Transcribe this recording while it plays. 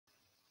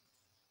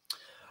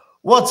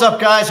What's up,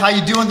 guys? How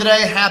you doing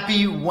today?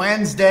 Happy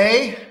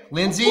Wednesday.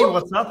 Lindsay,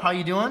 what's up? How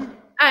you doing?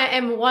 I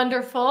am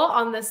wonderful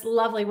on this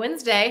lovely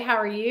Wednesday. How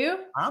are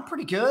you? I'm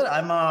pretty good.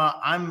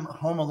 I'm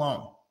home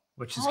alone,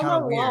 which is kind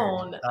of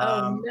Alone. weird.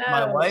 Oh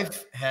My no.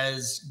 wife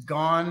has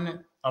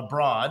gone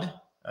abroad.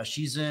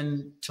 She's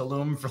in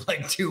Tulum for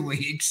like 2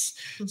 weeks,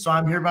 so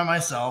I'm here by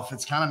myself.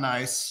 It's kind of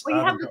nice. Well,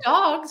 you have the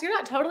dogs. You're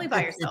not totally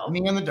by It's yourself.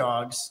 me and the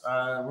dogs.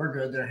 We're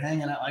good. They're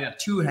hanging out. I got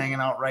two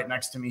hanging out right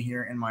next to me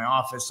here in my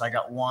office. I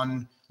got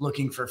one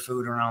looking for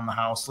food around the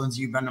house.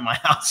 Lindsay, you've been to my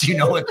house. You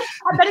know it.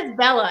 I bet it's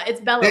Bella. It's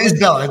Bella. It is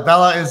Bella.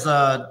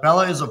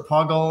 Bella is a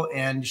puggle,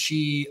 and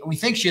we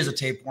think she has a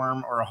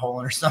tapeworm or a hole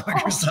in her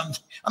stomach or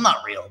something. I'm not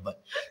real,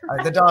 but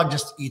the dog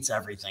just eats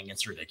everything.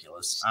 It's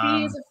ridiculous.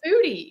 She is a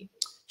foodie.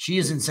 She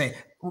is insane.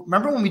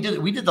 Remember when we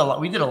did a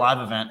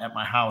live event at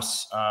my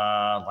house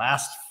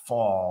last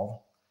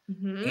fall.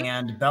 Mm-hmm.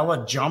 And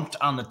Bella jumped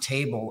on the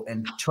table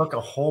and took a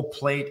whole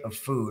plate of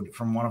food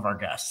from one of our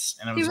guests.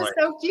 And She was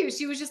so cute.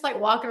 She was just like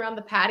walking around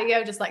the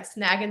patio, just like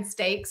snagging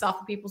steaks off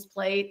of people's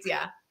plates.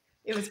 Yeah,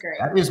 it was great.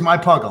 That is my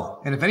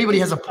puggle. And if anybody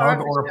has a pug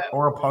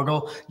or a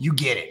puggle, you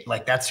get it.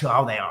 Like that's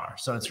how they are.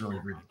 So it's really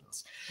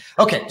ridiculous.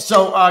 Okay,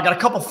 so I got a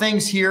couple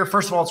things here.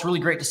 First of all, it's really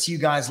great to see you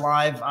guys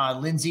live.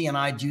 Lindsay and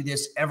I do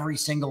this every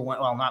single one.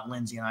 Well, not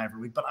Lindsay and I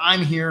every week, but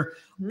I'm here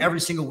every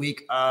single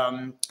week.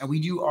 And we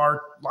do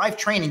our live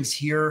trainings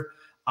here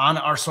on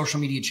our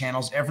social media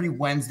channels every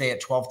Wednesday at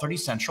 12:30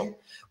 Central.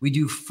 We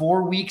do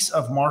 4 weeks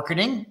of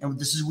marketing, and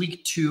this is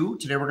week 2.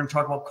 Today we're going to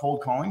talk about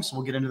cold calling, so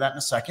we'll get into that in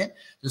a second.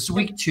 This is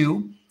week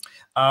 2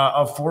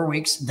 of 4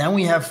 weeks. Then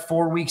we have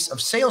 4 weeks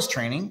of sales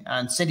training,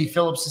 and Cindy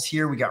Phillips is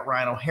here. We got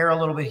Ryan O'Hara a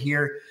little bit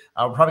here.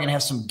 We're probably going to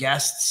have some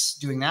guests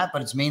doing that,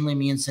 but it's mainly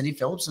me and Cindy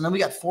Phillips. And then we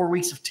got 4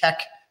 weeks of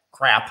tech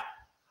crap.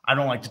 I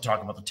don't like to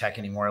talk about the tech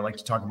anymore. I like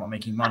to talk about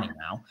making money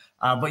now.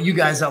 But you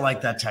guys that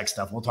like that tech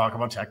stuff, we'll talk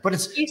about tech. But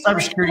it's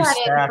cybersecurity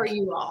stack for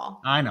you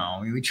all. I know.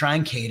 We try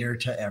and cater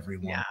to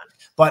everyone. Yeah.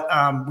 But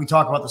we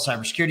talk about the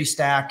cybersecurity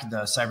stack,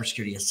 the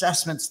cybersecurity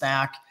assessment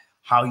stack,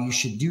 how you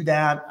should do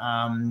that.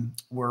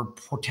 We're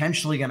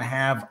potentially going to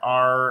have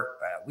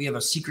we have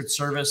a Secret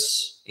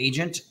Service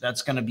agent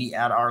that's going to be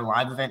at our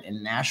live event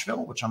in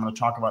Nashville, which I'm going to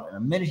talk about in a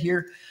minute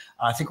here.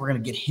 I think we're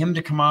going to get him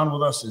to come on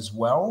with us as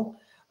well.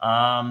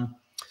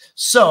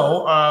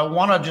 So I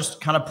want to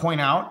just kind of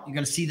point out, you're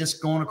going to see this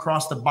going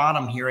across the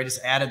bottom here. I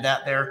just added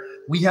that there.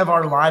 We have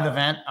our live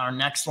event, our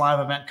next live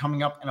event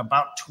coming up in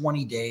about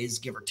 20 days,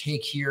 give or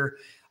take here.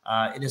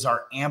 It is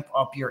our Amp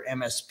Up Your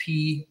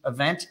MSP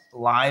event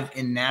live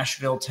in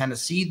Nashville,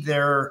 Tennessee.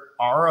 There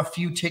are a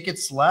few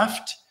tickets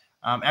left.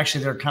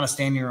 Actually, they're kind of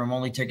standing room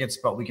only tickets,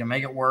 but we can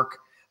make it work.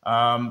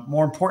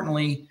 More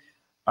importantly,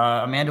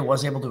 Amanda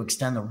was able to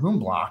extend the room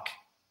block.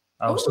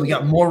 So we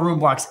got more room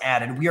blocks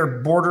added. We are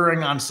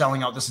bordering on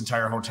selling out this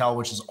entire hotel,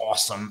 which is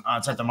awesome.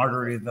 It's at the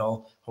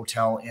Margaritaville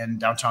Hotel in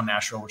downtown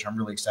Nashville, which I'm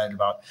really excited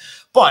about.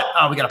 But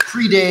we got a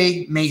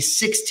pre-day, May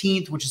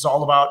 16th, which is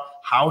all about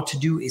how to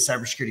do a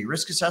cybersecurity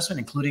risk assessment,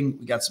 including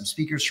we got some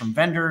speakers from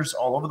vendors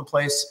all over the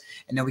place.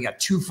 And then we got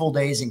 2 full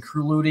days,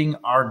 including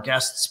our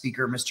guest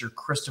speaker, Mr.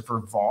 Christopher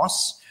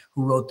Voss,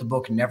 who wrote the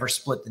book Never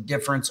Split the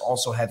Difference,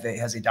 also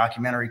has a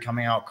documentary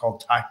coming out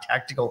called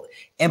Tactical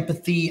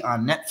Empathy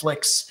on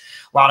Netflix.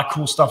 A lot of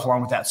cool stuff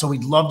along with that. So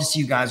we'd love to see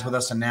you guys with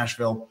us in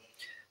Nashville.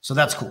 So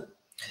that's cool.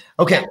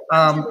 Okay.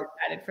 I'm super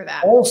excited for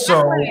that.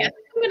 Also,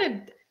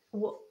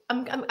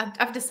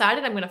 I've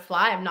decided I'm going to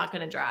fly. I'm not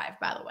going to drive,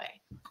 by the way.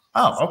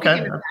 Oh,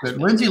 okay. That's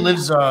good. Lindsay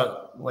lives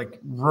like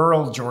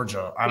rural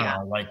Georgia. I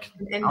don't know, like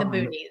in the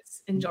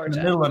boonies in Georgia,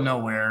 in the middle of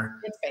nowhere.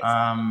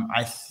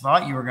 I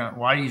thought you were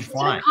why are you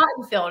flying? It's a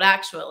cotton field,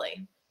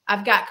 actually.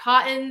 I've got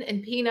cotton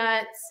and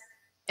peanuts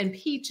and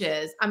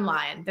peaches. I'm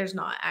lying. There's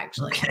not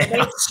actually. Okay.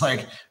 It's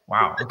like,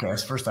 wow. Okay.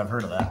 That's the first I've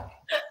heard of that.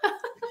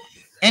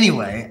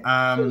 Anyway,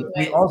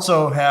 we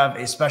also have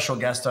a special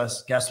guest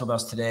with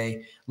us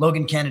today.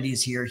 Logan Kennedy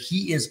is here.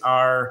 He is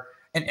our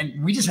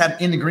And we just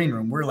had in the green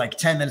room, we're like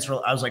 10 minutes.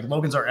 I was like,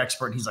 Logan's our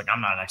expert. He's like,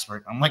 I'm not an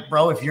expert. I'm like,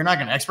 bro, if you're not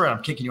an expert,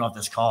 I'm kicking you off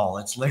this call.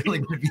 It's literally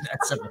going to be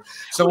that simple.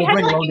 So we'll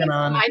bring Logan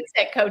on.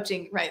 Mindset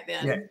coaching right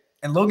then. Yeah.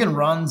 And Logan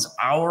runs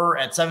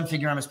at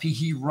 7-Figure MSP.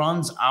 He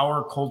runs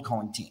our cold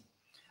calling team,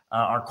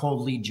 our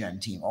cold lead gen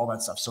team, all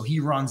that stuff. So he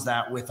runs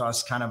that with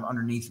us kind of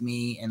underneath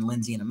me and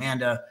Lindsay and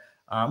Amanda.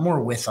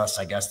 More with us,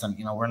 I guess, than,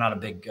 we're not a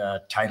big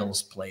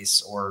titles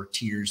place or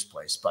tiers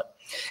place. But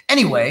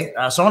anyway,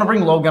 so I want to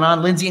bring Logan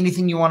on. Lindsay,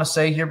 anything you want to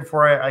say here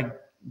before I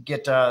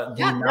get I'm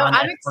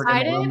excited.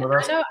 I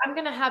know I'm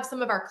going to have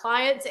some of our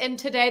clients in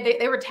today.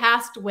 They were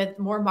tasked with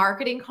more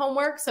marketing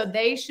homework, so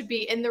they should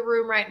be in the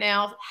room right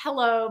now.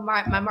 Hello,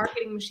 my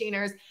marketing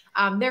machiners.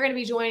 They're going to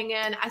be joining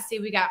in. I see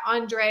we got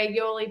Andre,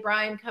 Yoli,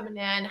 Brian coming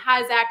in.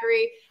 Hi,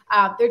 Zachary.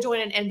 They're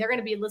joining and they're going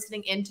to be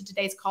listening into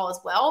today's call as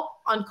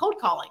well on cold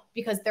calling,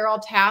 because they're all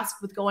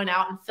tasked with going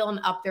out and filling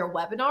up their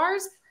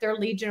webinars, their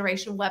lead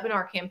generation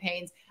webinar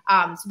campaigns.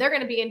 So they're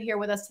going to be in here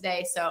with us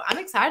today. So I'm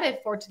excited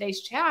for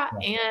today's chat,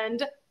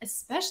 and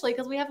especially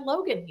because we have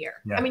Logan here.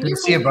 Yeah. I mean, good to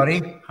see you,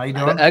 buddy. How you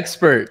doing? The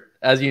expert,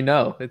 as you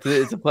know.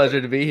 It's a pleasure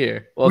to be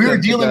here. Welcome. We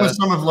were dealing with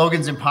some of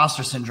Logan's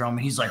imposter syndrome,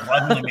 and he's like,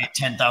 well, I've only made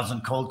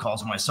 10,000 cold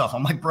calls myself.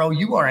 I'm like, bro,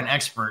 you are an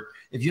expert.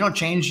 If you don't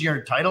change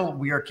your title,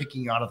 we are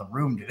kicking you out of the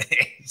room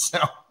today. So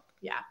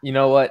yeah. You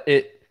know what?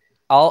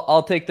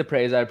 I'll take the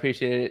praise. I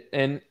appreciate it.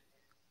 And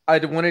I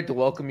wanted to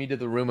welcome you to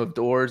the room of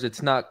doors.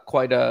 It's not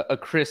quite a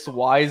Chris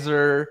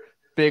Weiser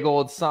big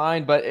old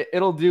sign, but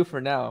it'll do for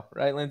now,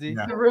 right, Lindsey?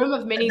 Yeah. The room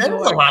of many doors.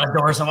 There's a lot of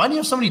doors. And why do you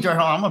have so many doors?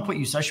 I'm gonna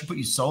I should put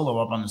you solo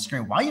up on the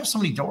screen. Why do you have so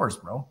many doors,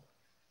 bro?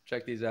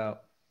 Check these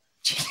out.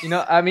 You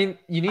know, I mean,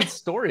 you need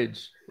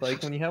storage.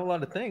 Like when you have a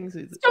lot of things.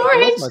 Storage.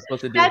 What else am I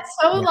supposed to do? That's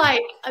so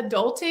like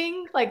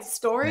adulting, like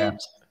storage.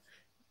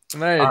 Yeah.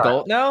 Am I an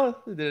adult now?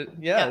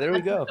 Yeah, there we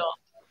go. Adult.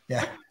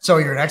 Yeah. So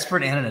you're an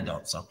expert and an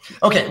adult. So,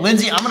 okay,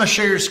 Lindsey, I'm going to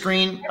share your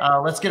screen.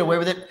 Let's get away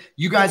with it.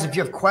 You guys, if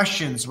you have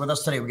questions with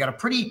us today, we got a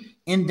pretty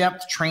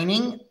in-depth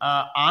training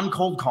on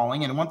cold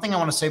calling. And one thing I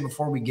want to say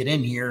before we get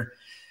in here,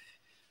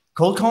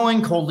 cold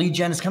calling, cold lead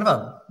gen is kind of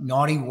a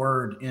naughty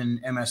word in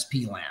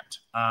MSP land.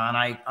 And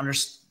I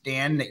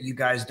understand that you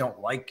guys don't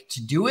like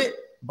to do it,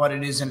 but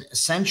it is an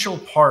essential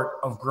part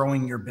of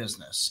growing your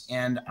business.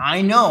 And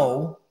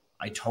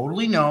I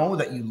totally know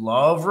that you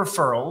love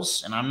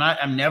referrals, and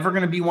I'm never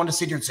going to be one to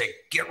sit here and say,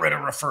 get rid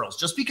of referrals.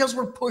 Just because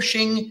we're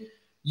pushing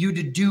you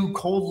to do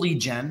cold lead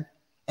gen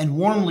and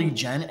warm lead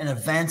gen and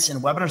events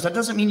and webinars, that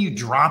doesn't mean you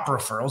drop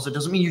referrals. It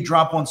doesn't mean you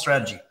drop one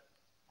strategy.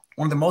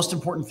 One of the most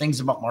important things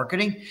about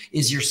marketing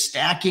is your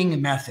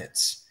stacking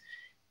methods.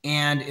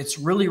 And it's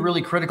really,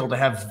 really critical to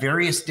have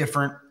various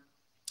different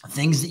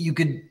things that you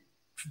could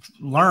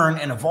learn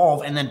and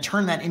evolve and then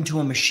turn that into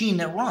a machine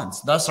that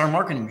runs. Thus our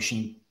marketing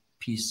machine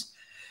piece.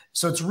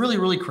 So it's really,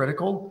 really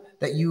critical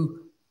that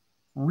you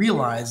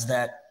realize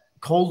that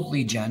cold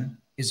lead gen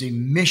is a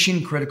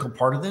mission critical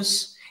part of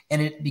this,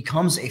 and it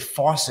becomes a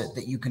faucet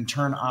that you can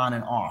turn on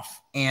and off.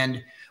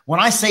 And when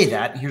I say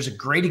that, here's a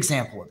great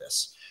example of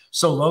this.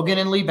 So Logan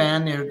and Lee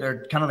Ben,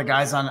 they're kind of the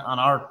guys on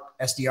our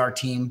SDR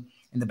team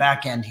in the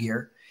back end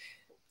here.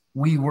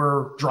 We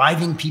were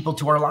driving people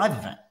to our live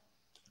event.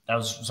 That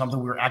was something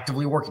we were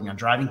actively working on,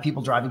 driving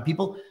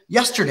people.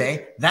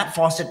 Yesterday,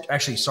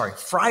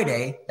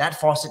 Friday, that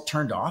faucet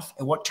turned off.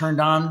 And what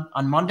turned on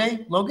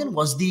Monday, Logan,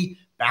 was the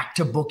back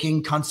to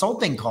booking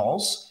consulting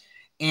calls.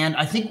 And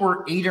I think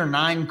we're 8 or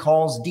 9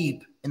 calls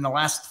deep in the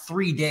last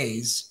 3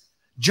 days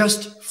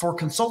just for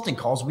consulting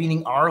calls,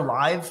 meaning our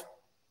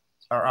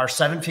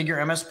 7-figure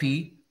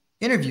MSP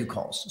interview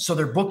calls. So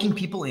they're booking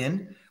people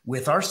in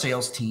with our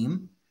sales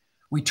team.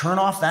 We turn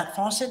off that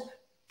faucet,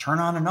 turn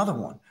on another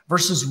one,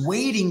 versus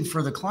waiting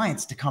for the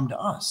clients to come to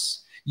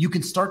us. You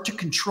can start to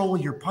control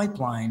your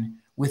pipeline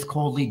with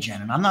cold lead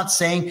gen. And I'm not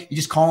saying you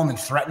just call them and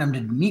threaten them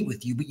to meet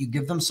with you, but you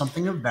give them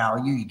something of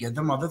value. You give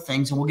them other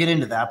things, and we'll get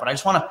into that. But I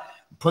just want to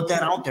put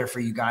that out there for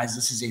you guys.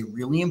 This is a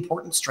really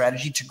important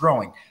strategy to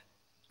growing.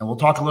 And we'll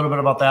talk a little bit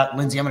about that.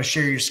 Lindsey, I'm going to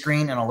share your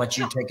screen, and I'll let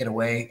you take it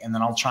away, and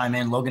then I'll chime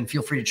in. Logan,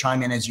 feel free to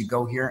chime in as you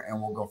go here,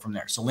 and we'll go from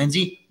there. So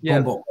Lindsey,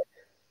 boom, boom.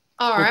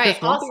 All right.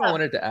 Chris, one thing I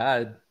wanted to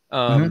add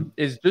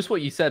is just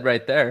what you said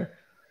right there.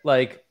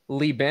 Like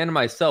Lee Ban and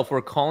myself,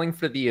 we're calling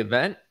for the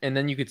event, and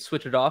then you could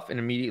switch it off and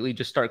immediately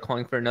just start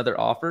calling for another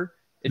offer.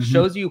 It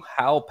shows you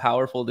how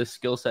powerful this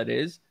skill set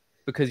is,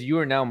 because you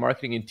are now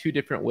marketing in 2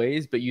 different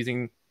ways, but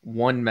using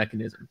one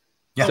mechanism.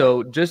 Yeah.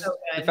 So just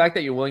the fact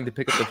that you're willing to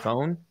pick up the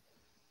phone,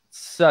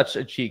 such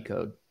a cheat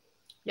code.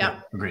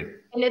 Yeah. Agreed.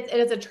 And it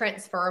is a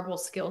transferable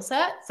skill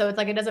set. So it's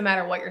like, it doesn't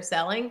matter what you're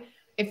selling.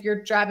 If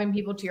you're driving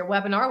people to your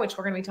webinar, which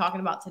we're going to be talking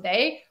about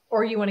today,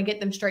 or you want to get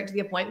them straight to the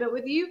appointment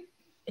with you,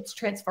 it's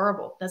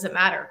transferable. Doesn't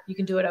matter. You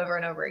can do it over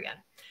and over again.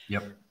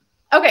 Yep.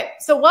 Okay.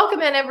 So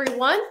welcome in,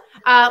 everyone.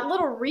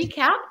 Little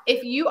recap.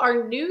 If you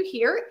are new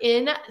here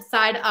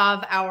inside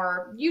of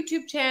our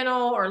YouTube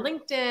channel or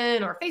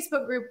LinkedIn or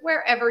Facebook group,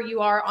 wherever you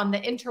are on the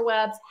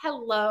interwebs,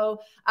 hello.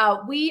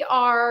 We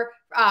are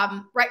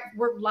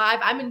we're live.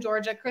 I'm in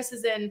Georgia. Chris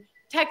is in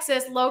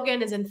Texas.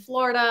 Logan is in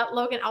Florida.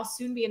 Logan, I'll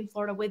soon be in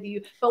Florida with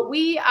you. But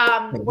we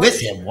with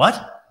him.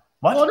 What?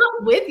 Well,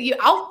 not with you.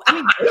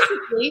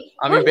 Basically,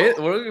 we're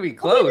gonna be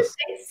close. We're in the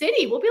same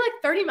city. We'll be like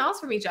 30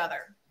 miles from each other.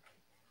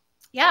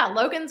 Yeah,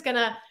 Logan's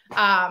gonna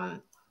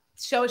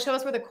show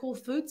us where the cool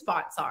food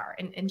spots are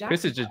in Jacksonville.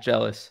 Chris is just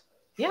jealous.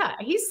 Yeah,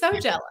 he's so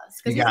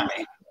jealous. You got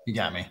me. You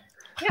got me.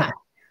 Yeah.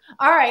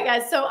 All right,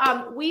 guys.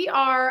 So we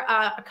are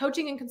a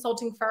coaching and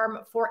consulting firm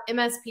for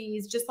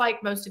MSPs. Just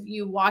like most of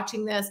you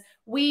watching this,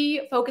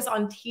 we focus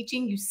on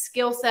teaching you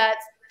skill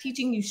sets,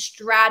 teaching you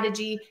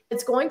strategy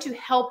that's going to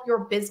help your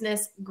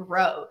business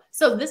grow.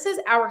 So this is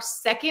our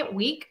second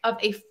week of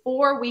a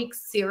 4-week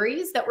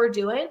series that we're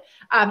doing.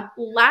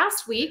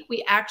 Last week,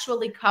 we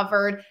actually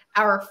covered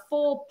our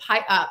full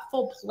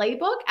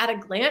playbook at a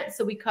glance.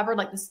 So we covered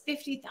like this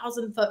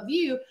 50,000 foot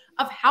view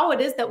of how it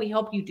is that we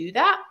help you do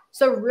that.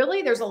 So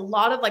really, there's a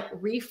lot of like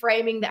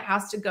reframing that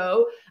has to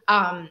go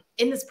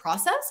in this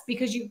process,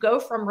 because you go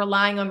from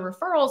relying on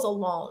referrals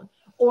alone,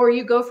 or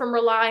you go from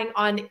relying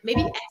on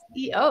maybe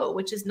SEO,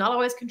 which is not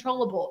always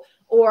controllable,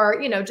 or,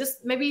 you know,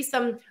 just maybe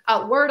some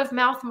word of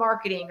mouth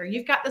marketing, or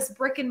you've got this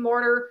brick and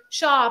mortar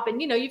shop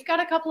and, you know, you've got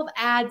a couple of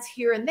ads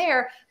here and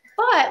there.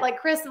 But like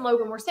Chris and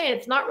Logan were saying,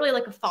 it's not really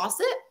like a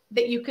faucet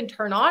that you can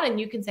turn on and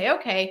you can say,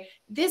 okay,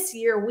 this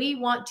year we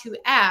want to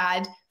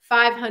add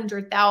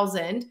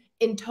 500,000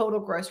 in total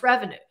gross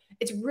revenue.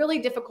 It's really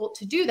difficult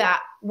to do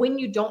that when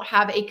you don't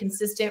have a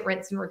consistent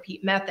rinse and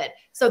repeat method.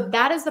 So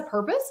that is the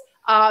purpose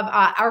of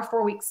our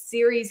 4-week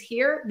series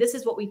here. This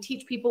is what we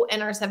teach people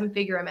in our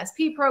 7-figure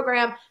MSP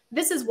program.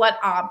 This is what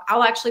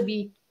I'll actually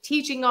be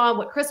teaching on,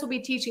 what Chris will be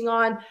teaching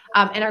on,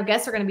 and our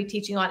guests are going to be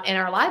teaching on in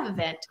our live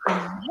event in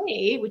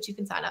May, which you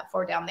can sign up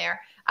for down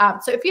there.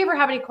 So if you ever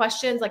have any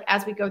questions, like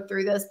as we go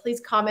through this, please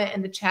comment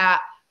in the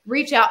chat.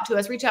 Reach out to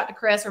us, reach out to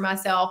Chris or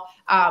myself.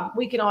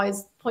 We can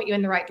always point you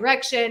in the right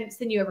direction,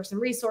 send you over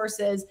some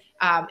resources,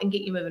 and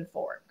get you moving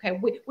forward.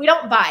 Okay. We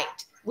don't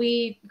bite.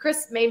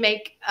 Chris may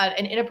make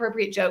an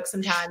inappropriate joke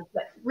sometimes,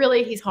 but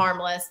really he's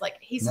harmless. Like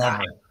he's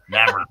fine.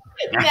 Never.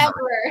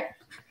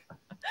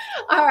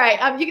 All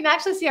right. You can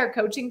actually see our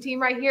coaching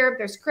team right here.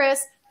 There's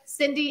Chris.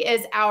 Cindy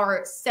is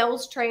our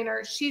sales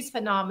trainer. She's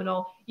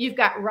phenomenal. You've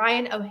got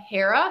Ryan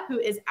O'Hara, who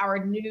is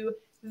our new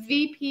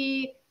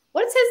VP.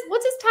 What's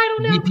his title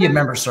now? VP of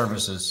Member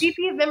Services.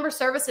 VP of Member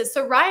Services.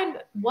 So Ryan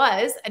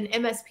was an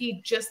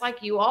MSP just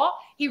like you all.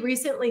 He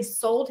recently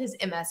sold his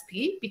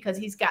MSP because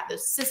he's got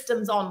those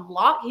systems on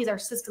lock. He's our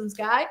systems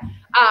guy.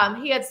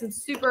 He had some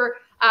super,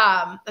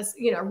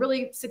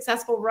 really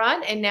successful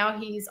run, and now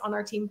he's on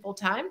our team full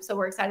time. So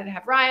we're excited to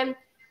have Ryan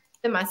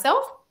and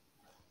myself.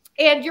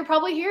 And you're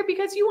probably here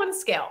because you want to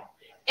scale.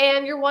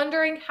 And you're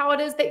wondering how it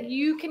is that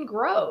you can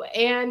grow.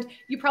 And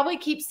you probably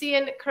keep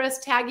seeing Chris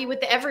tag you with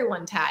the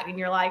everyone tag. And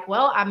you're like,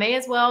 well, I may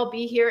as well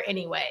be here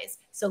anyways.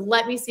 So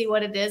let me see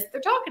what it is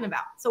they're talking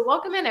about. So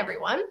welcome in,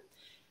 everyone.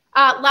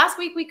 Last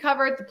week, we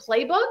covered the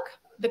playbook,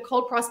 the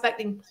cold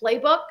prospecting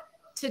playbook.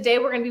 Today,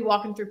 we're going to be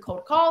walking through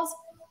cold calls.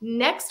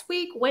 Next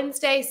week,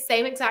 Wednesday,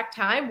 same exact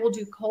time, we'll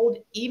do cold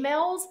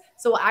emails.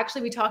 So we'll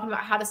actually be talking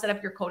about how to set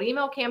up your cold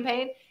email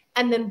campaign.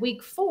 And then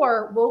week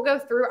 4, we'll go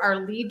through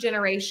our lead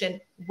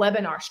generation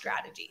webinar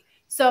strategy.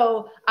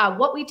 So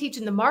what we teach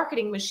in the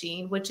marketing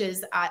machine, which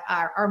is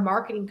our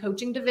marketing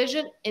coaching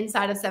division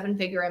inside of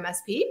 7-figure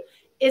MSP,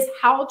 is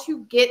how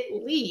to get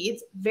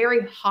leads,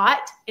 very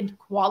hot and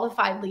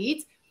qualified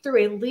leads,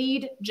 through a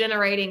lead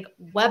generating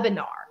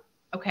webinar.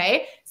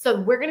 Okay. So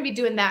we're going to be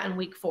doing that in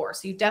week 4.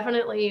 So you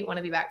definitely want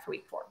to be back for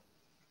week 4.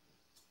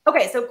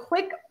 Okay. So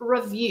quick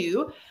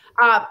review.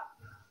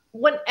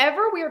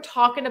 Whenever we are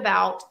talking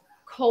about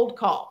cold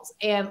calls,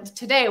 and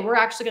today we're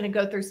actually going to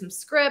go through some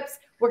scripts.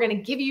 We're going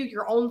to give you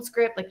your own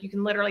script. Like you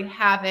can literally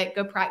have it,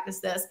 go practice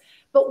this.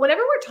 But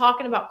whenever we're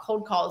talking about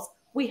cold calls,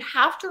 we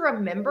have to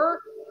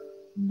remember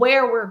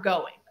where we're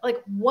going.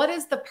 Like, what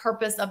is the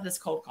purpose of this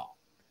cold call?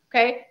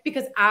 Okay.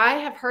 Because I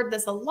have heard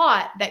this a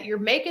lot, that you're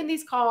making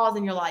these calls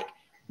and you're like,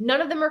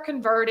 none of them are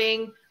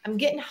converting. I'm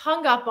getting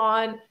hung up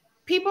on.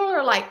 People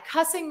are like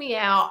cussing me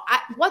out.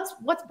 What's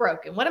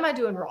broken? What am I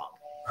doing wrong?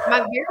 My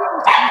very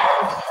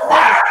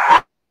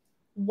first,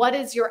 what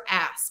is your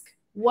ask?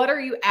 What are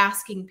you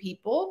asking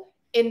people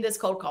in this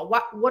cold call?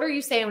 What are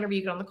you saying whenever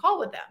you get on the call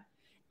with them?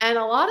 And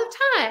a lot of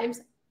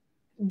times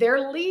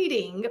they're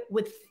leading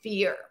with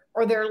fear,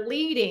 or they're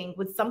leading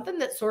with something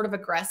that's sort of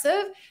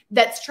aggressive,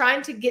 that's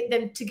trying to get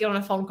them to get on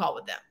a phone call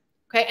with them.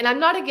 Okay. And I'm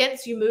not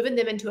against you moving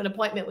them into an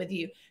appointment with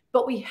you,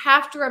 but we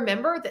have to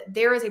remember that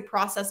there is a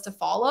process to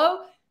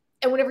follow.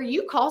 And whenever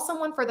you call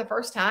someone for the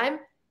first time,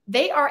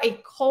 they are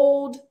a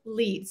cold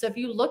lead. So if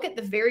you look at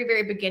the very,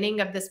 very beginning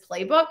of this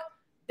playbook,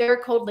 they're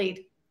a cold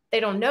lead. They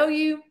don't know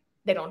you.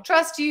 They don't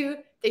trust you.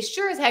 They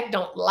sure as heck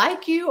don't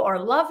like you or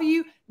love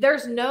you.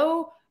 There's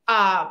no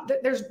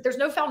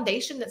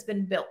foundation that's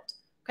been built.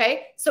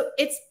 Okay. So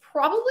it's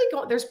probably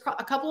there's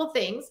a couple of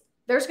things.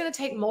 There's going to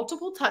take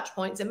multiple touch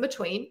points in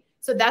between.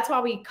 So that's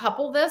why we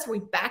couple this. We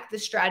back the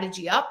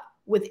strategy up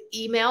with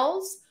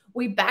emails.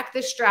 We back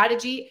this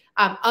strategy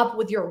up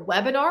with your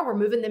webinar. We're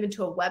moving them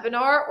into a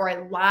webinar or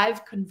a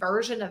live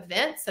conversion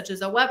event, such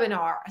as a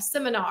webinar, a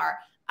seminar,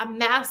 a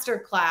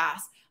masterclass,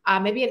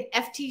 maybe an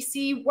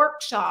FTC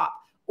workshop,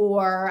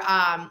 or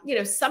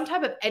some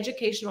type of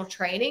educational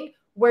training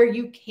where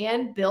you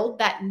can build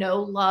that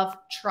know, love,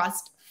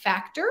 trust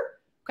factor.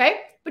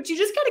 Okay. But you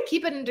just got to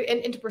keep it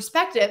into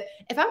perspective.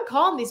 If I'm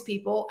calling these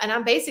people and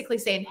I'm basically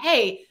saying,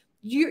 hey,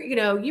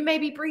 you may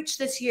be breached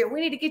this year.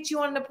 We need to get you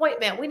on an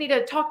appointment. We need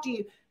to talk to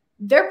you.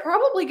 They're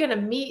probably going to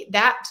meet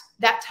that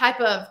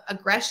type of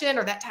aggression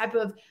or that type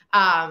of,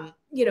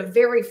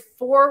 very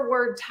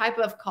forward type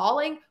of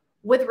calling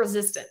with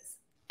resistance.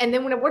 And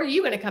then what are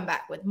you going to come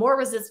back with? More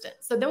resistance.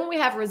 So then when we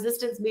have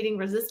resistance meeting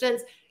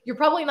resistance, you're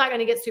probably not going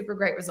to get super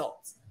great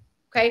results.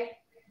 Okay.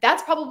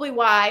 That's probably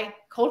why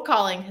cold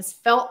calling has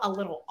felt a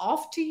little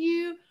off to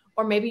you,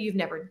 or maybe you've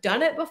never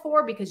done it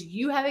before because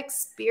you have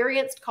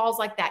experienced calls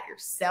like that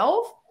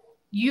yourself.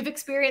 You've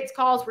experienced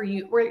calls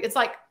where it's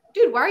like,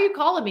 dude, why are you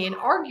calling me and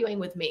arguing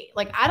with me?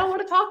 Like, I don't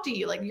want to talk to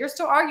you. Like, you're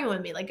still arguing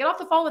with me. Like, get off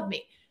the phone with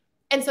me.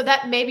 And so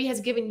that maybe has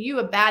given you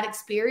a bad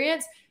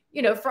experience,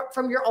 you know,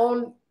 from your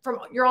own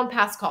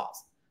past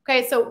calls.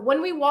 Okay. So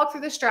when we walk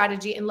through the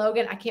strategy, and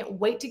Logan, I can't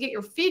wait to get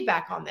your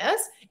feedback on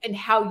this and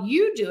how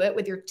you do it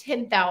with your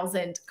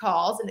 10,000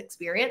 calls and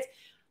experience.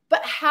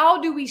 But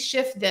how do we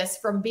shift this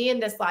from being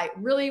this like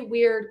really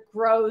weird,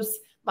 gross,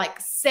 like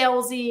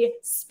salesy,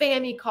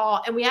 spammy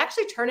call, and we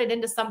actually turn it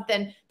into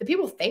something that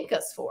people thank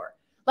us for?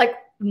 Like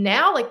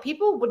now, like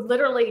people would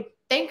literally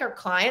thank our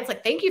clients,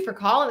 like, thank you for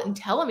calling and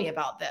telling me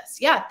about this.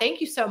 Yeah, thank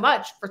you so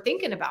much for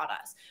thinking about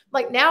us.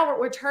 Like now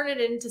we're turning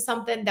it into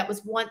something that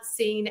was once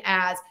seen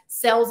as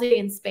salesy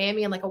and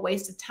spammy and like a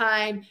waste of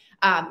time.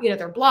 You know,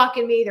 they're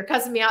blocking me, they're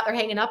cussing me out, they're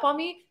hanging up on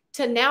me,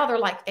 to now they're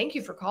like, thank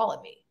you for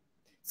calling me.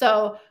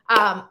 So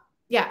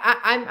yeah,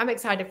 I'm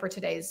excited for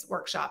today's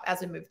workshop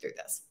as we move through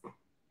this.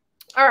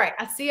 All right.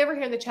 I see over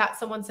here in the chat,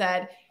 someone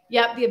said,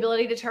 yep, the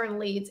ability to turn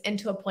leads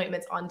into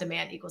appointments on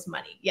demand equals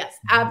money. Yes,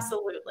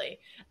 absolutely.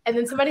 And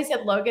then somebody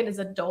said Logan is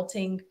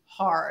adulting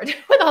hard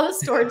with all the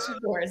storage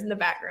doors in the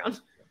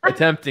background.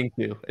 Attempting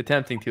to at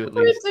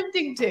least.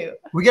 Attempting to.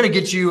 We got to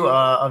get you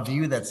a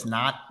view that's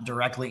not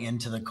directly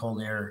into the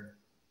cold air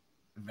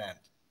event.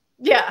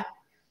 Yeah.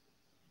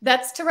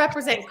 That's to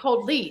represent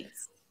cold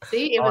leads.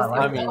 See, it was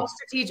all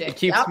strategic. It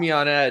keeps me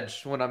on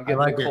edge when I'm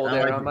getting cold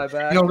air on my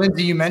back. You know,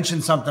 Lindsey, you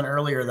mentioned something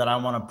earlier that I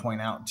want to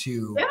point out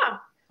too.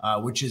 Yeah.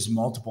 Which is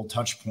multiple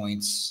touch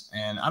points.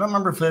 And I don't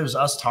remember if it was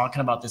us talking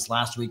about this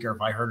last week or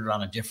if I heard it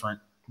on a different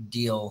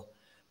deal,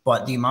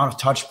 but the amount of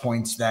touch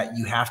points that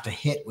you have to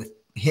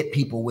hit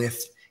people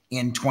with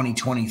in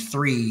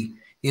 2023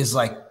 is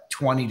like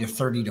 20 to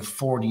 30 to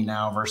 40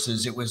 now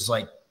versus it was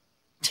like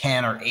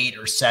 10 or 8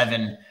 or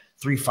 7,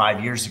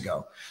 5 years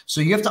ago. So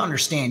you have to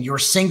understand your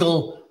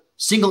single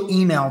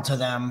email to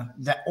them,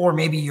 that, or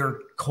maybe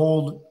your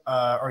cold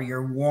or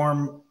your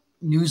warm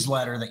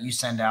newsletter that you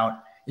send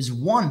out is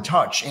one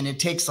touch, and it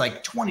takes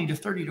like 20 to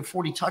 30 to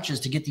 40 touches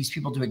to get these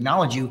people to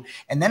acknowledge you.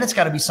 And then it's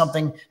got to be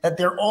something that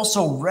they're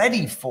also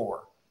ready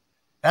for.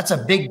 That's a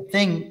big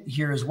thing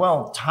here as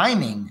well.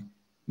 Timing,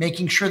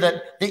 making sure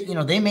that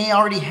they may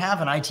already have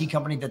an IT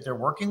company that they're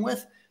working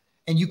with,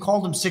 and you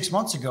called them 6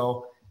 months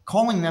ago.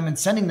 Calling them and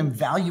sending them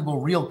valuable,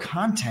 real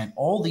content,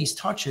 all these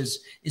touches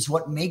is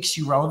what makes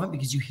you relevant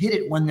because you hit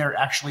it when they're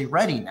actually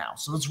ready now.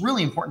 So it's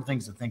really important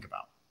things to think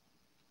about.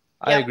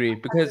 I agree,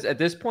 because at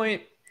this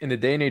point in the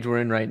day and age we're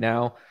in right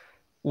now,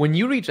 when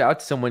you reach out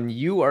to someone,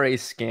 you are a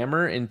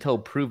scammer until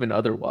proven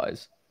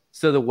otherwise.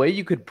 So the way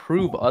you could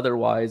prove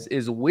otherwise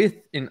is with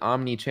an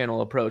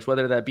omni-channel approach,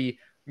 whether that be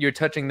you're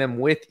touching them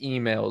with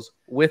emails,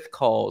 with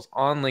calls,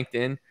 on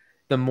LinkedIn.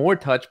 The more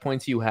touch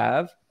points you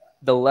have,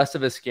 the less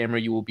of a scammer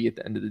you will be at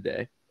the end of the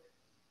day.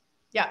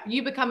 Yeah,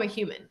 you become a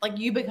human. Like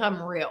you become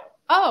real.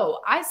 Oh,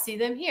 I see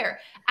them here.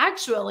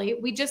 Actually,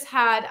 we just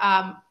had,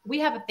 we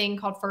have a thing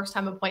called first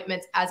time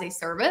appointments as a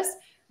service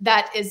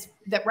that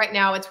right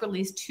now it's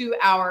released to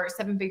our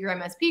 7-figure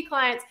MSP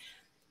clients.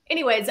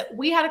 Anyways,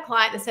 we had a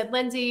client that said,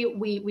 Lindsey,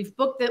 we've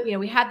booked it.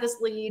 We had this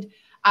lead.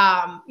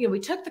 We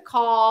took the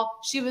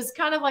call. She was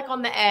kind of like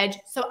on the edge.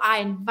 So I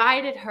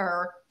invited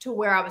her to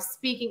where I was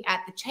speaking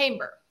at the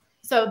chamber.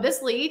 So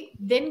this lead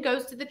then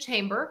goes to the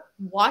chamber,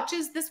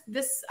 watches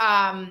this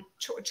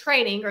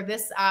training or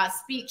this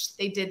speech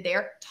they did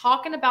there,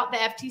 talking about the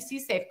FTC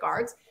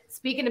safeguards,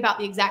 speaking about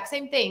the exact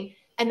same thing,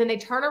 and then they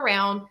turn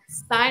around,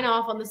 sign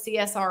off on the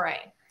CSRA.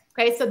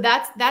 Okay, so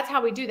that's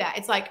how we do that.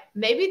 It's like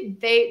maybe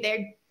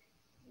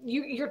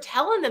you're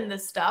telling them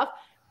this stuff,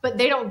 but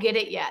they don't get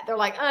it yet. They're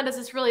like, does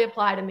this really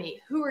apply to me?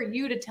 Who are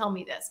you to tell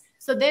me this?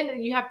 So then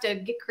you have to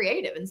get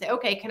creative and say,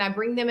 okay, can I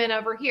bring them in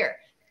over here?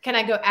 Can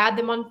I go add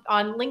them on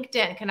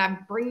LinkedIn? Can I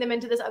bring them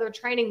into this other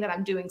training that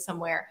I'm doing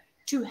somewhere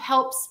to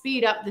help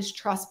speed up this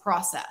trust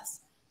process?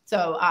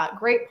 So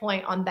great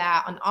point on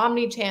that, on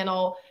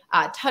omni-channel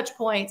touch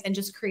points and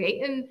just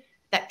creating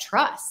that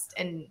trust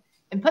and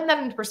putting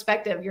that into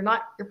perspective. You're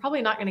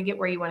probably not going to get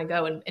where you want to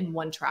go in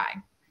one try.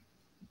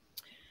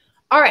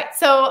 All right,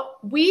 so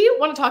we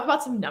want to talk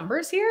about some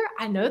numbers here.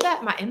 I know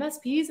that my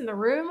MSPs in the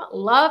room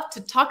love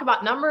to talk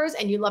about numbers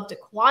and you love to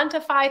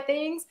quantify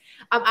things.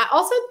 I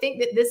also think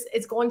that this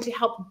is going to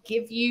help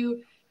give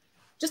you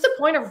just a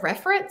point of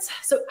reference.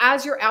 So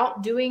as you're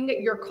out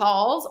doing your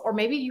calls, or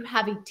maybe you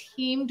have a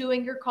team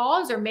doing your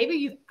calls, or maybe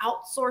you've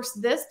outsourced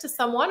this to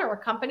someone or a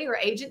company or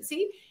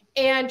agency,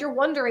 and you're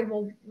wondering,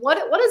 well,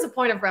 what is a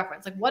point of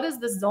reference? Like, what is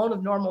the zone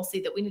of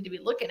normalcy that we need to be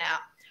looking at?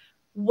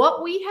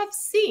 What we have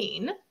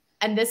seen,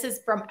 and this is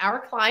from our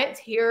clients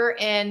here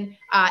in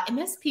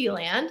MSP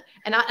land.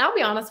 And I'll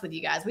be honest with you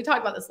guys. We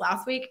talked about this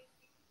last week.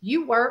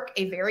 You work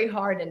a very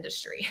hard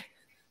industry.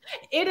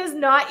 It is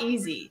not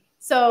easy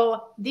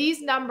So these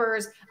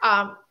numbers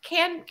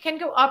can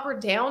go up or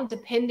down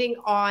depending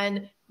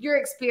on your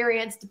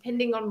experience,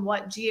 depending on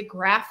what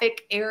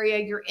geographic area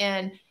you're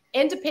in,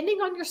 and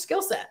depending on your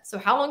skill set. So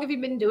how long have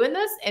you been doing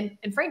this? And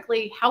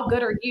frankly, how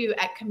good are you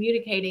at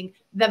communicating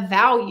the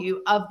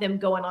value of them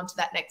going on to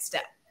that next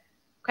step?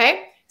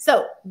 Okay.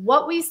 So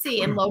what we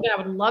see, and Logan,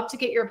 I would love to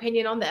get your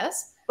opinion on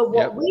this, but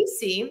what we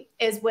see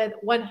is with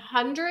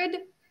 100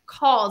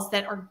 calls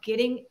that are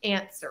getting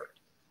answered.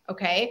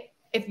 Okay.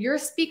 If you're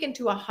speaking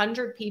to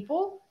 100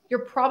 people,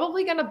 you're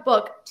probably going to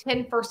book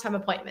 10 first-time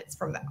appointments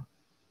from them.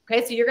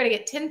 Okay. So you're going to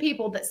get 10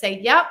 people that say,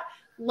 yep,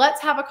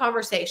 let's have a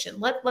conversation.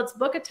 Let's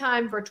book a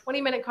time for a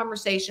 20-minute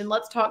conversation.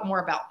 Let's talk more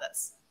about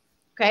this.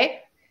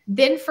 Okay.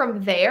 Then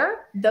from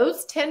there,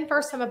 those 10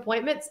 first-time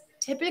appointments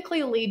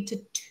typically lead to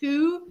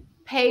 2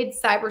 paid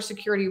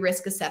cybersecurity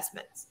risk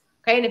assessments.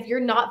 Okay. And if you're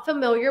not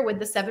familiar with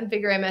the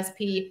 7-figure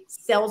MSP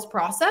sales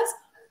process,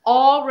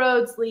 all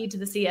roads lead to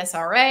the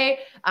CSRA.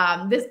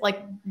 This, like,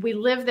 we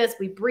live this,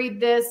 we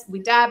breathe this, we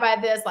die by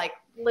this, like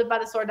live by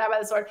the sword, die by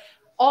the sword.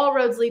 All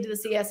roads lead to the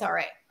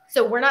CSRA.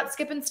 So we're not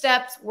skipping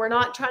steps. We're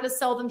not trying to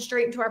sell them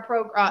straight into our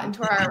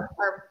into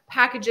our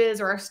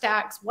packages or our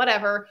stacks,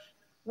 whatever.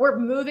 We're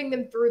moving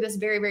them through this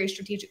very, very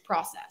strategic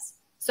process.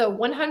 So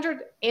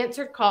 100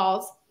 answered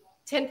calls,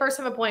 10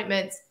 first-time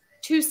appointments,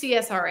 2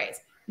 CSRAs.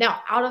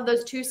 Now, out of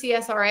those 2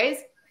 CSRAs,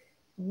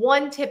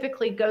 1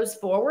 typically goes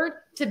forward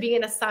to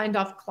being a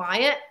signed-off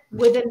client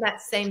within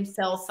that same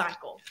sales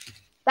cycle.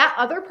 That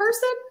other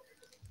person,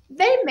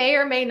 they may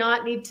or may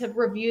not need to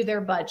review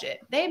their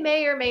budget. They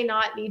may or may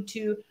not need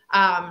to,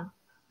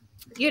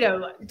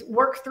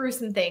 work through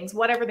some things.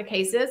 Whatever the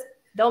case is,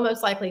 they'll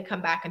most likely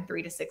come back in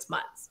 3 to 6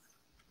 months.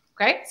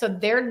 Okay, so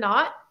they're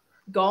not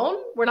gone.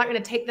 We're not going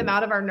to take them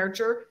out of our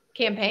nurture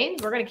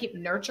campaigns. We're going to keep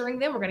nurturing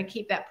them. We're going to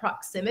keep that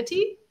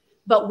proximity.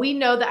 But we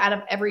know that out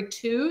of every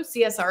 2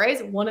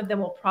 CSRAs, 1 of them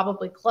will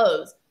probably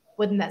close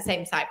within that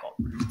same cycle.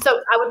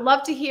 So I would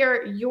love to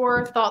hear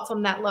your thoughts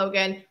on that,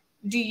 Logan.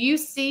 Do you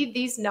see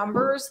these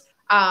numbers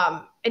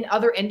in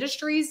other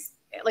industries?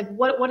 Like,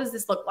 what does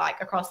this look like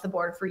across the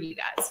board for you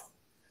guys?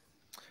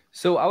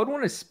 So I would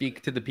want to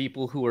speak to the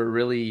people who are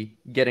really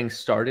getting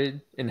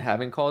started and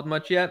haven't called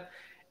much yet.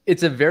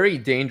 It's a very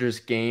dangerous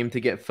game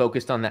to get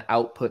focused on the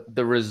output,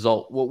 the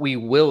result, what we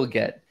will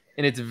get.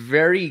 And it's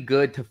very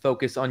good to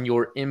focus on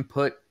your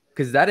input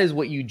because that is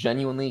what you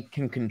genuinely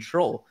can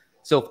control.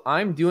 So if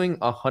I'm doing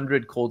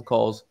 100 cold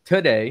calls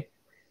today,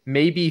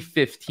 maybe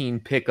 15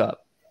 pick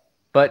up,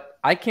 but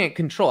I can't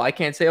control. I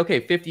can't say,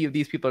 okay, 50 of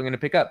these people are going to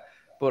pick up.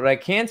 But what I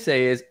can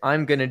say is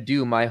I'm going to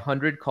do my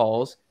 100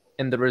 calls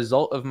and the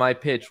result of my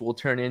pitch will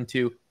turn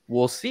into,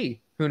 we'll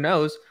see, who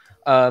knows?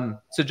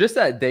 So just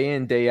that day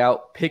in, day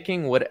out,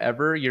 picking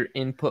whatever your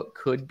input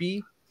could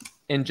be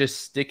and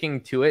just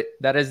sticking to it,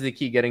 that is the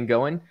key getting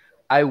going.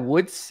 I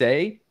would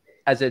say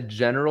as a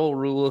general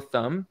rule of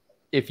thumb,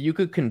 if you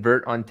could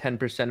convert on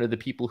 10% of the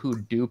people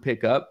who do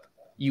pick up,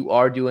 you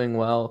are doing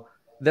well.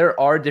 There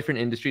are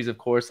different industries, of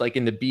course, like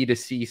in the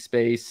B2C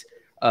space,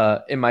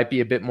 it might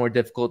be a bit more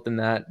difficult than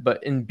that.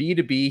 But in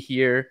B2B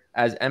here,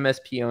 as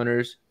MSP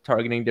owners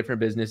targeting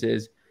different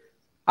businesses,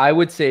 I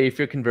would say if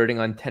you're converting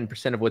on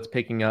 10% of what's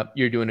picking up,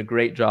 you're doing a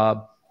great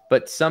job.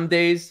 But some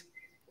days,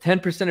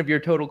 10% of your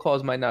total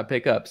calls might not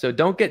pick up. So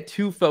don't get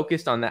too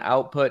focused on the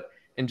output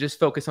and just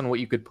focus on what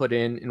you could put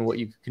in and what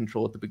you could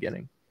control at the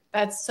beginning.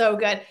 That's so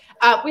good.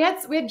 We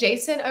had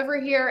Jason over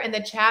here in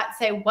the chat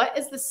say, what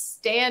is the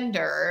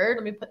standard?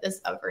 Let me put this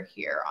over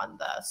here on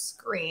the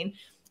screen.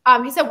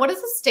 He said, what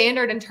is the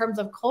standard in terms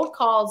of cold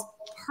calls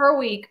per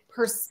week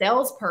per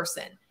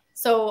salesperson?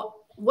 So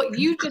what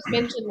you just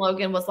mentioned,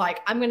 Logan, was like,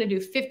 I'm going to do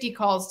 50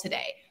 calls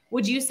today.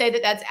 Would you say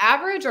that that's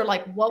average, or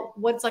like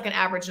what's like an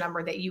average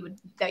number that you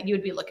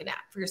would be looking at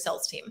for your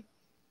sales team?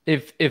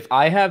 If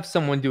I have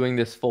someone doing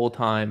this full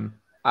time,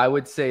 I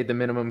would say the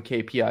minimum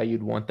KPI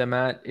you'd want them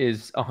at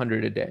is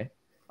 100 a day.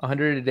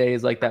 100 a day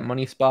is like that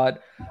money spot.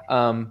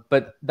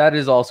 But that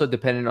is also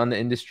dependent on the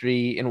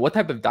industry and what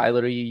type of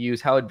dialer you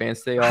use, how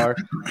advanced they are.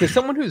 Because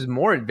someone who's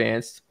more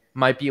advanced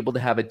might be able to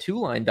have a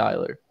 2-line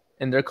dialer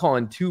and they're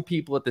calling 2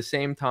 people at the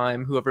same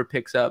time. Whoever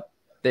picks up,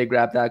 they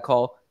grab that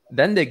call.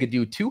 Then they could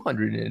do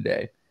 200 in a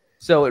day.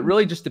 So it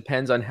really just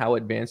depends on how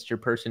advanced your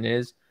person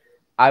is.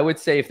 I would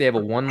say if they have a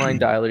 1-line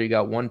dialer, you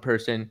got 1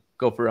 person,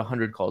 go for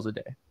 100 calls a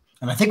day.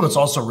 And I think what's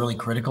also really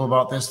critical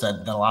about this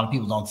that a lot of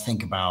people don't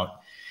think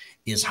about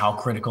is how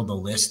critical the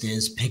list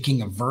is.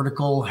 Picking a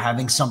vertical,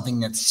 having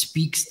something that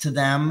speaks to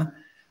them.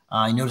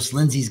 I noticed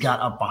Lindsey's got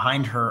up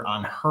behind her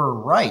on her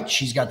right.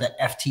 She's got the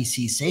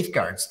FTC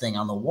safeguards thing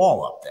on the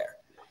wall up there.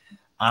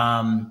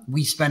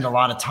 We spend a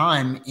lot of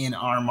time in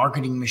our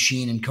marketing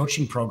machine and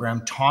coaching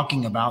program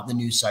talking about the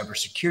new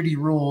cybersecurity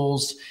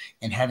rules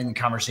and having the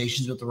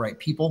conversations with the right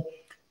people.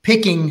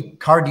 Picking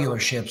car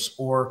dealerships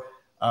or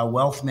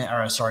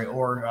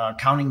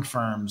accounting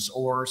firms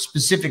or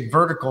specific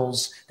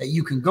verticals that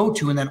you can go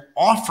to, and then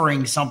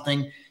offering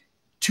something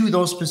to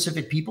those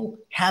specific people,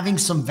 having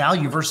some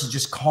value versus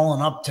just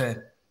calling up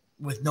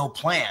with no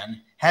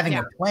plan. Having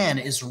a plan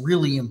is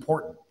really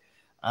important.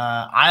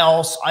 I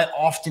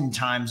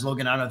oftentimes,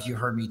 Logan, I don't know if you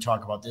heard me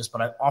talk about this,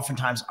 but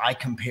oftentimes I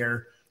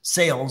compare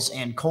sales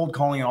and cold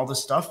calling and all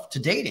this stuff to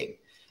dating.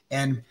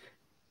 And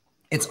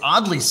it's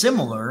oddly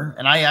similar.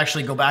 And I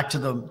actually go back to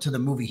the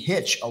movie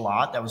Hitch a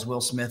lot. That was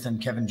Will Smith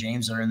and Kevin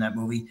James that are in that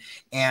movie.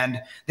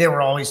 And they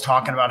were always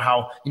talking about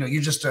how,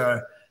 you're just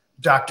a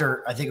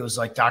doctor. I think it was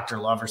like Dr.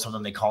 Love or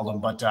something they called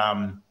him, but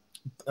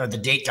the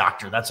date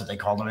doctor, that's what they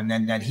called him. And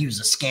then that he was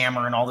a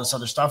scammer and all this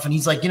other stuff. And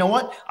he's like, you know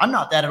what? I'm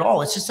not that at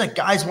all. It's just that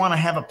guys want to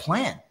have a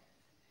plan.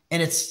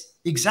 And it's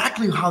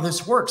exactly how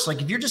this works.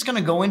 Like if you're just going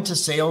to go into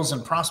sales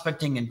and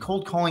prospecting and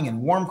cold calling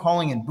and warm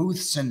calling and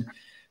booths and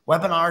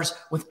webinars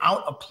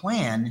without a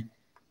plan,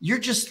 you're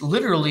just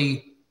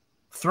literally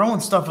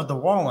throwing stuff at the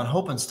wall and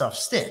hoping stuff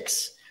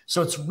sticks.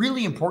 So it's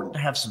really important to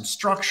have some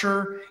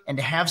structure and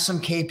to have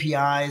some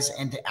KPIs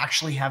and to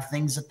actually have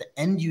things that the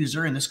end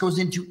user, and this goes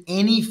into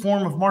any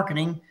form of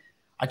marketing.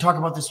 I talk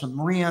about this with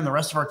Maria and the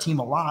rest of our team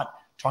a lot,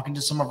 talking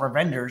to some of our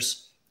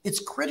vendors. It's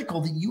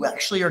critical that you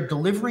actually are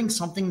delivering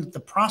something that the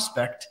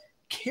prospect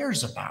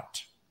cares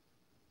about.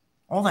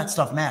 All that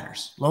stuff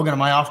matters. Logan,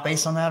 am I off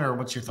base on that, or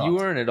what's your thoughts? You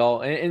weren't at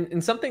all.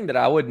 And something that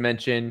I would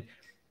mention,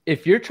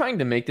 if you're trying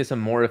to make this a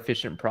more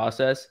efficient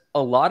process,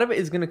 a lot of it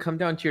is going to come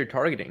down to your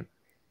targeting.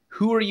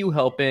 Who are you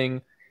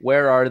helping?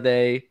 Where are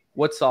they?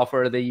 What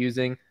software are they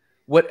using?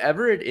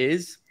 Whatever it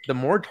is, the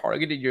more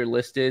targeted your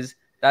list is,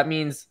 that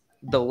means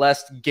the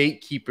less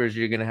gatekeepers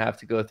you're going to have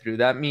to go through.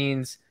 That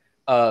means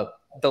the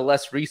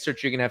less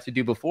research you're going to have to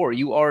do before.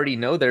 You already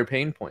know their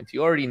pain points.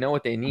 You already know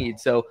what they need.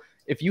 So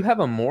if you have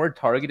a more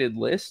targeted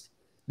list,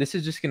 this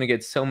is just going to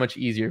get so much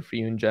easier for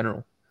you in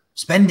general.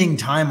 Spending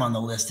time on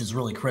the list is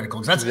really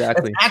critical. That's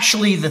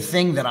actually the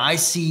thing that I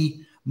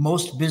see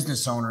most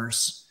business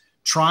owners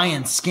try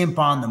and skimp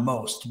on the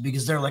most,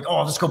 because they're like, oh,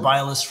 I'll just go buy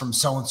a list from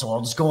so-and-so.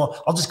 I'll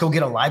just go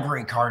get a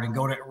library card and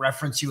go to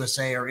Reference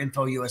USA or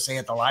Info USA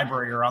at the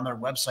library or on their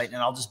website, and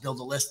I'll just build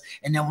a list,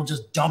 and then we'll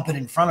just dump it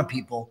in front of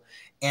people.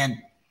 And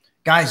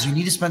guys, you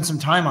need to spend some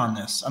time on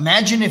this.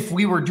 Imagine if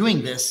we were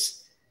doing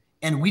this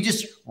and we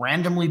just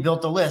randomly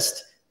built a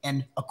list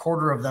and a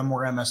quarter of them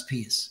were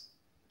MSPs.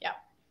 Yeah.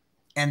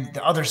 And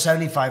the other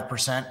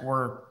 75%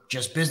 were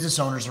just business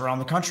owners around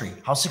the country.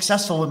 How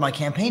successful would my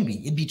campaign be?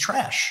 It'd be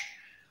trash.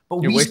 But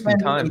we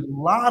spend a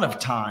lot of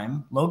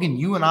time, Logan,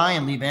 you and I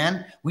and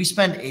Levan, we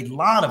spend a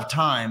lot of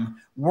time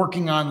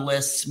working on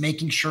lists,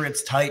 making sure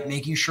it's tight,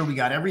 making sure we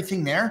got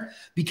everything there,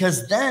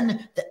 because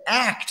then the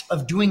act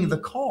of doing the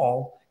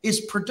call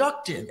is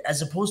productive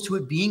as opposed to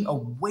it being a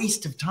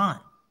waste of time.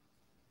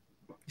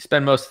 You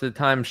spend most of the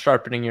time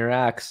sharpening your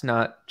axe,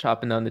 not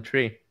chopping down the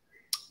tree.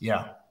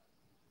 Yeah.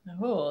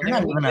 Oh, you're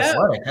not even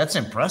athletic. That's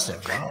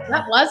impressive. Wow.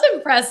 That was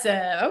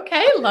impressive.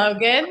 Okay,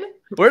 Logan.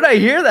 Where'd I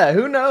hear that?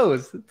 Who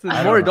knows? It's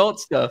more adult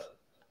stuff.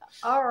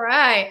 All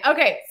right.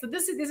 Okay. So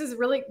these are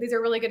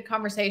really good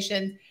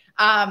conversations.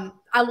 I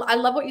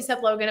love what you said,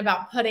 Logan,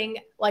 about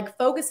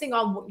focusing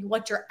on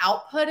what your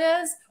output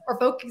is, or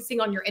focusing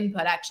on your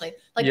input, actually.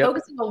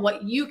 Focusing on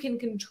what you can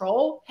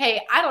control.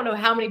 Hey, I don't know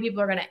how many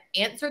people are going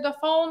to answer the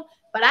phone,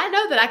 but I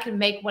know that I can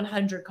make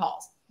 100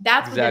 calls.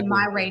 That's within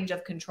my range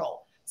of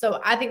control. So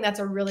I think that's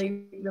a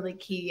really, really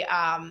key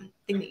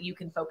thing that you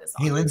can focus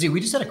on. Hey, Lindsey, we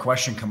just had a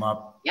question come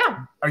up.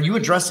 Yeah. Are you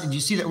addressing, do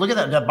you see that? Look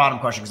at that bottom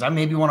question, because I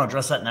maybe want to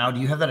address that now. Do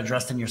you have that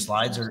addressed in your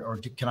slides,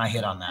 or can I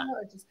hit on that?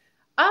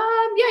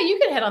 Yeah, you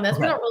can hit on this.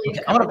 Okay. We don't really.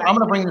 Okay. I'm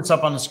gonna bring this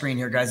up on the screen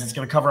here, guys. It's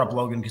gonna cover up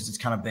Logan because it's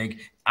kind of big.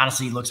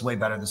 Honestly, it looks way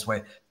better this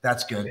way.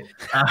 That's good.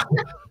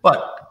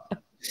 But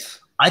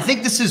I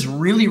think this is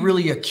really,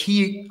 really a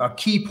key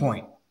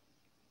point.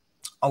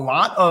 A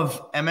lot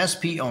of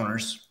MSP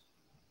owners,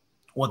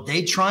 what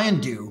they try and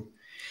do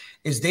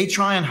is they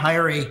try and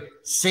hire a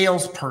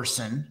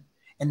salesperson,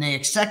 and they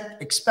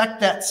expect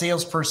that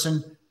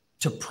salesperson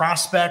to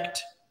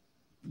prospect,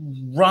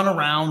 run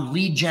around,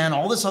 lead gen,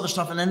 all this other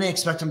stuff, and then they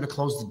expect them to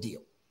close the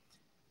deal.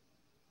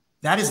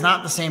 That is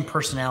not the same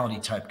personality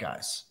type,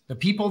 guys. The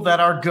people that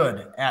are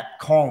good at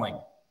calling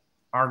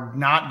are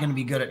not going to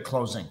be good at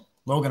closing.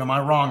 Logan, am I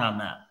wrong on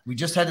that? We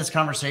just had this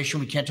conversation.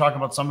 We can't talk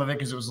about some of it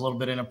because it was a little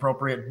bit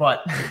inappropriate,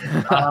 but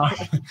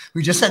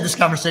we just had this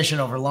conversation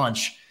over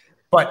lunch.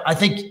 But I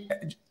think,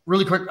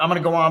 really quick, I'm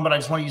going to go on, but I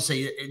just want you to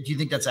say, do you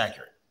think that's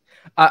accurate?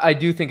 I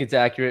do think it's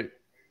accurate.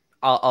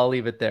 I'll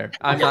leave it there.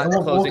 I'm not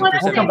closing for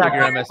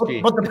seven-figure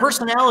MSP. But the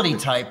personality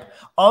type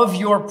of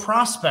your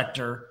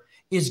prospector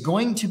is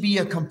going to be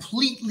a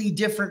completely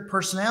different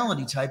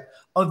personality type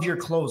of your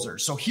closer.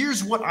 So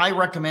here's what I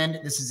recommend.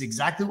 This is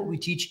exactly what we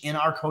teach in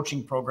our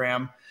coaching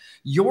program.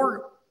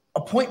 Your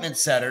appointment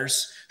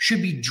setters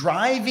should be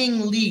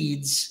driving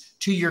leads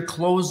to your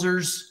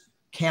closers'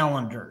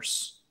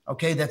 calendars.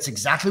 Okay, that's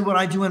exactly what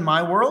I do in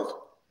my world.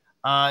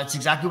 It's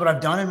exactly what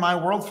I've done in my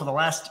world for the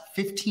last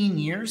 15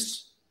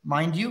 years,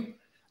 mind you.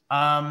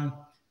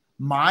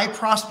 My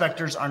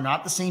prospectors are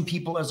not the same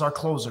people as our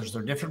closers.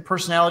 They're different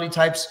personality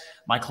types.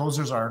 My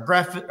closers are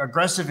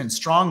aggressive and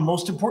strong.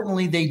 Most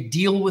importantly, they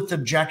deal with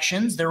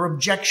objections. They're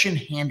objection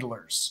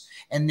handlers,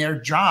 and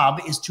their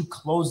job is to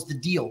close the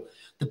deal.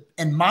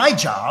 And my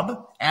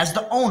job as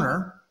the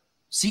owner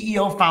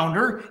CEO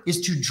founder,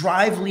 is to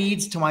drive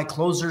leads to my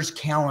closer's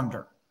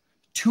calendar.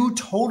 Two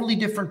totally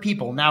different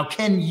people. Now,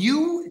 can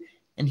you,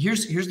 and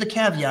here's the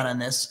caveat on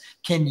this,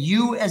 can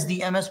you as the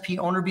MSP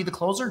owner be the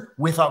closer?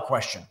 Without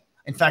question.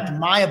 In fact,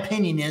 my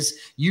opinion is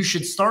you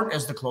should start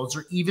as the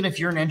closer, even if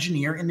you're an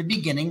engineer in the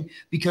beginning,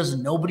 because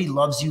nobody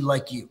loves you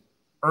like you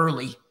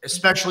early,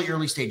 especially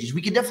early stages.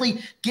 We can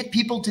definitely get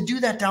people to do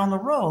that down the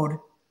road.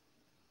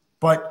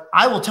 But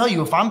I will tell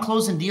you, if I'm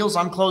closing deals,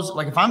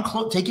 if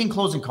I'm taking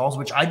closing calls,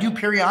 which I do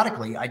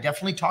periodically, I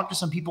definitely talk to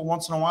some people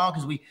once in a while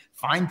because we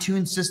fine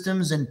tune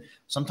systems. And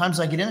sometimes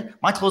I get in it.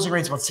 My closing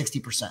rate is about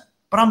 60%,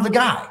 but I'm the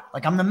guy,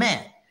 like I'm the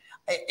man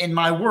in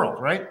my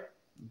world, right?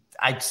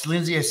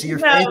 Lindsey, I see your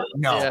face.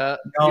 No, yeah,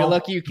 no, you're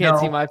lucky you can't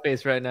see my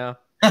face right now.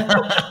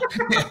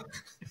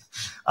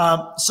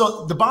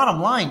 So the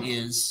bottom line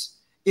is,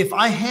 if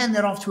I hand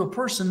that off to a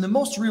person, the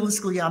most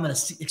realistically I'm going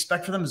to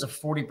expect for them is a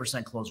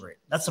 40% close rate.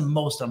 That's the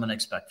most I'm going to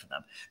expect for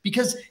them.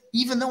 Because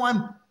even though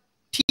I'm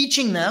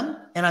teaching them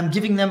and I'm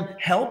giving them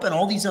help and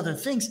all these other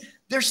things,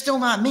 they're still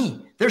not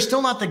me. They're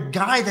still not the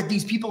guy that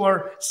these people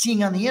are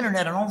seeing on the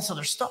internet and all this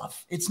other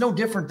stuff. It's no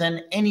different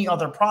than any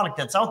other product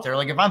that's out there.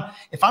 Like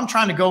if I'm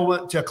trying to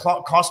go to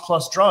cost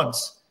plus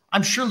drugs,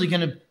 I'm surely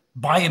going to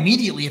buy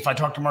immediately if I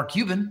talk to Mark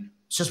Cuban.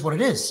 It's just what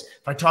it is.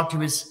 If I talk to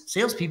his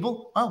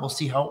salespeople, we'll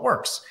see how it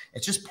works.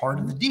 It's just part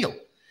of the deal.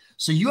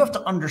 So you have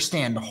to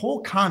understand the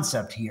whole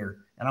concept here,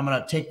 and I'm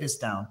going to take this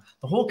down.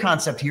 The whole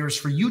concept here is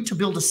for you to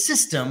build a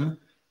system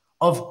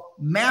of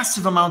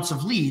massive amounts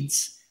of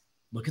leads.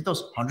 Look at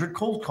those 100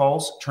 cold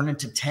calls turn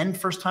into 10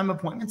 first-time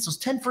appointments. Those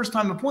 10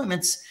 first-time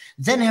appointments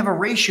then have a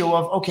ratio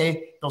of,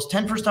 okay, those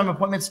 10 first-time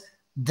appointments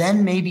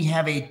then maybe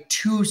have a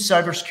 2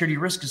 cybersecurity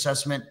risk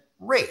assessment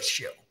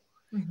ratio.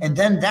 And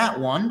then that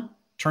one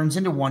turns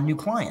into 1 new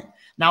client.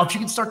 Now, if you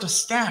can start to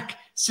stack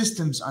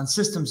systems on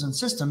systems and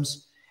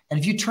systems, and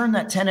if you turn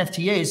that 10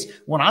 FTAs,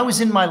 when I was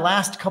in my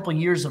last couple of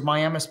years of my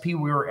MSP,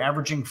 we were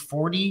averaging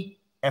 40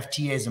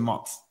 FTAs a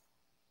month.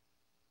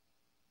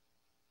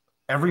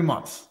 Every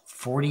month,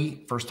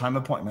 40 first-time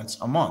appointments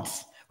a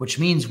month, which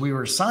means we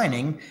were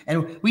signing,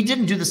 and we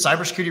didn't do the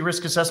cybersecurity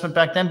risk assessment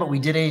back then, but we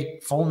did a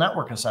full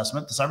network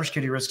assessment. The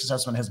cybersecurity risk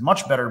assessment has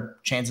much better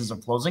chances of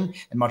closing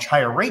and much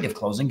higher rate of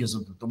closing because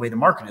of the way the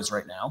market is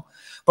right now.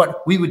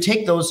 But we would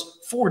take those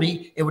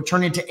 40, it would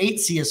turn into 8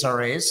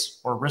 CSRAs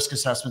or risk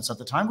assessments at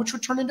the time, which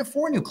would turn into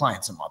 4 new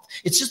clients a month.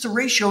 It's just a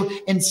ratio,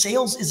 and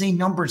sales is a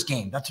numbers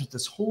game. That's what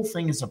this whole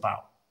thing is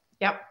about.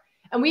 Yep.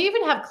 And we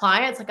even have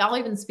clients, like I'll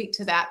even speak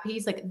to that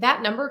piece, like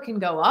that number can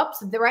go up.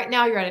 So right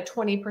now you're at a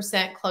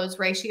 20% close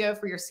ratio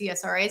for your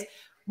CSRAs.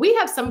 We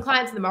have some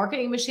clients in the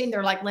marketing machine.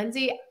 They're like,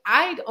 Lindsey,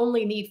 I'd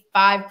only need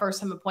 5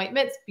 first-time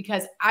appointments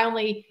because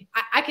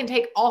I can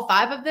take all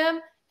 5 of them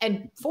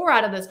and 4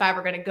 out of those 5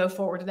 are going to go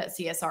forward to that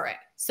CSRA.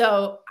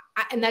 So,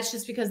 and that's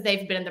just because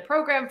they've been in the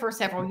program for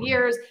several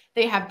years.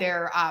 They have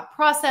their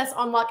process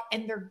on lock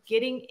and they're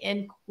getting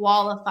in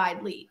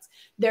qualified leads.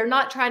 They're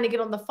not trying to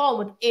get on the phone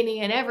with any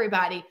and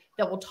everybody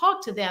that will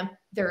talk to them.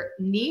 They're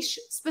niche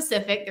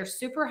specific. They're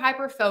super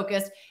hyper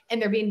focused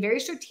and they're being very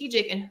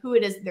strategic in who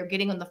it is they're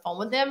getting on the phone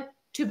with them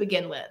to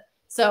begin with.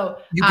 So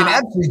you can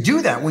absolutely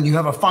do that when you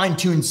have a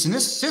fine-tuned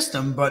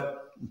system,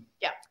 but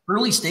yeah,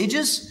 early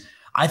stages,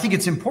 I think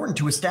it's important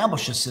to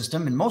establish a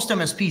system, and most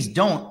MSPs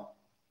don't.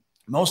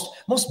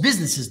 Most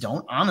businesses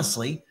don't,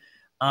 honestly.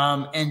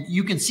 And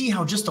you can see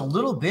how just a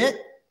little bit.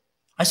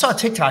 I saw a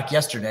TikTok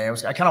yesterday.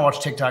 I kind of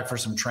watched TikTok for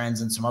some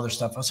trends and some other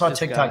stuff. I saw a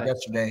TikTok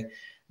yesterday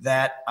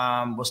that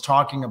was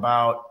talking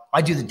about.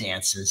 I do the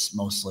dances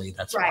mostly.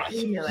 That's right.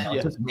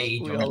 Right. Just me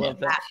doing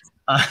that.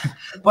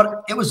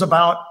 But it was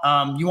about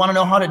you want to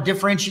know how to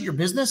differentiate your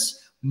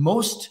business.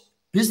 Most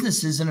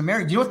businesses in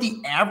America. Do you know what the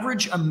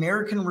average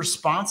American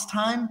response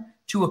time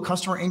to a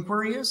customer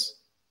inquiry is?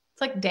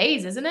 It's like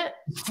days, isn't it?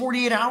 It's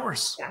 48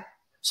 hours. Yeah.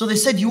 So they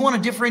said, you want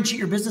to differentiate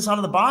your business out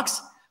of the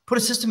box? Put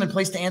a system in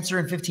place to answer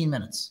in 15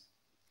 minutes.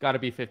 Got to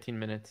be 15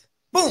 minutes.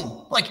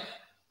 Boom. Like,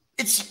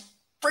 it's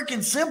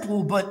freaking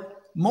simple,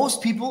 but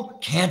most people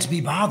can't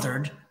be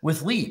bothered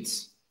with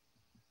leads.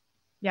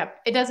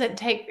 Yep.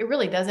 It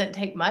really doesn't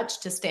take much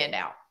to stand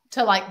out,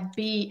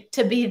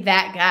 to be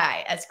that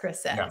guy, as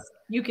Chris says. Yeah.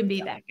 You can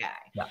be that guy.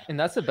 Yeah. And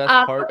that's the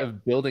best part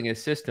of building a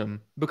system,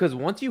 because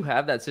once you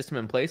have that system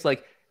in place,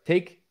 like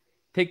take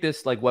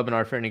this like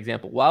webinar for an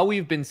example. While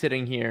we've been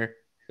sitting here,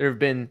 there have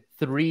been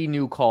 3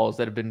 new calls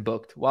that have been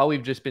booked while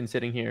we've just been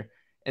sitting here.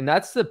 And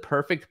that's the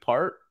perfect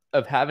part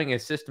of having a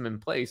system in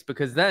place,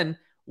 because then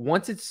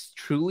once it's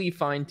truly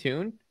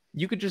fine-tuned,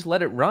 you could just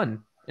let it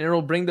run and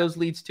it'll bring those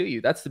leads to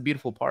you. That's the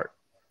beautiful part.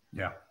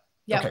 Yeah.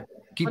 Yep. Okay.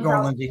 Keep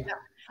going, Lindsey. Yeah.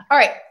 All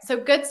right. So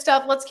good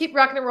stuff. Let's keep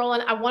rocking and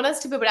rolling. I want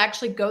us to be able to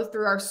actually go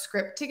through our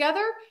script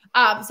together.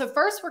 So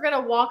first we're going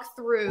to walk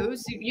through,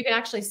 so you can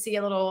actually see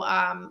a little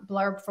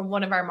blurb from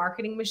one of our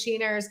marketing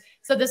machiners.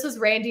 So this was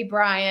Randy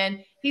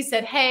Bryan. He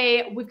said,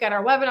 hey, we've got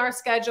our webinar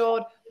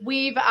scheduled.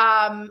 We've,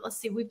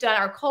 we've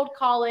done our cold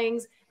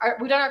callings.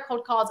 We've done our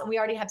cold calls and we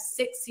already have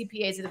 6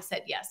 CPAs that have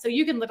said yes. So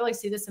you can literally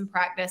see this in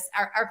practice.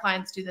 Our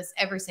clients do this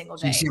every single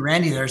day. So you see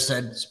Randy there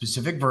said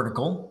specific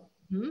vertical,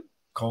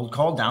 cold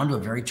called down to a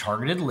very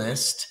targeted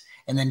list,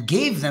 and then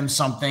gave them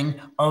something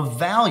of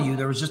value.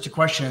 There was just a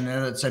question in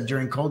there that said,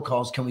 during cold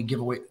calls, can we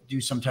do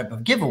some type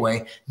of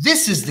giveaway?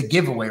 This is the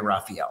giveaway,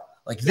 Raphael.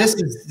 Like this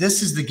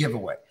is the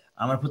giveaway.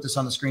 I'm going to put this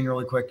on the screen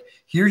really quick.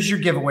 Here's your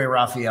giveaway,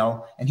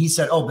 Raphael. And he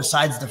said, oh,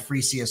 besides the free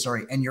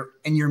CSRE,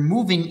 and you're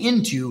moving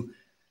into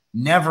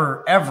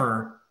never,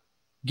 ever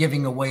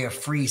giving away a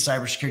free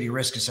cybersecurity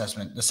risk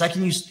assessment. The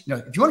second if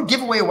you want to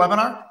give away a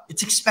webinar,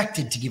 it's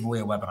expected to give away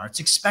a webinar.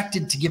 It's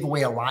expected to give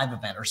away a live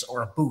event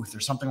or a booth or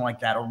something like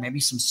that, or maybe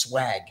some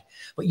swag.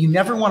 But you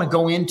never want to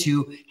go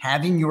into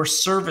having your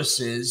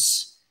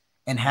services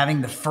and having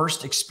the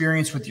first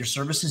experience with your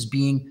services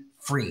being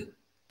free,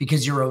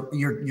 because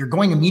you're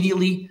going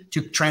immediately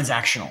to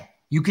transactional.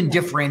 You can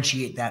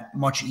differentiate that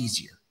much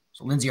easier.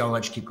 So Lindsey, I'll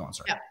let you keep going.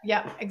 Sorry.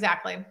 Yeah,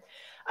 exactly.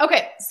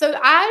 Okay, so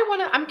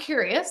I'm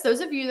curious,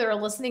 those of you that are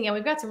listening, and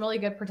we've got some really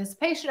good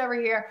participation over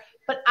here,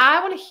 but I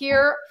want to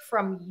hear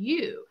from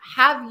you.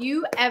 Have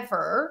you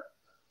ever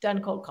done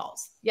cold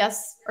calls?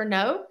 Yes or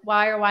no?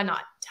 Why or why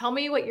not? Tell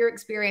me what your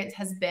experience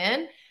has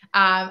been.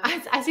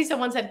 I see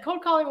someone said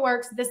cold calling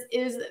works. This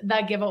is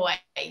the giveaway.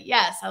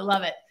 Yes, I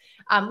love it.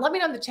 Let me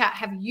know in the chat.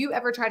 Have you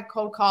ever tried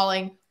cold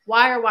calling?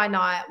 Why or why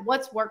not?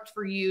 What's worked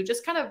for you?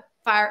 Just kind of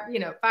fire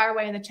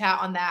away in the chat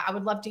on that. I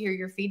would love to hear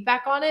your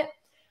feedback on it.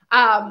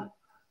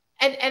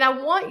 And I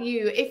want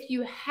you, if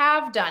you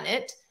have done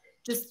it,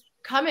 just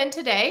come in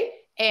today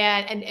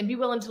and be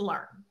willing to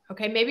learn.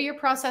 Okay. Maybe your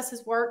process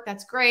has worked.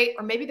 That's great.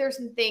 Or maybe there's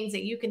some things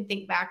that you can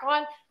think back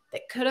on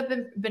that could have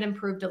been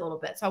improved a little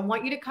bit. So I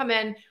want you to come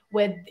in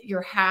with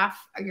your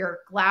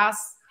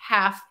glass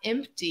half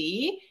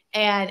empty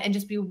and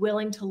just be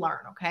willing to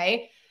learn.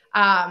 Okay.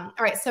 All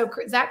right. So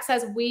Zach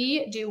says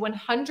we do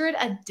 100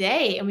 a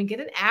day and we get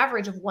an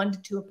average of 1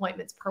 to 2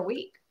 appointments per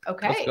week.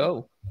 Okay. Let's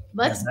go.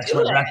 Let's do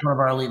it. That's one of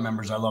our elite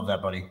members. I love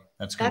that, buddy.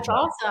 That's good. That's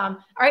awesome.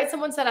 All right.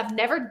 Someone said, I've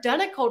never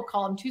done a cold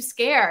call. I'm too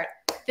scared.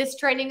 This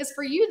training is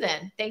for you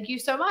then. Thank you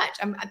so much.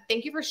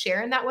 Thank you for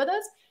sharing that with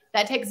us.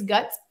 That takes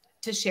guts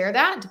to share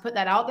that and to put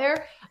that out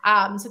there.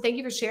 So thank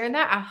you for sharing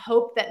that. I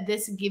hope that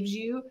this gives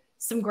you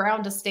some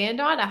ground to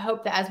stand on. I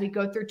hope that as we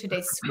go through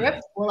today's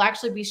script, we'll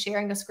actually be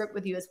sharing a script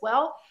with you as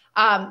well,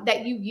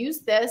 that you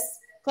use this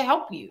to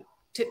help you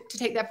to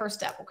take that first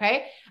step.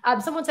 Okay.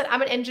 Someone said,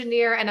 I'm an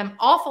engineer and I'm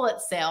awful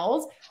at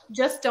sales.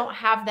 Just don't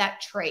have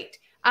that trait.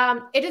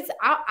 I'm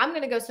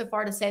going to go so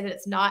far to say that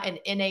it's not an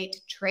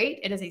innate trait.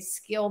 It is a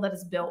skill that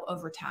is built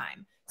over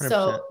time. 100%.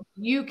 So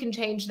you can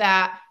change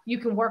that. You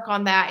can work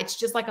on that. It's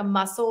just like a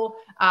muscle.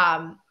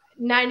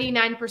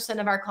 99%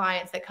 of our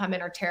clients that come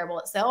in are terrible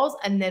at sales.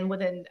 And then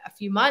within a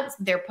few months,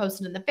 they're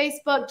posting in the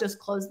Facebook, just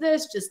close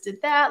this, just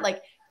did that.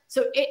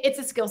 So it's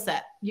a skill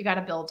set. You got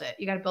to build it.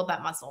 You got to build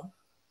that muscle.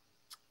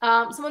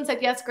 Someone said,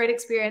 yes, great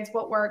experience.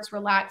 What works?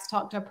 Relax,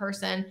 talk to a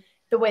person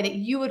the way that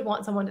you would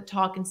want someone to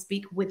talk and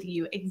speak with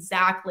you.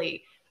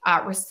 Exactly.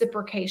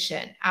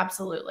 Reciprocation.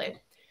 Absolutely.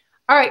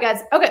 All right,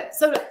 guys. Okay.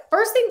 So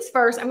first things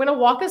first, I'm going to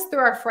walk us through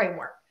our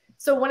framework.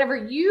 So whenever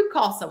you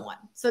call someone,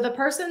 so the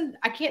person,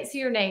 I can't see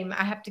your name.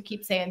 I have to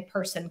keep saying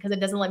person because it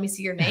doesn't let me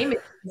see your name.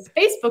 It's a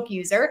Facebook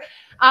user.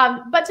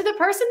 But to the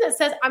person that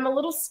says, I'm a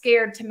little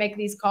scared to make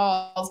these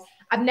calls.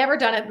 I've never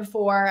done it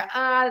before.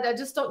 I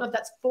just don't know if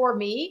that's for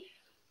me.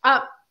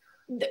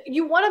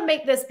 You want to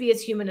make this be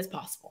as human as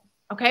possible.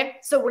 Okay.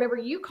 So whenever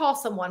you call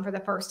someone for the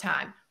first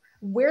time,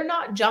 we're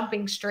not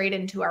jumping straight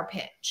into our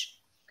pitch.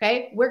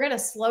 Okay. We're going to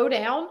slow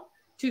down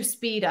to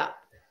speed up,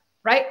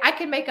 right? I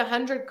can make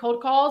 100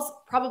 cold calls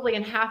probably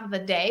in half of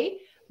a day,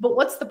 but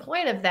what's the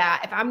point of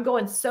that? If I'm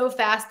going so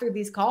fast through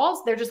these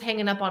calls, they're just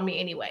hanging up on me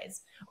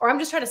anyways, or I'm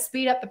just trying to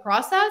speed up the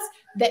process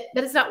that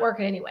it's not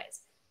working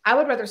anyways. I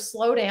would rather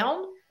slow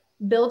down,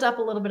 build up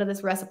a little bit of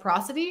this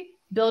reciprocity,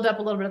 build up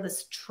a little bit of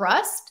this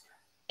trust,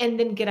 and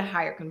then get a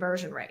higher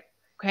conversion rate.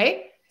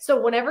 Okay.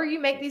 So whenever you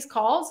make these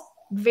calls,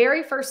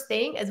 very first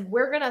thing is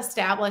we're going to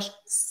establish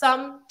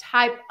some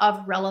type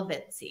of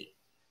relevancy.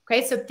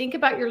 Okay. So think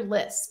about your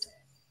list.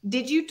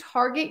 Did you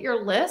target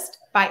your list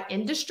by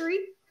industry?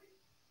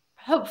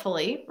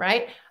 Hopefully,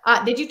 right?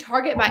 Did you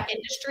target by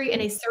industry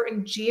in a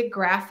certain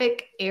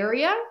geographic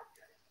area?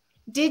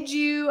 Did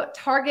you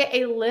target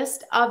a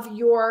list of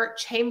your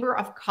Chamber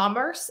of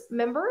Commerce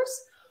members?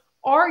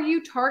 Are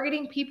you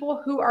targeting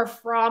people who are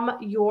from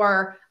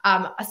your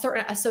a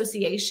certain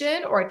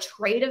association or a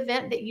trade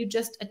event that you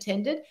just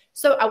attended?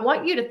 So I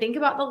want you to think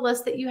about the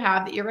list that you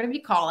have that you're going to be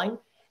calling,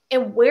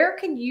 and where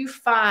can you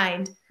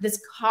find this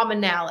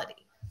commonality?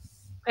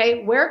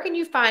 Okay, where can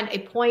you find a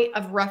point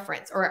of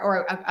reference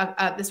or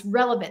this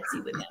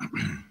relevancy with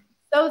them?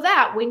 So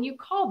that when you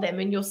call them,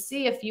 and you'll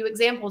see a few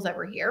examples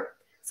over here,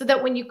 so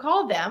that when you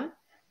call them,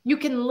 you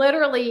can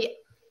literally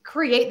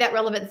create that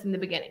relevance in the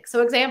beginning.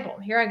 So example,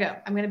 here I go.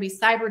 I'm going to be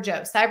Cyber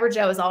Joe. Cyber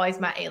Joe is always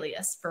my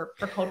alias for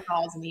cold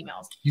calls and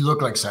emails. You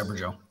look like Cyber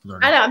Joe.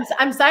 I know.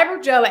 I'm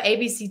Cyber Joe at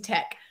ABC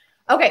Tech.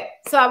 Okay.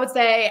 So I would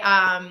say,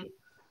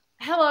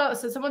 hello.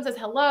 So someone says,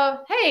 hello.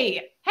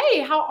 Hey,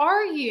 how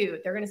are you?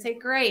 They're going to say,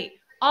 great.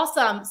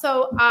 Awesome.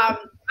 So my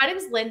name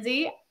is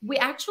Lindsey. We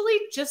actually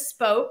just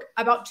spoke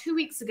about 2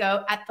 weeks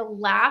ago at the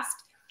last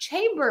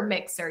chamber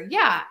mixer.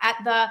 Yeah. At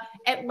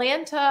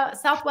the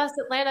Southwest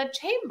Atlanta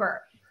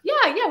chamber.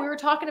 Yeah. We were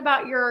talking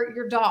about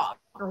your dog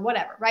or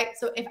whatever. Right.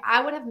 So if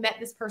I would have met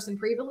this person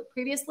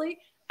previously,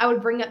 I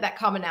would bring up that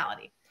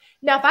commonality.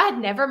 Now, if I had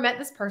never met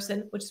this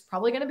person, which is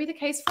probably going to be the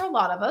case for a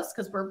lot of us,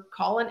 because we're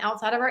calling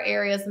outside of our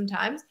area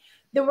sometimes,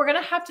 then we're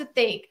going to have to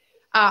think,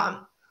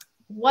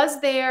 was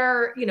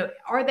there,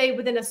 are they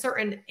within a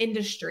certain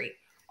industry?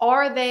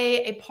 Are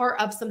they a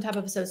part of some type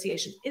of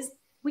association?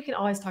 We can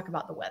always talk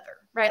about the weather,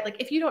 right? Like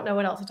if you don't know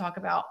what else to talk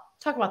about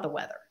the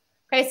weather.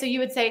 Okay. So you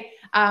would say,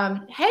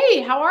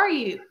 hey, how are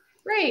you?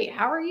 Great.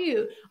 How are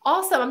you?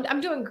 Awesome.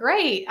 I'm doing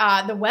great.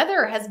 The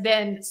weather has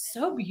been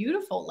so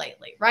beautiful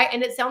lately, right?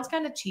 And it sounds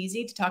kind of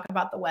cheesy to talk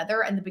about the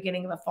weather in the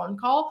beginning of a phone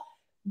call,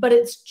 but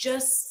it's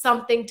just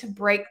something to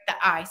break the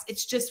ice.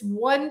 It's just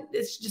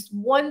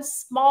one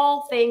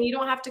small thing. You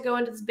don't have to go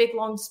into this big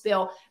long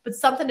spill, but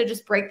something to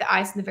just break the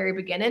ice in the very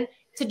beginning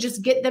to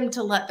just get them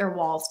to let their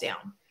walls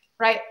down,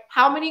 right?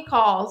 How many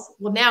calls?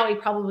 Well, now we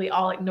probably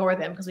all ignore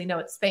them because we know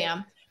it's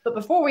spam. But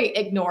before we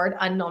ignored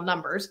unknown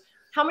numbers,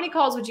 how many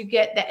calls would you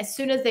get that as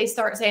soon as they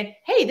start saying,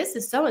 hey, this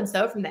is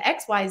so-and-so from the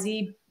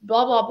XYZ,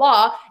 blah, blah,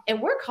 blah,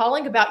 and we're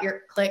calling about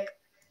your click.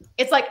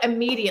 It's like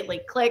immediately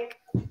click.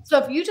 So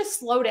if you just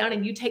slow down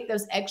and you take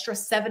those extra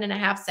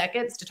 7.5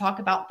 seconds to talk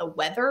about the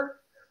weather,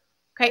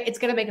 okay, it's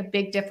going to make a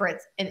big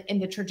difference in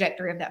the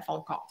trajectory of that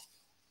phone call.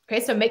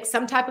 Okay, so make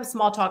some type of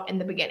small talk in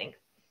the beginning.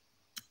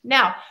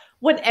 Now,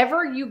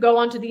 whenever you go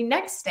on to the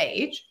next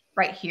stage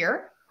right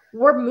here,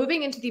 we're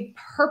moving into the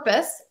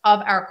purpose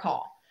of our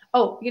call.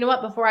 Oh, you know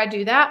what? Before I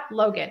do that,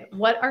 Logan,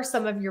 what are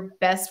some of your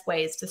best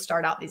ways to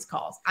start out these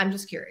calls? I'm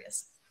just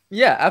curious.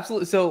 Yeah,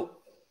 absolutely. So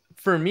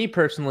for me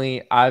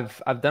personally,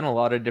 I've done a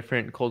lot of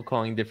different cold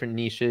calling, different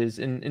niches.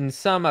 And in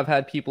some, I've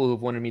had people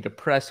who've wanted me to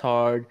press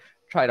hard,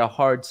 try to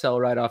hard sell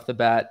right off the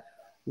bat.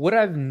 What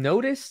I've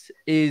noticed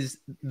is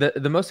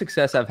the most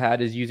success I've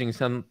had is using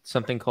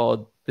something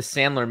called the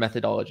Sandler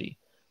methodology,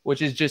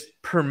 which is just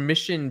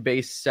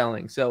permission-based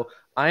selling. So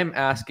I'm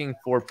asking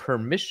for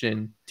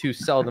permission to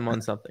sell them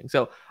on something.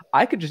 So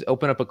I could just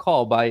open up a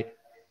call by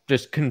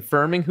just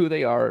confirming who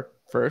they are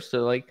first.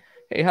 So like,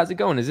 hey, how's it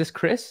going? Is this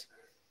Chris?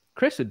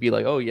 Chris would be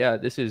like, oh yeah,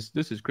 this is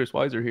Chris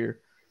Weiser here.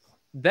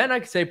 Then I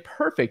could say,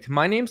 perfect.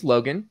 My name's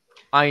Logan.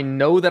 I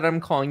know that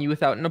I'm calling you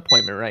without an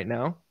appointment right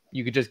now.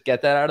 You could just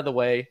get that out of the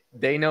way.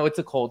 They know it's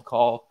a cold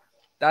call.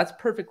 That's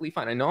perfectly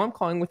fine. I know I'm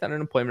calling without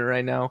an appointment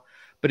right now,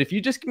 but if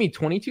you just give me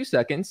 22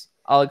 seconds,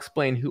 I'll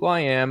explain who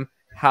I am,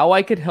 how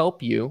I could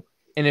help you.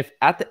 And if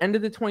at the end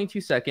of the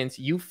 22 seconds,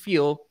 you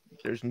feel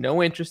there's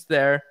no interest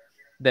there,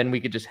 then we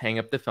could just hang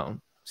up the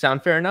phone.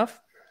 Sound fair enough?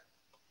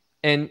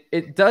 And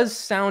it does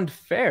sound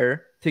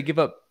fair to give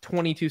up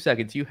 22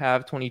 seconds. You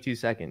have 22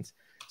 seconds.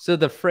 So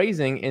the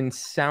phrasing in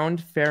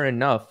sound fair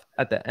enough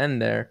at the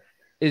end there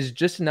is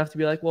just enough to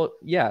be like, well,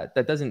 yeah,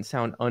 that doesn't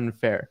sound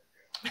unfair.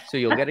 So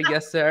you'll get a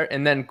yes there,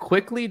 and then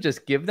quickly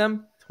just give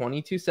them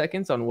 22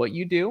 seconds on what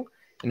you do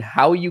and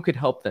how you could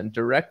help them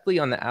directly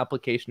on the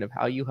application of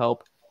how you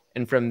help.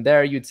 And from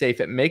there, you'd say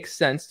if it makes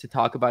sense to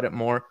talk about it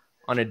more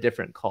on a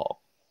different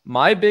call.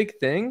 My big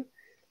thing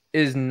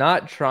is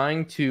not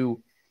trying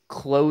to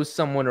close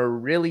someone or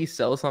really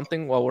sell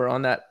something while we're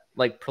on that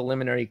like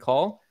preliminary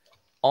call.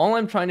 All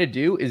I'm trying to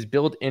do is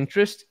build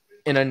interest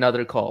in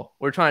another call.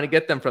 We're trying to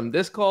get them from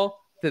this call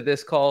to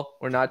this call.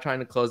 We're not trying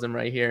to close them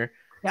right here.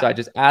 Yeah. So I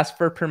just ask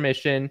for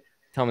permission,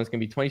 tell them it's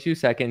going to be 22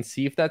 seconds,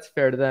 see if that's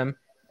fair to them,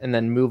 and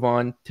then move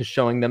on to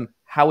showing them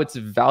how it's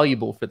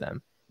valuable for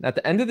them. And at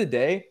the end of the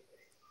day,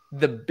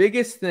 the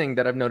biggest thing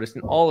that I've noticed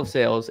in all of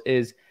sales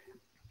is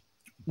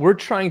we're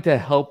trying to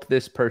help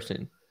this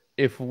person.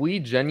 If we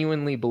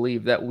genuinely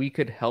believe that we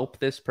could help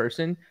this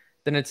person,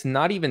 then it's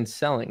not even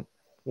selling.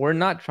 We're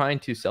not trying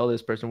to sell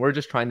this person. We're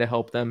just trying to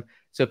help them.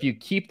 So if you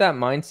keep that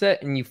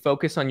mindset and you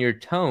focus on your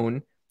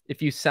tone,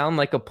 if you sound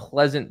like a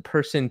pleasant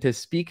person to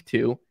speak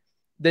to,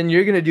 then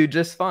you're going to do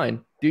just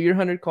fine. Do your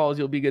 100 calls.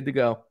 You'll be good to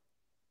go.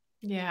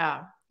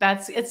 Yeah,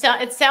 it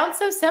sounds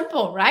so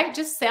simple, right?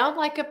 Just sound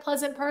like a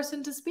pleasant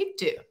person to speak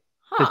to.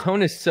 The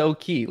tone is so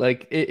key.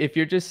 Like if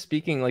you're just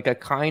speaking like a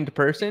kind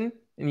person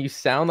and you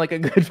sound like a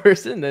good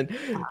person, then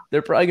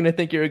they're probably going to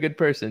think you're a good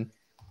person.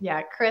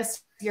 Yeah,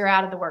 Chris, you're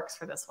out of the works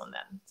for this one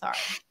then. Sorry.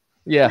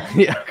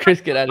 Yeah,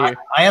 Chris, get out of here.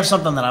 I have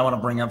something that I want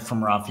to bring up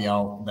from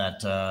Raphael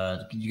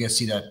that you guys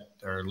see that,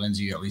 or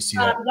Lindsey, you at least see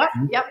that.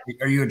 Yep.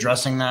 Are you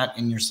addressing that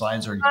in your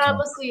slides? Or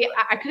let's see.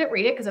 I couldn't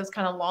read it because it was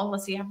kind of long.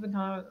 Let's see. I've been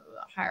kind of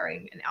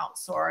hiring and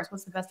outsource.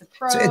 What's the best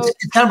approach? So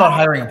it's kind of about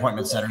hiring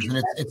appointment setters,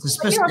 and it's a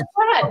specific.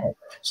 Okay.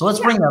 So let's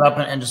bring that up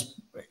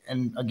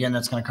and again,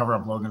 that's going to cover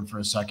up Logan for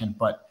a second.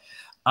 But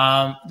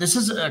this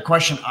is a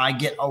question I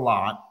get a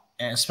lot,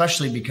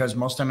 especially because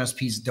most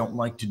MSPs don't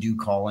like to do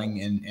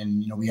calling.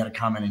 And you know, we had a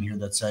comment in here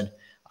that said,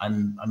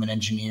 I'm an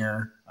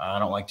engineer. I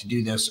don't like to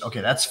do this.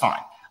 Okay, that's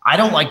fine. I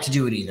don't like to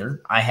do it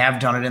either. I have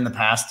done it in the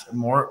past.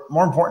 More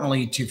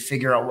importantly, to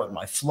figure out what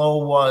my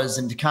flow was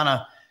and to kind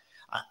of,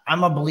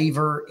 I'm a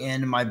believer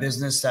in my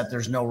business that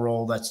there's no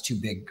role that's too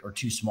big or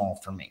too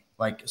small for me.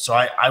 Like, so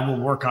I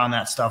will work on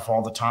that stuff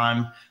all the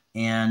time.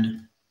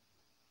 And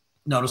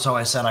Notice how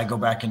I said I go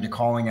back into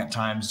calling at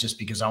times just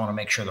because I want to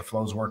make sure the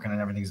flow's working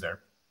and everything's there.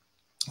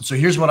 So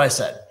here's what I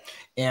said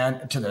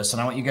and to this,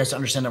 and I want you guys to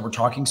understand that we're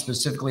talking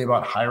specifically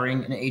about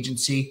hiring an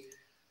agency.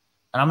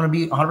 And I'm going to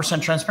be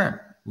 100% transparent.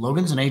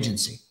 Logan's an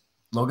agency.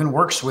 Logan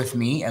works with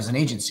me as an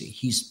agency.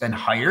 He's been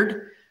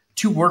hired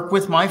to work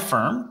with my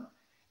firm.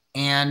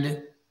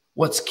 And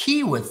what's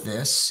key with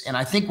this, and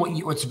I think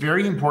what's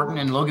very important,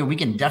 and Logan, we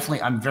can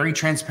definitely, I'm very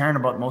transparent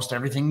about most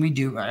everything we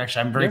do.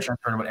 Actually, I'm very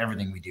transparent about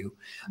everything we do.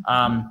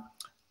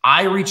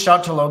 I reached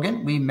out to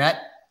Logan. We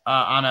met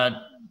on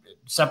a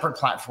separate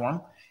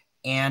platform,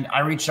 and I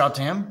reached out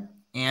to him.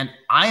 And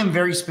I am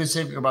very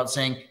specific about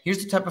saying,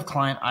 here's the type of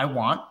client I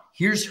want.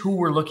 Here's who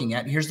we're looking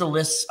at. Here's the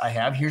lists I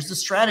have. Here's the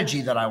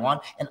strategy that I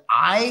want. And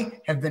I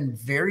have been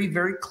very,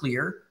 very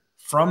clear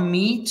from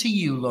me to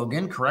you,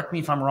 Logan, correct me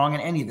if I'm wrong in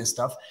any of this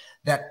stuff,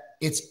 that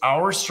it's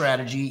our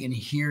strategy and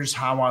here's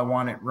how I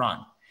want it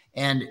run.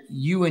 And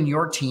you and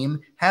your team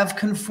have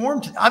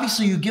conformed.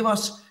 Obviously, you give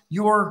us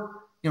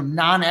your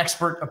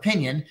non-expert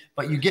opinion,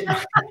 but you get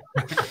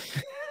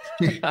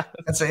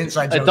that's an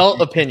inside joke.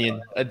 Adult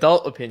opinion.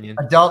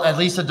 At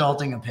least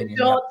adulting opinion.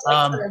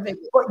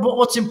 But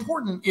what's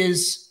important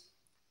is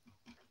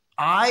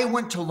I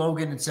went to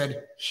Logan and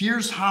said,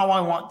 here's how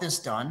I want this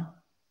done.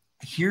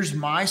 Here's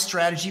my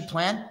strategy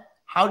plan.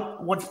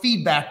 What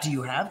feedback do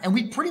you have? And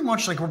we're pretty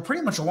much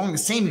along the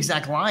same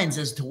exact lines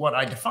as to what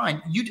I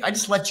defined. I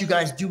just let you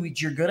guys do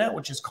what you're good at,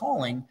 which is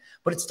calling,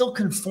 but it still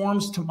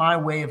conforms to my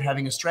way of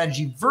having a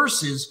strategy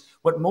versus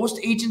what most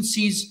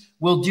agencies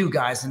will do,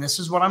 guys. And this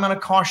is what I'm going to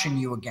caution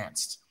you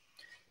against.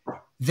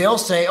 They'll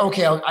say,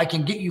 okay, I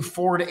can get you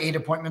 4 to 8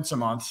 appointments a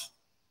month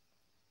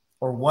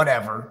or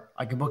whatever.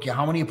 I can book you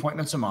how many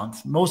appointments a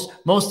month? Most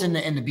in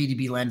the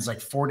B2B land is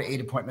like 4 to 8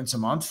 appointments a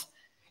month.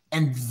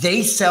 And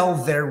they sell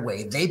their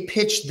way. They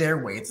pitch their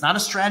way. It's not a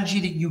strategy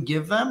that you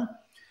give them,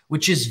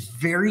 which is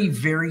very,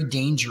 very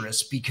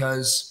dangerous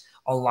because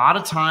a lot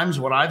of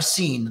times what I've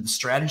seen, the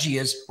strategy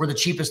is we're the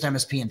cheapest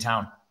MSP in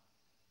town.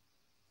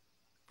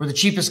 We're the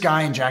cheapest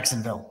guy in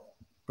Jacksonville.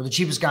 We're the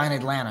cheapest guy in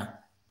Atlanta.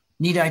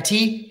 Need IT?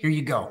 Here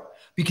you go.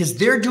 Because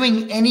they're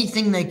doing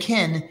anything they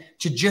can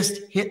to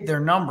just hit their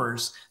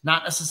numbers,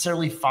 not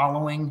necessarily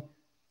following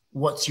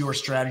what's your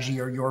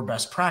strategy or your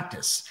best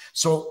practice.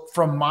 So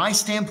from my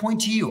standpoint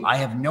to you, I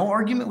have no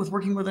argument with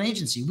working with an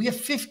agency. We have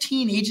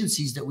 15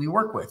 agencies that we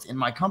work with in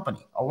my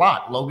company, a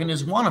lot. Logan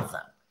is one of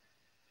them.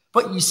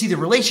 But you see the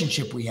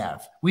relationship we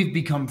have. We've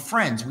become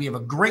friends. We have a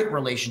great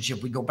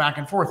relationship. We go back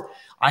and forth.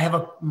 I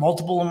have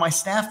multiple of my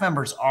staff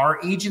members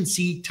are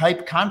agency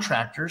type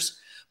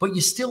contractors, but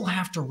you still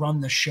have to run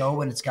the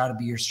show and it's got to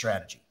be your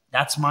strategy.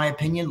 That's my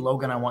opinion.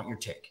 Logan, I want your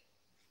take.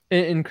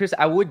 And Chris,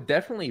 I would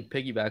definitely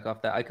piggyback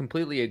off that. I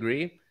completely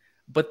agree.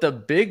 But the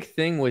big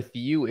thing with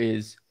you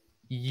is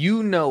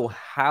you know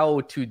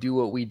how to do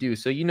what we do.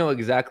 So you know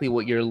exactly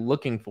what you're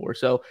looking for.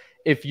 So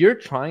if you're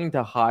trying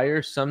to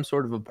hire some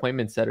sort of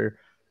appointment setter,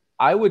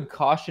 I would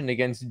caution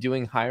against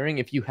doing hiring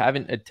if you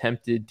haven't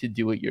attempted to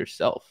do it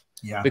yourself.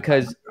 Yeah.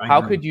 Because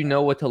how could you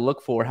know what to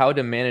look for, how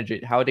to manage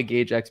it, how to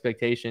gauge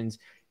expectations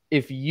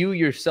if you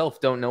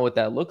yourself don't know what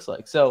that looks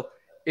like? So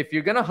if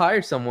you're going to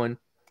hire someone,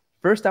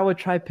 first, I would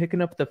try picking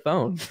up the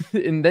phone,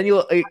 and then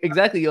you'll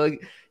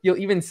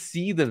even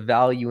see the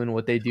value in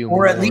what they do,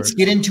 or at least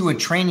get into a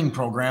training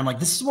program. Like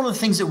this is one of the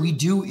things that we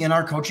do in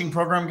our coaching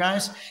program,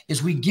 guys,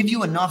 is we give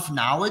you enough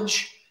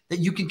knowledge that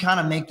you can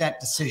kind of make that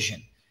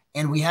decision,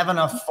 and we have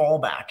enough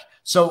fallback.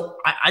 So,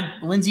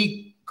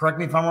 Lindsey, correct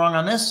me if I'm wrong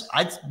on this.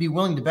 I'd be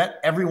willing to bet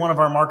every one of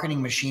our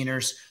marketing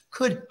machiners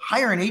could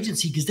hire an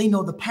agency because they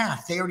know the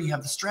path. They already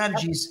have the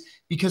strategies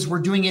because we're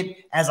doing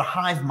it as a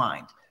hive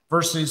mind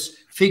versus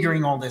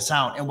figuring all this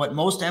out. And what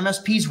most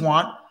MSPs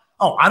want,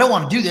 oh, I don't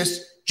want to do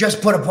this,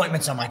 just put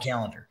appointments on my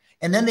calendar.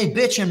 And then they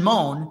bitch and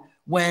moan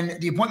when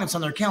the appointments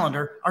on their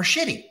calendar are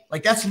shitty.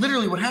 Like that's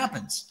literally what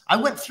happens. I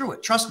went through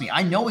it. Trust me.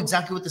 I know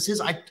exactly what this is.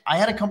 I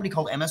had a company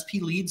called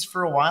MSP Leads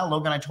for a while.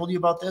 Logan, I told you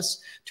about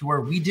this, to where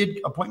we did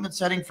appointment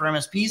setting for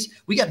MSPs.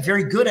 We got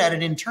very good at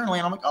it internally.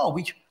 And I'm like, oh,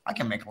 I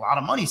can make a lot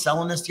of money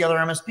selling this to other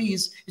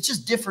MSPs. It's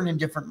just different in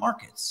different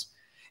markets.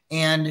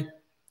 And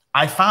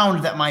I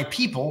found that my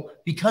people,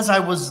 because I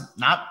was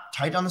not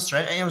tight on the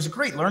strategy, it was a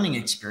great learning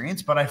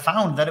experience, but I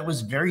found that it was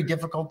very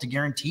difficult to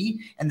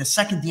guarantee. And the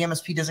second the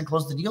MSP doesn't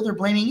close the deal, they're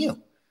blaming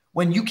you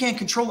when you can't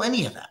control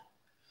any of that.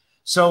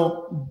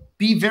 So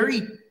be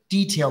very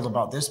detailed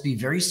about this, be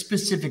very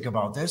specific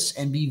about this,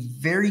 and be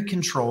very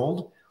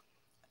controlled.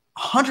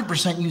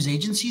 100% use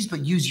agencies,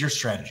 but use your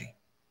strategy.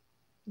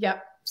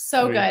 Yep.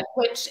 So good.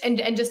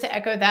 And just to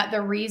echo that,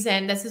 the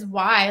reason this is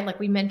why, like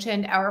we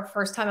mentioned, our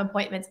first time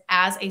appointments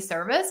as a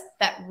service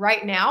that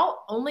right now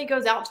only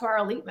goes out to our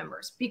elite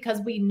members, because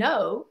we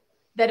know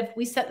that if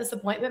we set this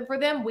appointment for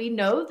them, we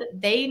know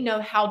that they know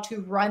how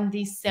to run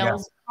the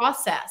sales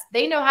process.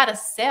 They know how to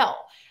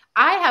sell.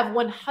 I have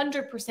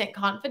 100%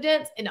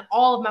 confidence in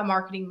all of my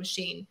marketing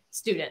machine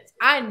students.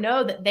 I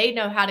know that they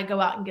know how to go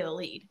out and get a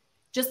lead.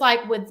 Just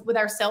like with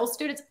our sales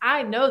students,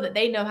 I know that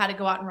they know how to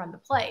go out and run the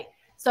play.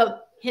 So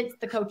hence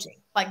the coaching.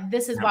 Like,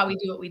 this is why we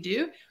do what we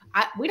do.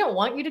 We don't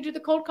want you to do the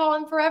cold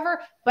calling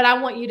forever, but I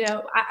want you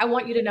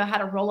to know how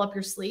to roll up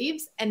your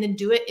sleeves and then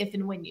do it if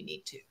and when you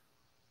need to.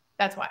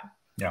 That's why.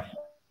 Yeah.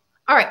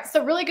 All right.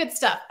 So really good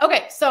stuff.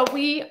 Okay. So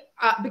we,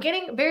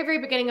 very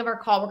beginning of our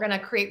call, we're going to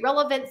create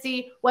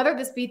relevancy, whether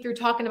this be through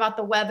talking about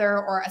the weather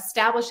or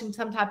establishing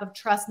some type of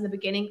trust in the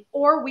beginning,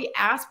 or we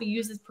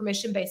use this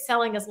permission-based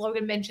selling, as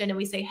Logan mentioned, and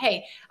we say,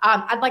 hey,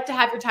 I'd like to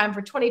have your time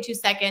for 22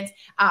 seconds.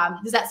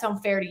 Does that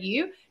sound fair to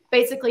you?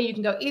 Basically, you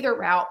can go either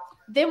route.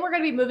 Then we're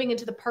going to be moving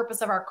into the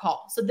purpose of our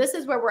call. So this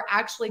is where we're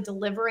actually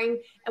delivering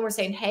and we're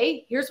saying,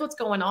 hey, here's what's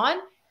going on.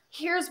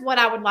 Here's what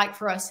I would like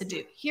for us to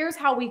do. Here's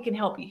how we can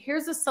help you.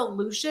 Here's a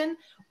solution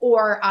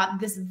or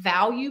this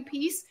value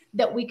piece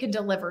that we can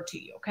deliver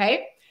to you,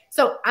 okay?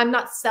 So I'm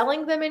not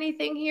selling them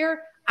anything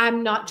here.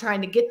 I'm not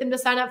trying to get them to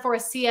sign up for a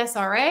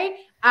CSRA.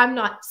 I'm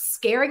not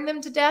scaring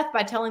them to death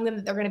by telling them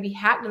that they're going to be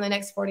hacked in the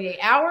next 48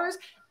 hours.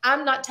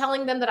 I'm not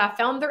telling them that I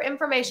found their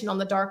information on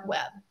the dark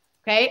web.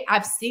 Okay.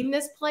 I've seen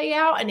this play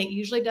out and it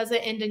usually doesn't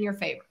end in your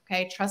favor.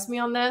 Okay. Trust me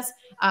on this.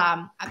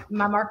 My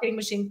marketing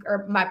machine,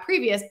 or my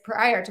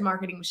prior to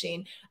marketing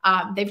machine,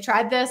 they've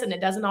tried this and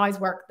it doesn't always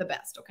work the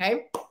best.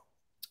 Okay.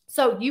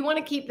 So you want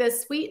to keep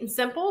this sweet and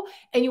simple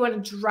and you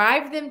want to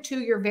drive them to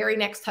your very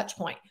next touch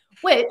point,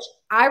 which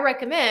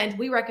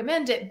we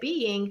recommend it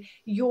being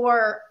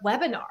your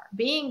webinar,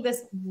 being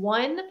this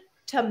one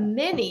to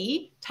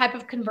many type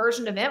of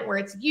conversion event where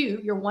it's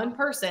you're one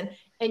person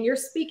and you're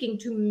speaking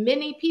to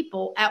many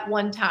people at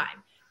one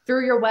time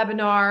through your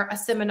webinar, a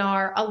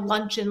seminar, a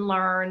lunch and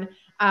learn,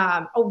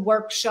 a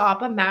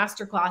workshop, a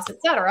masterclass,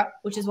 etc.,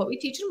 which is what we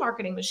teach in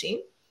Marketing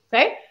Machine.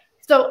 Okay.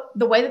 So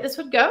the way that this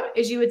would go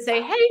is you would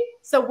say, hey,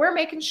 so we're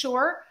making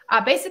sure,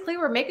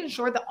 we're making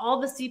sure that all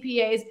the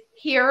CPAs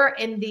here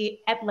in the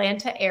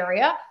Atlanta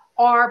area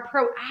are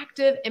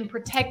proactive in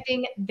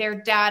protecting their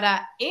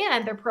data,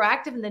 and they're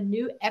proactive in the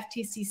new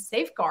FTC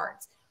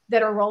safeguards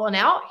that are rolling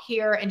out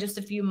here in just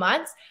a few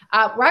months.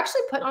 We're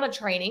actually putting on a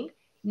training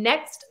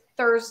next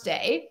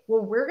Thursday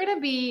where we're going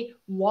to be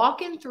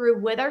walking through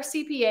with our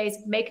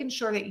CPAs, making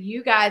sure that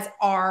you guys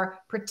are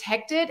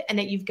protected and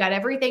that you've got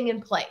everything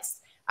in place.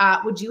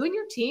 Would you and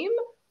your team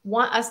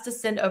want us to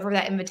send over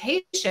that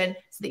invitation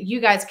so that you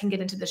guys can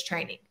get into this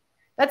training?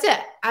 That's it.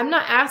 I'm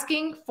not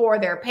asking for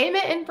their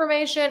payment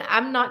information.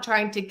 I'm not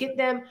trying to get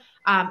them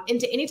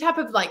into any type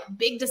of like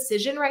big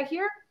decision right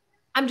here.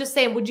 I'm just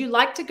saying, would you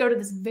like to go to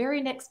this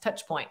very next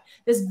touch point,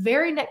 this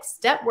very next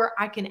step where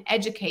I can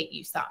educate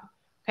you some?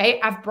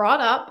 Okay. I've brought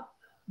up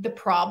the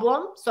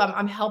problem. So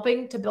I'm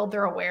helping to build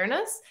their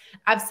awareness.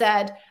 I've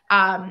said,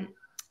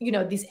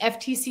 these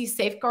FTC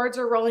safeguards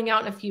are rolling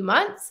out in a few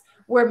months.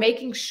 We're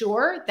making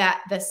sure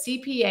that the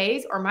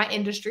CPAs or my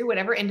industry,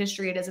 whatever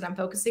industry it is that I'm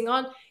focusing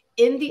on,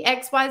 in the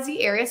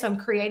XYZ area. So I'm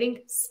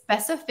creating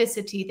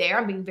specificity there.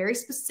 I'm being very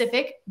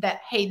specific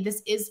that, hey,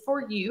 this is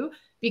for you,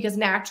 because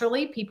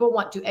naturally people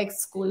want to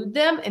exclude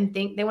them and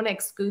think they want to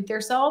exclude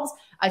themselves.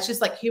 It's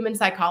just like human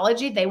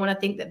psychology. They want to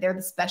think that they're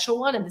the special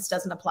one and this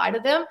doesn't apply to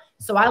them.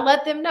 So I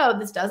let them know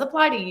this does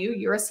apply to you.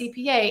 You're a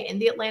CPA in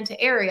the Atlanta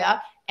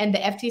area and the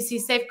FTC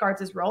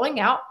safeguards is rolling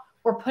out.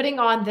 We're putting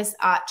on this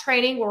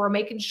training where we're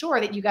making sure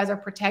that you guys are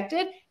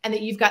protected and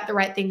that you've got the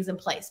right things in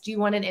place. Do you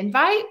want an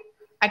invite?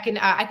 I can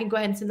go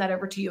ahead and send that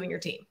over to you and your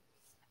team.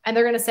 And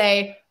they're going to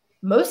say,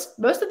 most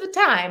of the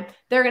time,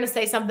 they're going to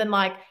say something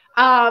like,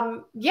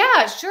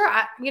 yeah, sure.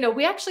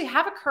 We actually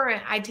have a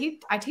current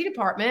IT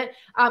department.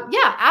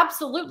 Yeah,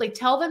 absolutely.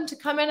 Tell them to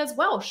come in as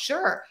well.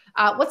 Sure.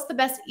 What's the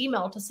best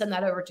email to send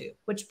that over to?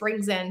 Which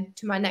brings in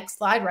to my next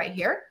slide right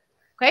here.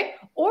 Okay.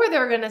 Or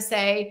they're going to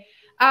say,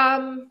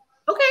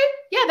 okay,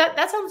 yeah,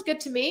 that sounds good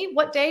to me.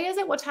 What day is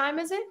it? What time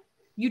is it?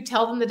 You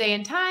tell them the day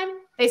and time.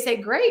 They say,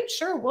 great,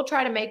 sure. We'll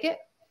try to make it.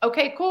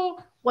 Okay,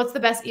 cool. What's the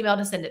best email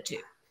to send it to?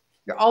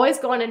 You're always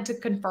going into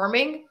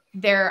confirming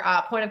their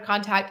point of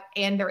contact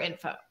and their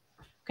info.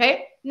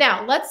 Okay.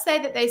 Now let's say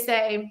that they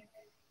say,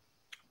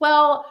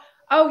 well,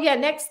 oh yeah,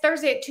 next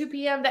Thursday at 2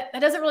 p.m. That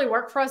doesn't really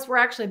work for us. We're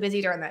actually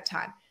busy during that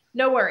time.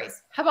 No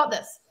worries. How about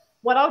this?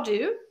 What I'll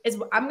do is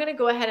I'm going to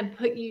go ahead and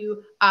put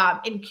you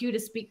in queue to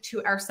speak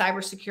to our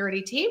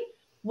cybersecurity team.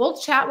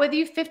 We'll chat with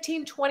you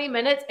 15, 20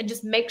 minutes and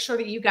just make sure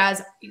that you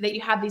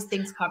have these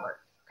things covered.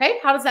 Okay.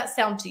 How does that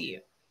sound to you?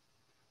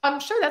 I'm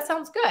sure that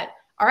sounds good.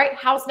 All right.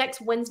 How's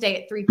next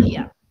Wednesday at 3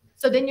 p.m.?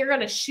 So then you're going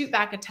to shoot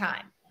back a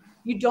time.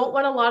 You don't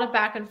want a lot of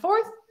back and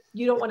forth.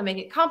 You don't want to make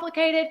it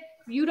complicated.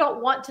 You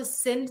don't want to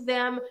send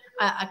them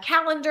a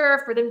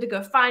calendar for them to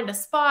go find a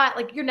spot.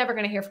 Like, you're never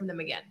going to hear from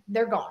them again.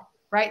 They're gone.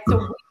 Right. So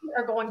we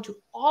are going to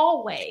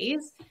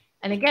always,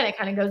 and again, it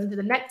kind of goes into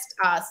the next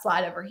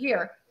slide over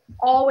here,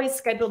 always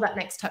schedule that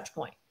next touch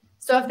point.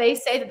 So if they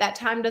say that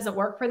time doesn't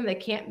work for them, they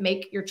can't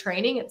make your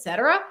training,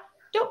 etc.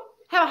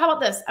 How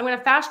about this? I'm going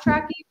to fast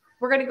track you.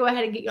 We're going to go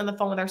ahead and get you on the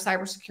phone with our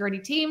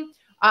cybersecurity team.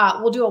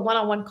 We'll do a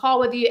one-on-one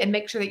call with you and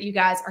make sure that you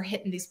guys are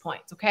hitting these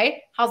points.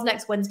 Okay. How's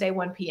next Wednesday,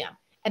 1 p.m.?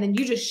 And then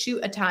you just shoot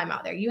a time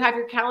out there. You have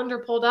your calendar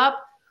pulled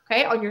up,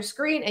 okay, on your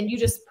screen, and you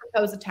just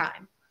propose a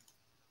time.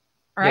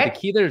 All Yeah, right. the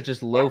key there is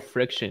just low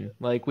friction.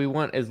 Like we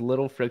want as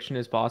little friction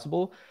as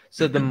possible.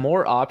 So the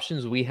more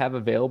options we have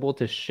available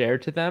to share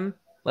to them,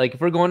 like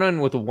if we're going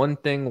on with one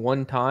thing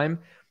one time,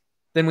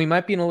 then we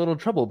might be in a little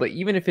trouble. But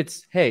even if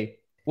it's, hey,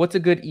 what's a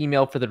good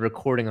email for the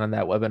recording on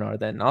that webinar?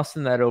 Then I'll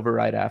send that over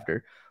right after. Yeah.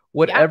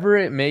 Whatever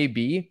it may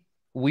be,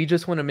 we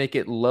just want to make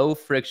it low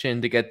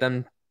friction to get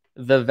them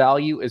the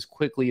value as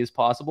quickly as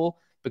possible.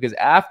 Because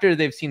after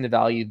they've seen the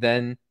value,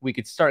 then we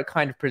could start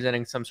kind of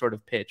presenting some sort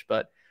of pitch.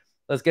 But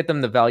let's get them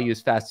the value as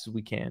fast as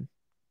we can.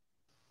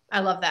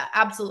 I love that.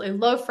 Absolutely.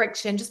 Low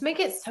friction. Just make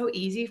it so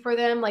easy for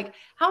them. Like,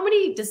 how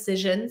many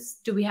decisions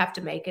do we have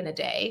to make in a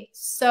day?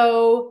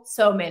 So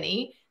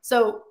many.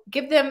 So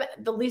give them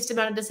the least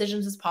amount of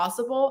decisions as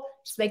possible.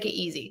 Just make it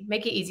easy.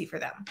 Make it easy for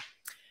them.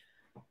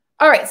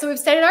 All right. So we've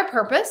stated our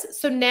purpose.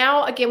 So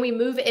now, again, we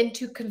move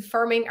into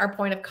confirming our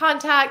point of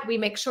contact. We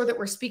make sure that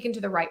we're speaking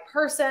to the right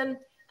person.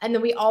 And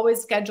then we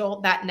always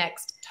schedule that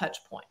next touch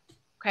point.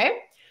 Okay.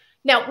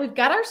 Now we've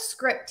got our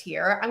script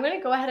here. I'm going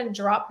to go ahead and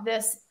drop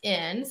this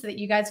in so that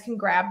you guys can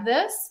grab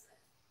this.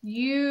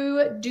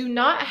 You do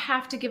not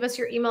have to give us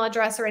your email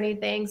address or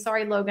anything.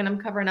 Sorry, Logan, I'm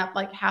covering up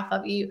like half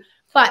of you,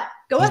 but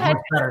go ahead.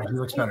 He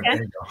looks better.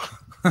 There you go.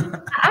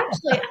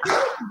 Actually, I think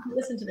you can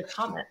listen to the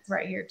comments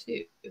right here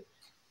too.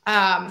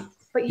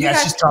 But yeah,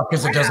 it's just tough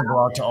because it doesn't go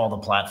out to all the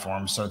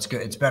platforms. So it's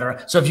good. It's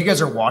better. So if you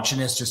guys are watching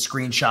this, just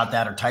screenshot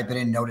that or type it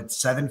in. Note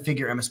it's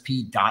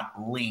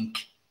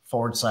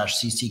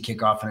sevenfigureMSP.link/CC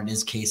kickoff. And it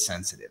is case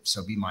sensitive.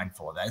 So be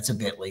mindful of that. It's a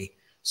bit.ly.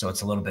 So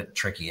it's a little bit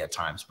tricky at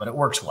times, but it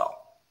works well.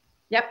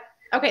 Yep.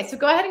 Okay. So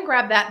go ahead and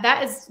grab that.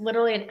 That is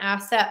literally an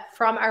asset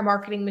from our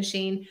marketing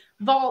machine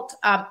vault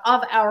of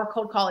our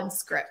cold calling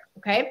script.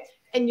 Okay.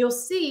 And you'll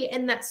see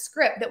in that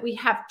script that we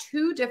have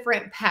two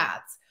different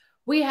paths.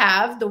 We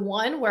have the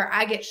one where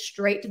I get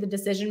straight to the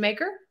decision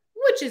maker,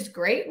 which is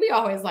great. We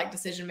always like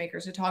decision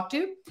makers to talk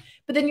to.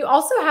 But then you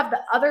also have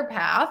the other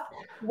path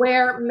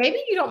where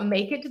maybe you don't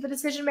make it to the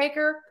decision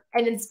maker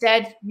and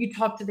instead you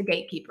talk to the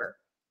gatekeeper,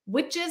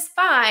 which is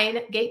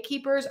fine.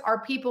 Gatekeepers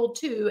are people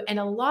too. And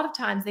a lot of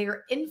times they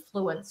are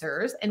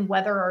influencers in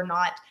whether or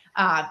not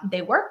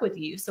they work with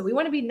you. So we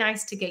want to be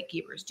nice to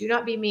gatekeepers. Do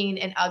not be mean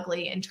and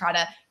ugly and try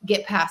to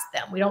get past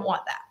them. We don't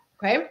want that.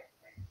 Okay.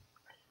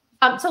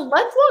 So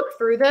let's look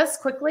through this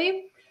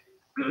quickly.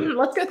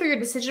 Let's go through your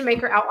decision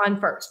maker outline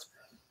first.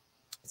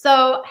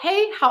 So,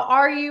 hey, how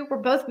are you? We're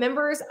both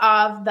members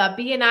of the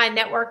BNI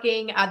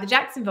networking, the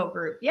Jacksonville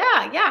group.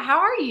 Yeah. How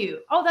are you?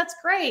 Oh, that's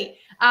great.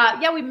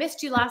 Yeah, we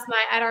missed you last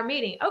night at our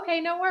meeting.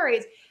 Okay, no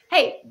worries.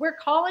 Hey, we're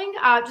calling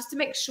just to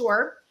make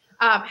sure.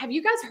 Have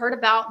you guys heard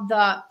about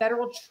the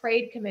Federal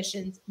Trade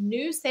Commission's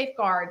new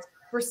safeguards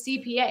for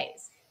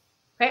CPAs?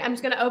 Okay, I'm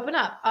just going to open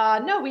up.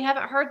 No, we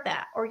haven't heard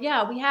that. Or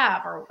yeah, we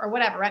have, or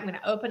whatever. Right? I'm going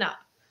to open up.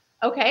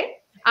 Okay.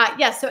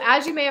 Yes. So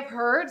as you may have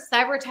heard,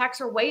 cyber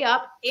attacks are way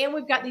up, and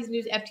we've got these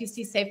new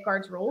FTC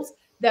safeguards rules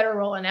that are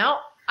rolling out.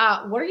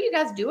 What are you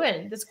guys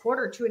doing this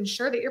quarter to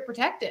ensure that you're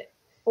protected?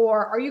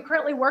 Or are you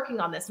currently working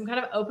on this? I'm kind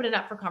of opening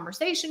up for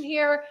conversation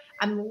here.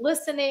 I'm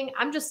listening.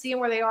 I'm just seeing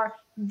where they are.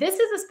 This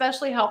is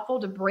especially helpful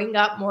to bring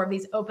up more of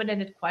these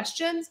open-ended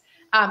questions.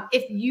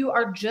 If you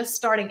are just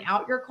starting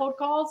out your cold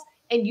calls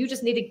and you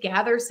just need to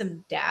gather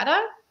some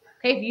data.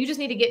 Okay, if you just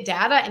need to get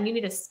data and you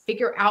need to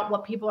figure out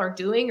what people are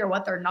doing or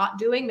what they're not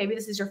doing, maybe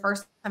this is your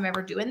first time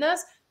ever doing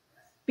this,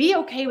 be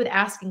okay with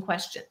asking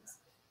questions.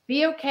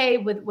 Be okay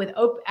with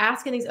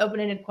asking these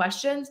open-ended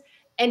questions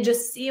and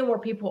just seeing where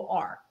people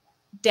are.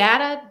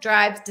 Data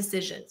drives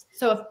decisions.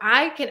 So if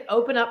I can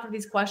open up for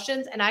these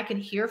questions and I can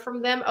hear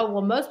from them, oh,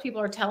 well, most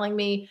people are telling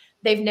me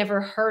they've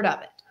never heard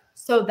of it.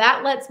 So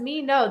that lets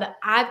me know that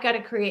I've got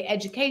to create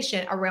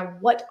education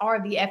around what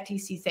are the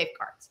FTC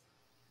safeguards.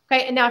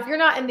 Okay. And now if you're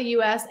not in the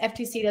US,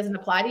 FTC doesn't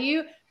apply to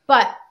you,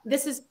 but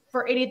this is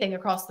for anything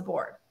across the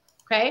board.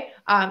 Okay.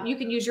 You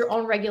can use your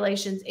own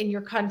regulations in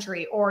your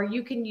country, or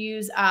you can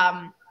use,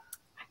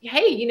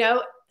 hey,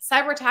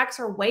 cyber attacks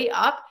are way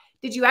up.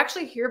 Did you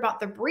actually hear about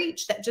the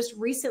breach that just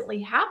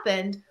recently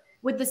happened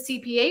with the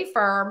CPA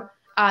firm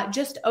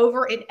just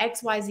over in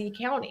XYZ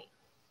County?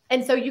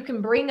 And so you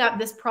can bring up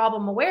this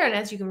problem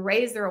awareness. You can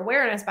raise their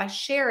awareness by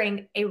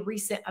sharing a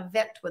recent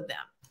event with them.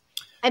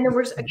 And then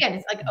we're just, again,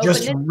 it's like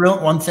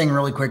one thing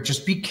really quick.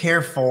 Just be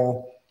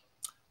careful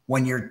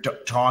when you're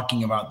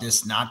talking about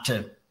this,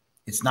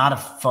 it's not a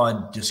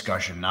FUD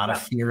discussion, not a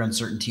fear,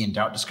 uncertainty, and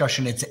doubt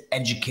discussion. It's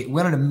educate. We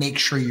wanted to make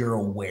sure you're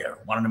aware.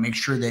 Wanted to make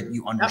sure that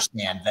you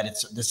understand that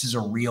this is a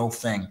real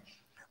thing.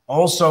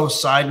 Also,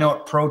 side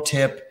note, pro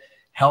tip,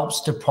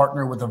 helps to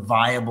partner with a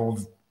viable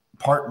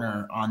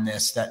partner on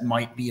this. That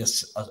might be an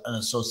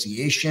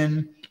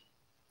association.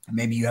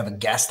 Maybe you have a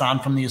guest on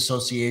from the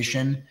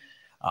association.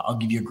 I'll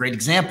give you a great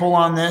example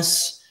on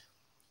this.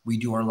 We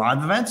do our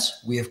live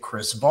events. We have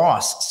Chris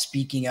Voss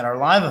speaking at our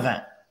live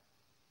event.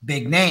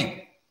 Big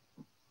name.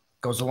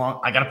 Goes along.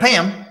 I got to pay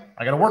him.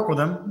 I got to work with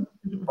him.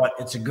 But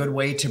it's a good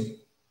way to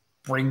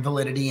bring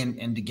validity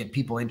and to get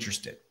people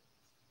interested.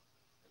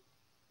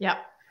 Yeah.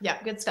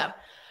 Good stuff.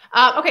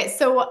 Okay,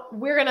 so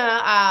we're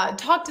gonna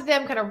talk to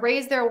them, kind of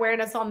raise their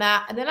awareness on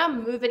that, and then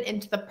I'm moving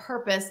into the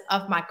purpose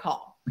of my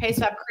call. Okay,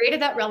 so I've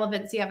created that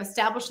relevancy, I've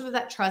established some of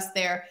that trust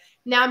there.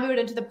 Now I'm moving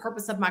into the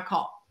purpose of my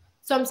call.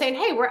 So I'm saying,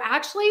 hey, we're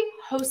actually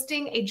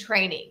hosting a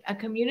training, a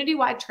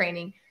community-wide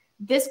training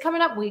this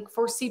coming up week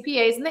for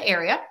CPAs in the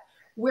area.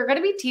 We're going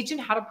to be teaching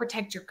how to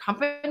protect your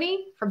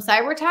company from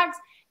cyber attacks,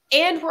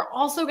 and we're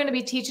also going to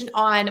be teaching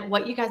on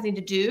what you guys need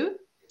to do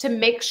to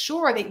make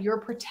sure that you're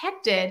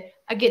protected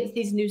against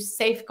these new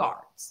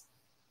safeguards.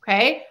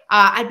 Okay.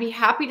 I'd be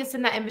happy to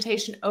send that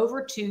invitation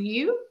over to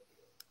you.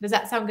 Does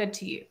that sound good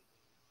to you?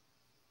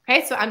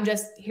 Okay. So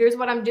here's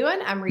what I'm doing.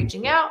 I'm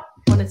reaching out.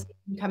 I want to see if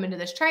you can come into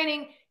this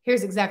training.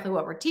 Here's exactly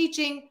what we're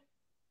teaching.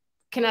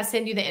 Can I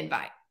send you the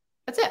invite?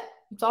 That's it.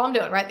 That's all I'm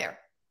doing right there.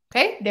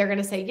 Okay. They're going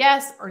to say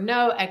yes or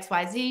no, X,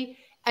 Y, Z.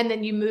 And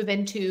then you move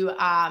into,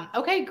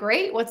 okay,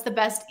 great. What's the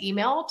best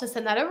email to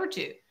send that over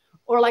to?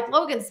 Or like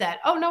Logan said,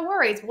 oh, no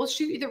worries. We'll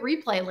shoot you the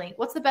replay link.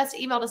 What's the best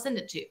email to send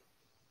it to?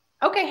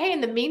 Okay, hey,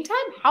 in the meantime,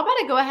 how about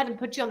I go ahead and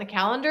put you on the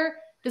calendar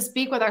to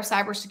speak with our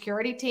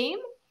cybersecurity team?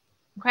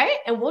 Okay,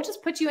 and we'll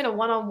just put you in a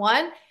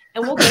one-on-one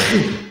and we'll get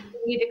you what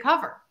you need to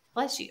cover.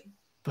 Bless you.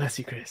 Bless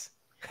you, Chris.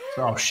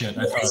 Oh, shit.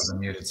 I thought I was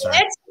muted. Sorry.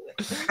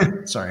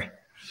 Sorry.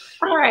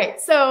 All right,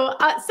 so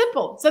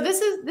simple. So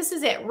this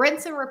is it.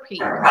 Rinse and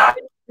repeat.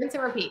 Rinse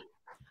and repeat.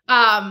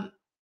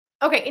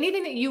 Okay,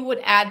 anything that you would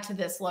add to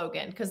this,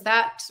 Logan, because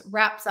that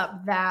wraps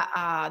up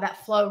that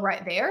flow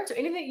right there. So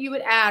anything that you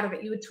would add or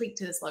that you would tweak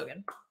to this,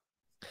 Logan?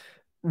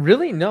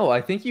 Really, no.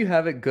 I think you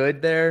have it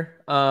good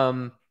there.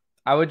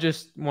 I would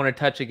just want to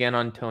touch again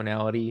on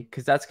tonality,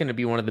 because that's going to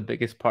be one of the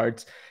biggest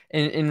parts.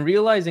 And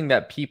realizing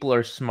that people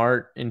are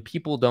smart and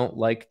people don't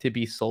like to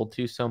be sold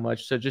to so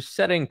much. So just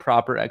setting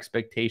proper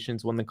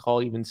expectations when the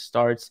call even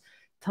starts,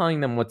 telling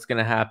them what's going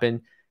to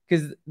happen.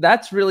 Because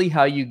that's really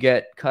how you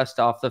get cussed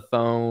off the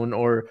phone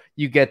or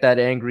you get that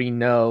angry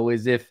no,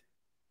 is if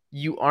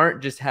you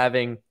aren't just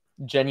having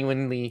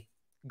genuinely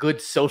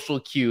good social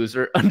cues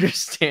or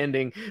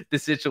understanding the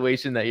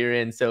situation that you're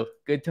in. So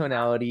good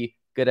tonality,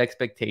 good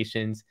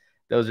expectations.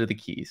 Those are the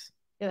keys.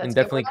 Yeah, and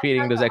definitely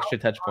creating those extra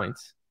touch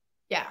points.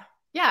 Yeah.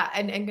 Yeah.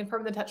 And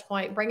confirm the touch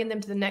point, bringing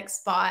them to the next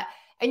spot.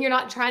 And you're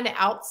not trying to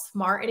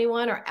outsmart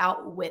anyone or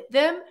outwit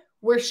them.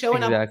 We're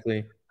showing up.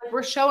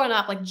 We're showing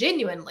up like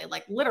genuinely,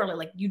 like literally,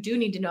 like you do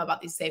need to know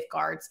about these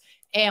safeguards,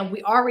 and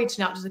we are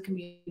reaching out to the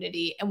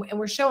community, and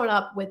we're showing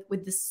up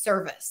with the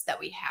service that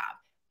we have.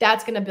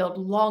 That's going to build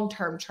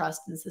long-term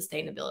trust and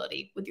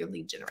sustainability with your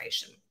lead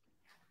generation.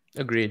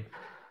 Agreed.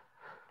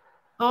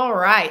 All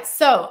right.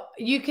 So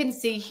you can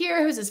see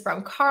here, who's this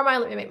from? Carmine.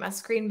 Let me make my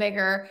screen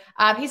bigger.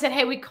 He said,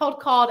 hey, we cold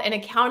called an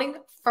accounting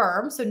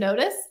firm. So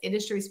notice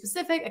industry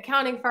specific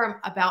accounting firm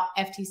about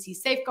FTC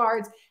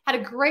safeguards. Had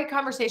a great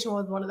conversation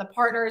with one of the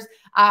partners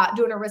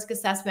doing a risk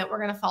assessment. We're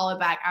going to follow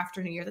back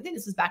after New Year's. I think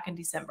this was back in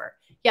December.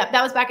 Yeah,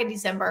 that was back in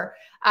December.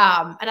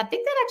 And I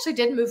think that actually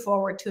did move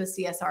forward to a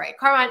CSRA.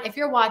 Carmine, if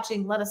you're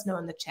watching, let us know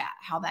in the chat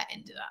how that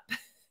ended up.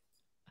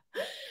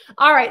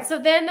 All right. So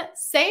then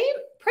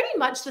pretty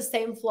much the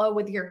same flow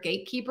with your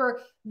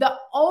gatekeeper. The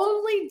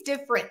only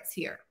difference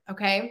here,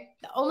 okay,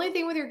 the only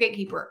thing with your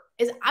gatekeeper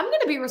is I'm going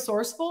to be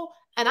resourceful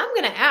and I'm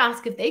going to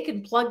ask if they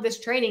can plug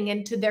this training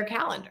into their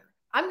calendar.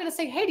 I'm going to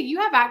say, hey, do you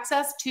have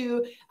access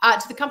to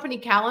the company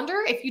calendar?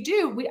 If you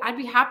do, I'd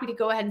be happy to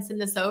go ahead and send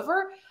this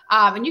over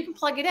and you can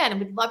plug it in, and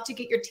we'd love to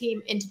get your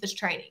team into this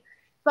training.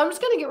 So I'm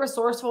just going to get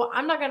resourceful.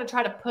 I'm not going to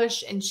try to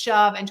push and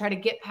shove and try to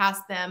get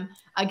past them.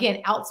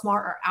 Again,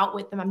 outsmart or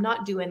outwit them. I'm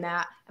not doing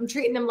that. I'm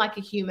treating them like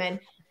a human.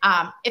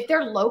 If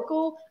they're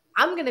local,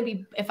 I'm going to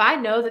be, if I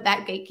know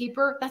that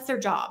gatekeeper, that's their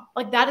job.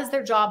 Like that is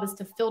their job, is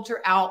to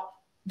filter out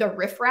the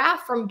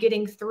riffraff from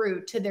getting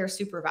through to their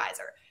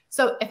supervisor.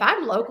 So if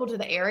I'm local to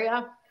the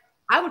area,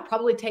 I would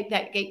probably take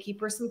that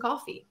gatekeeper some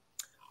coffee,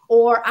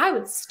 or I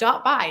would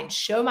stop by and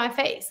show my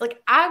face.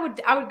 Like I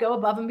would go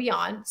above and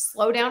beyond,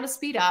 slow down to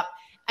speed up.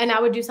 And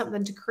I would do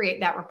something to create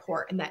that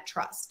rapport and that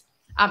trust.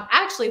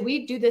 Actually,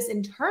 we do this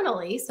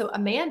internally. So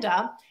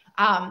Amanda,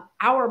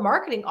 our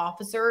marketing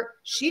officer,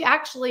 she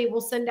actually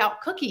will send out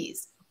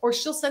cookies, or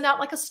she'll send out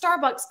like a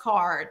Starbucks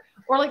card,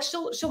 or like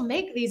she'll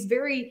make these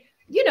very,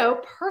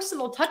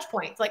 personal touch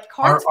points, like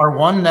cards. Our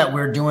one that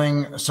we're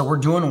doing. So we're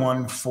doing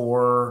one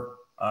for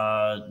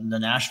the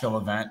Nashville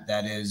event.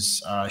 That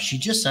is, she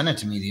just sent it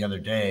to me the other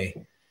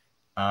day.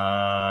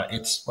 I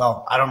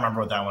don't remember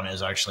what that one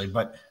is actually,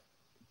 but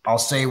I'll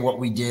say what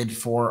we did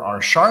for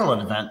our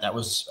Charlotte event. That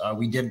was,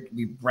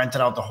 we rented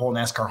out the whole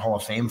NASCAR Hall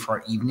of Fame for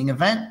our evening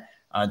event.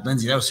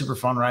 Lindsey, that was super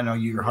fun, right? I know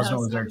your husband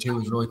was there too. It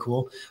was really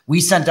cool. We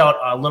sent out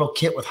a little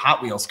kit with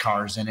Hot Wheels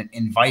cars in it,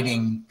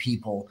 inviting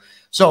people.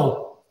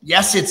 So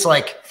yes, it's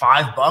like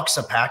 $5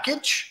 a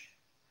package,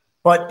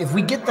 but if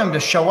we get them to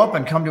show up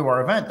and come to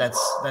our event,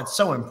 that's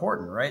so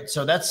important, right?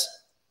 So that's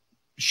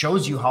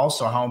shows you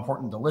also how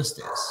important the list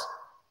is.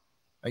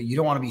 You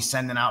don't want to be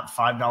sending out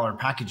 $5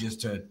 packages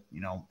to,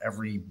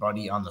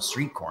 everybody on the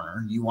street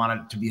corner. You want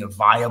it to be a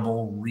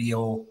viable,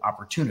 real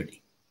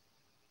opportunity.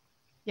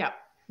 Yeah.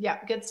 Yeah.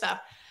 Good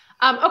stuff.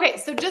 Okay,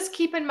 so just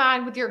keep in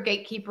mind with your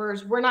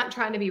gatekeepers, we're not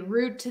trying to be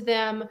rude to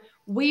them.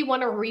 We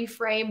want to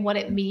reframe what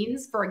it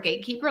means for a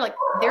gatekeeper. Like,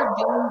 they're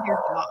doing their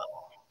job.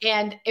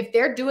 And if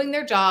they're doing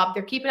their job,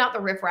 they're keeping out the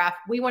riffraff.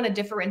 We want to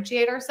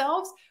differentiate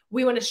ourselves.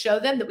 We want to show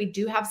them that we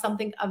do have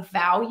something of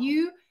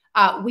value.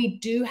 We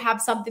do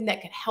have something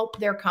that could help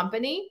their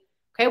company.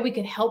 Okay, we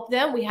can help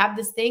them. We have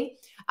this thing.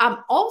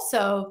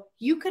 Also,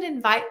 you could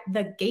invite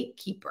the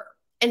gatekeeper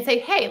and say,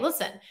 hey,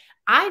 listen,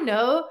 I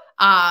know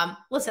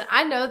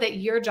that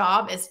your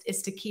job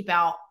is to keep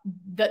out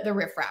the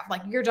riffraff.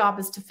 Like, your job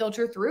is to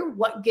filter through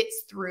what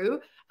gets through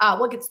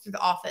the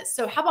office.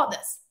 So how about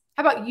this?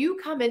 How about you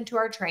come into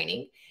our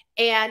training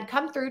and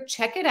come through,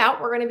 check it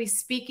out. We're going to be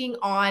speaking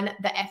on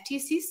the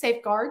FTC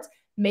safeguards,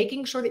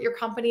 making sure that your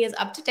company is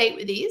up to date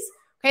with these.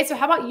 Okay, so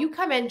how about you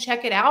come in,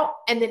 check it out,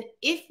 and then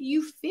if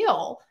you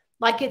feel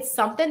like it's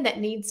something that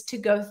needs to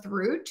go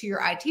through to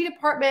your IT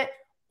department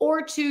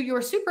or to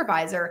your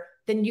supervisor,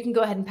 then you can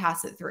go ahead and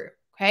pass it through.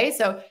 Okay,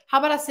 so how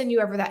about I send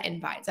you over that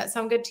invite? Does that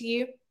sound good to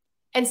you?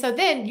 And so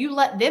then you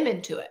let them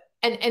into it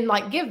and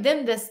like give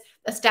them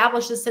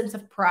establish this sense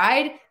of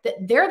pride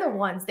that they're the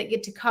ones that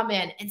get to come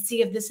in and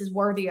see if this is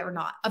worthy or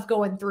not of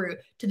going through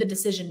to the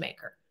decision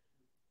maker.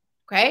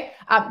 Okay,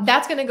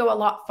 that's going to go a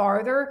lot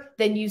farther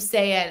than you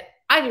saying,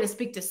 I need to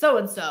speak to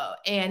so-and-so,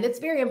 and it's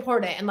very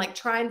important. And like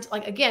trying to,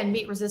 like, again,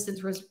 meet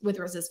resistance with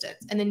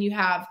resistance. And then you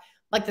have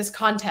like this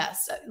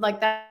contest,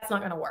 like that's not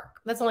going to work.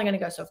 That's only going to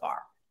go so far.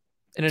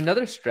 And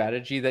another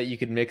strategy that you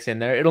could mix in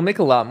there, it'll make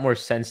a lot more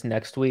sense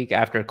next week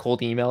after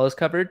cold email is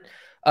covered.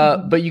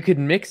 But you could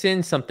mix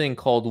in something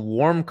called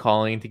warm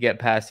calling to get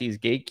past these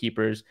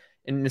gatekeepers.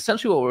 And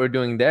essentially what we're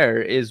doing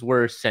there is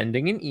we're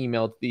sending an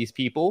email to these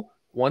people.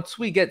 Once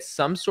we get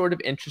some sort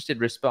of interested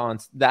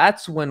response,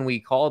 that's when we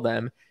call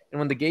them. And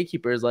when the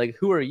gatekeeper is like,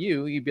 who are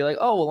you? You'd be like,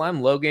 oh, well,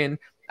 I'm Logan.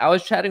 I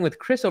was chatting with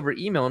Chris over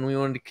email, and we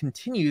wanted to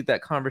continue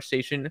that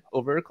conversation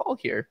over a call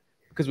here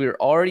because we were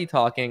already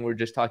talking. We're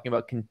just talking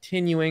about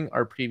continuing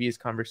our previous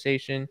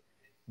conversation.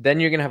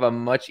 Then you're going to have a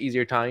much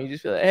easier time. You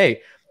just feel like,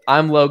 hey,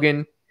 I'm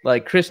Logan.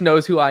 Like, Chris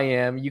knows who I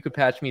am. You could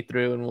patch me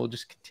through, and we'll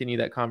just continue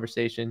that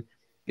conversation.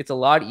 It's a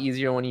lot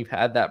easier when you've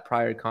had that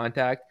prior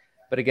contact.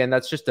 But again,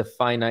 that's just a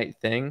finite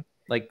thing.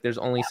 Like, there's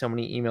only so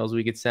many emails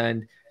we could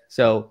send.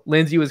 So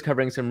Lindsey was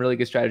covering some really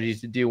good strategies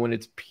to do when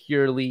it's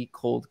purely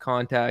cold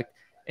contact,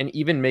 and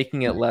even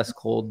making it less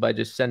cold by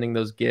just sending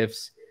those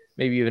gifts,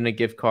 maybe even a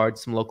gift card,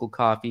 some local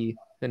coffee.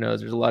 Who knows?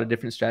 There's a lot of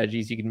different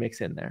strategies you can mix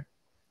in there.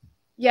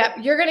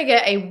 Yeah, you're going to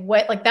get a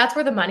wet, like that's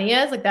where the money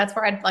is. Like that's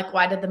where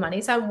why did the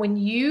money sound? When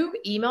you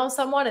email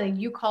someone and then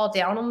you call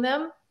down on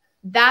them,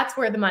 that's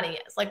where the money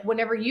is. Like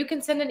whenever you can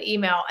send an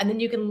email and then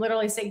you can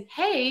literally say,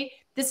 hey,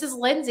 this is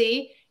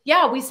Lindsey.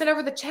 Yeah, we sent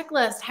over the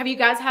checklist. Have you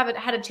guys haven't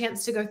had a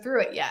chance to go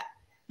through it yet?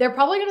 They're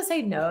probably going to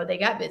say no, they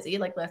got busy.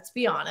 Like, let's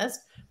be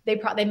honest.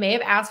 They may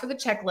have asked for the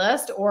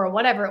checklist or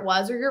whatever it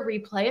was, or your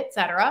replay,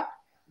 etc.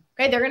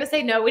 Okay, they're going to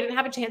say no, we didn't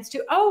have a chance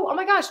to. Oh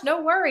my gosh,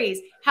 no worries.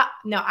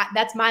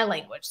 That's my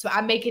language. So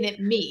I'm making it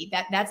me.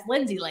 That's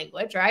Lindsey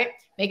language, right?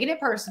 Making it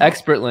personal.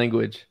 Expert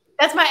language.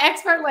 That's my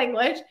expert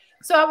language.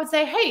 So I would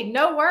say, hey,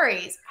 no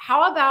worries.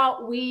 How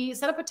about we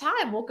set up a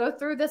time? We'll go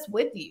through this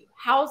with you.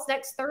 How's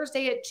next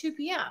Thursday at 2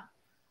 p.m.?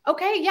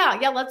 Okay, yeah,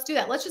 let's do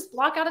that. Let's just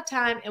block out a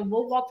time and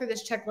we'll walk through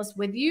this checklist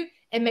with you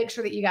and make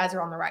sure that you guys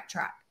are on the right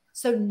track.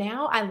 So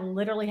now I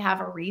literally have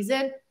a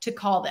reason to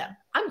call them.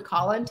 I'm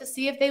calling to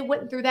see if they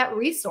went through that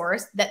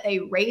resource that they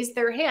raised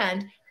their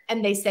hand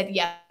and they said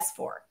yes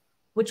for,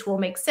 which will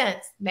make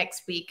sense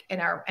next week in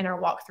our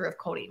walkthrough of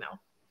cold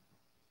email.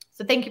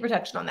 So thank you for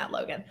touching on that,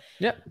 Logan.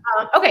 Yep.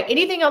 Okay,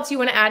 anything else you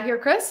want to add here,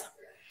 Chris?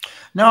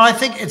 No, I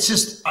think it's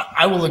just,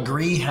 I will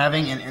agree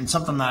having, and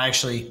something that I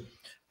actually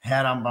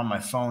had on my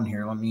phone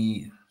here. Let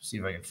me see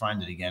if I can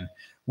find it again.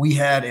 We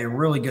had a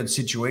really good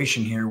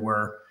situation here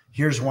where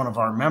here's one of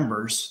our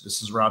members.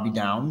 This is Robbie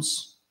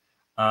Downs,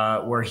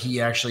 where he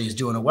actually is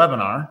doing a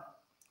webinar,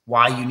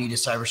 why you need a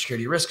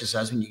cybersecurity risk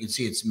assessment. You can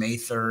see it's May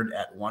 3rd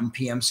at 1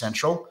 p.m.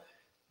 Central.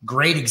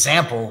 Great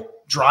example.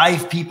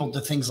 Drive people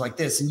to things like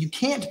this. And you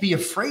can't be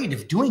afraid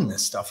of doing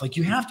this stuff. Like,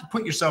 you have to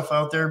put yourself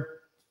out there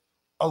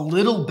a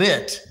little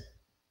bit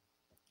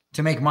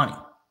to make money.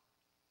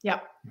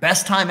 Yep.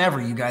 Best time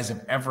ever you guys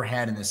have ever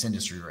had in this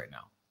industry right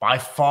now. By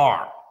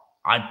far.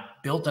 I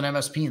built an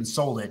MSP and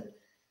sold it.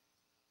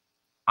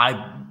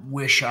 I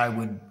wish I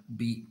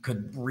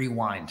could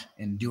rewind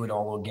and do it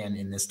all again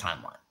in this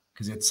timeline,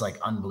 because it's like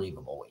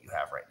unbelievable what you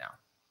have right now.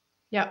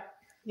 Yep.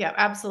 Yeah,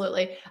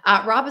 absolutely.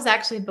 Rob is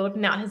actually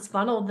building out his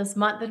funnel this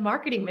month in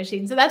Marketing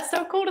Machine. So that's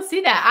so cool to see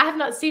that. I have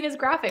not seen his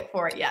graphic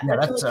for it yet.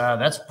 Yeah,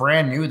 that's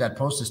brand new. That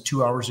post is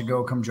 2 hours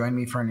ago. Come join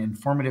me for an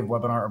informative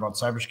webinar about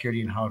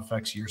cybersecurity and how it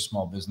affects your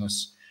small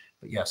business.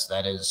 But yes,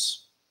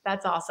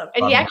 that's awesome.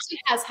 And he actually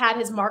has had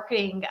his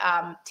marketing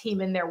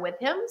team in there with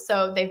him.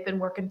 So they've been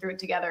working through it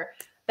together.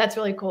 That's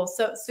really cool.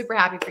 So super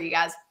happy for you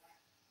guys.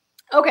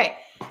 Okay.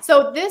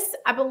 So this,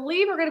 I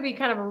believe we're going to be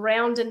kind of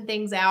rounding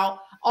things out.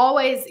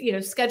 Always,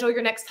 schedule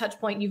your next touch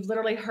point. You've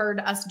literally heard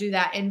us do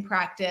that in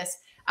practice.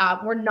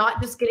 We're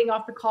not just getting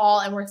off the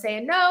call and we're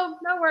saying, no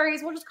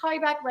worries. We'll just call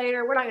you back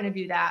later. We're not going to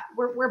do that.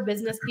 We're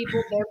business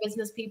people. They're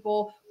business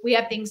people. We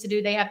have things to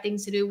do. They have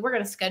things to do. We're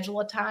going to schedule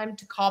a time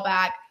to call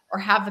back or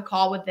have the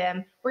call with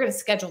them. We're going to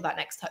schedule that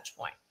next touch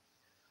point.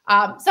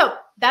 So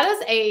that is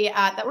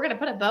that we're going to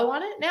put a bow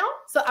on it now.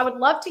 So I would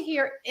love to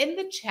hear in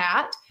the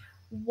chat,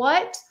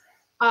 what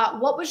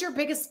was your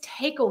biggest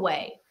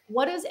takeaway?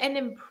 What is an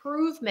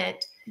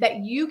improvement that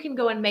you can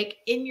go and make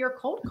in your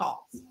cold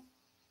calls?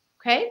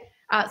 Okay.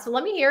 So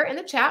let me hear in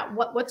the chat,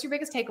 what's your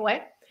biggest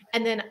takeaway?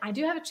 And then I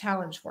do have a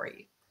challenge for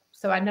you.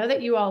 So I know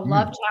that you all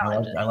love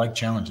challenges. I like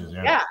challenges.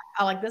 Yeah. Yeah.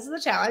 I like, this is a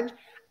challenge.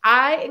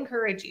 I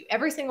encourage you,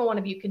 every single one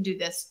of you can do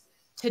this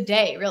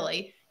today,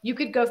 really. You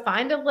could go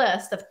find a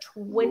list of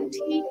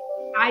 20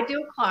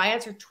 ideal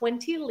clients or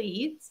 20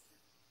 leads.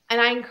 And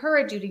I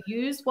encourage you to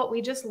use what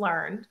we just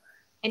learned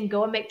and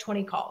go and make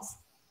 20 calls.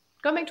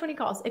 Go make 20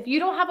 calls. If you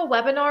don't have a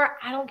webinar,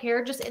 I don't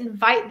care. Just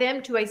invite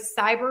them to a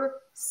cyber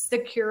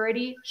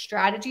security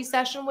strategy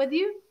session with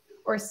you,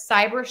 or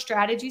cyber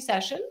strategy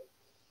session.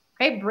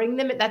 Okay. Bring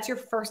them. That's your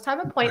first time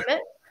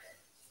appointment.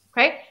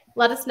 Okay.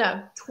 Let us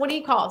know.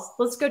 20 calls.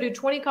 Let's go do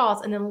 20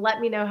 calls and then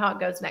let me know how it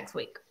goes next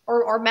week,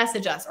 or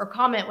message us or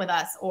comment with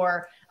us,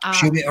 or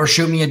shoot me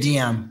a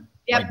DM.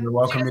 Yep. Like, you're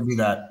welcome to do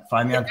that.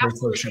 Find me on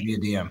Facebook, shoot me a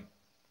DM.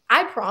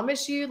 I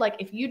promise you, like,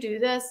 if you do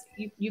this,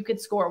 you could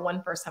score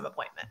one first-time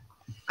appointment.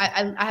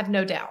 I have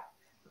no doubt.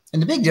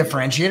 And the big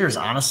differentiator is,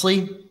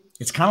 honestly,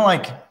 it's kind of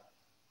like,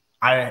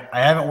 I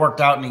haven't worked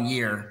out in a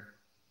year.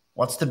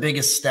 What's the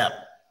biggest step?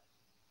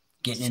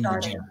 Getting in the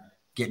gym.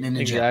 Getting in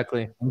the gym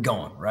and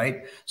going,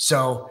 right?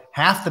 So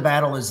half the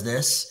battle is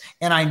this.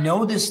 And I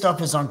know this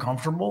stuff is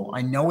uncomfortable.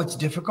 I know it's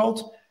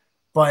difficult,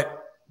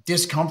 but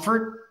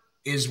discomfort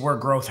is where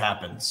growth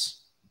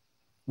happens,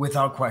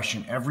 without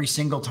question, every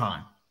single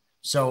time.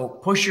 So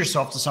push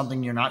yourself to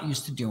something you're not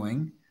used to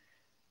doing.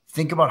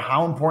 Think about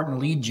how important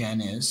lead gen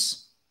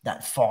is,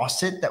 that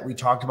faucet that we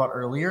talked about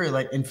earlier.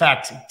 Like, in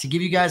fact, to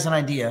give you guys an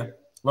idea,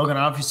 Logan,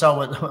 I don't know if you saw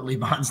what Lee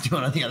Bond's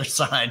doing on the other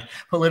side,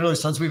 but literally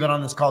since we've been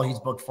on this call, he's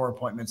booked 4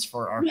 appointments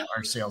for our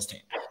sales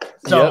team.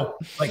 So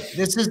like,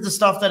 this is the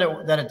stuff that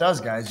it does,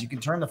 guys. You can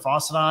turn the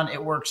faucet on.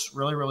 It works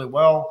really, really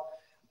well.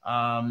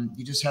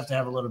 You just have to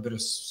have a little bit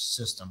of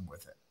system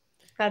with it.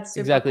 That's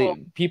super cool.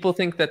 People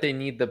think that they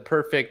need the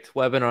perfect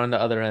webinar on the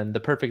other end, the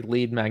perfect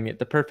lead magnet,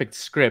 the perfect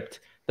script,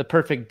 the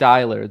perfect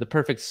dialer, the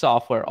perfect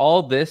software,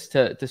 all this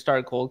to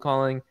start cold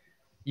calling.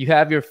 You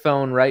have your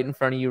phone right in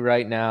front of you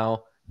right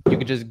now. You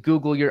can just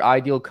Google your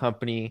ideal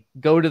company,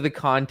 go to the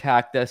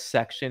contact us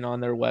section on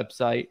their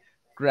website,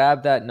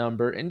 grab that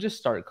number, and just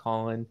start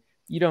calling.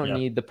 You don't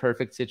need the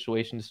perfect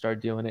situation to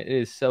start doing it. It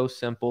is so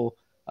simple.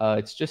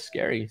 It's just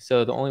scary.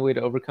 So the only way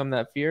to overcome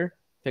that fear,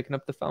 picking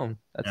up the phone.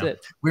 That's it.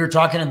 We were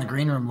talking in the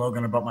green room,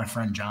 Logan, about my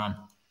friend John.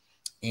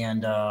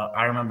 And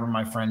I remember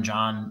my friend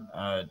John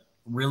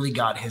really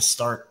got his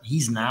start.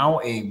 He's now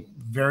a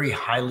very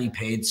highly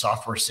paid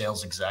software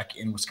sales exec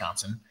in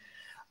Wisconsin.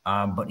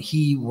 But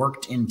he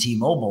worked at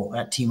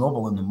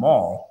T-Mobile in the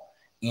mall,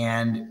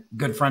 and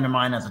good friend of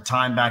mine at the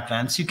time back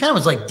then. So he kind of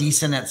was like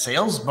decent at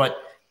sales, but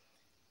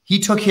he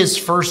took his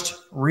first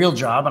real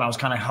job, and I was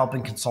kind of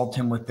helping consult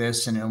him with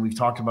this. And we've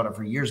talked about it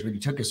for years, but he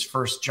took his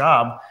first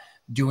job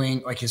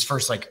doing like his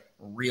first like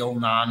real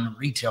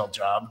non-retail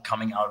job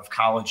coming out of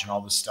college and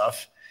all this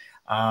stuff,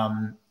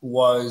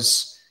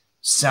 was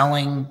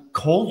selling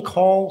cold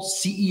call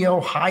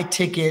CEO high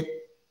ticket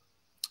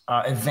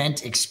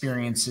event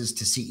experiences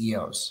to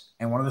CEOs.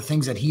 And one of the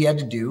things that he had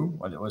to do,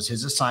 what was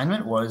his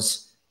assignment,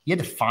 was he had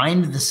to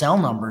find the cell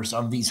numbers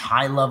of these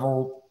high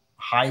level,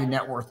 high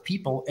net worth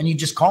people. And you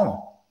just call them.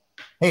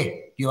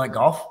 Hey, do you like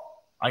golf?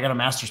 I got a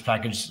master's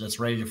package that's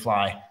ready to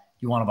fly.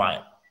 You want to buy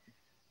it?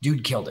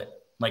 Dude killed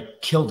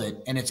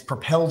it, and it's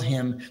propelled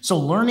him. So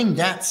learning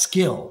that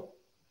skill,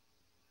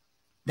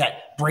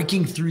 that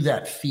breaking through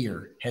that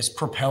fear, has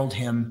propelled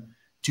him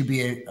to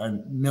be a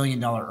 $1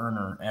 million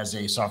earner as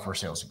a software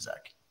sales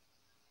exec.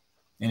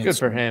 And good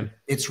for him.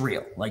 It's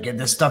real. Like,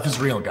 this stuff is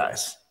real,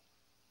 guys.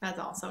 That's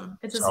awesome.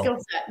 It's a skill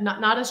set,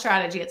 not a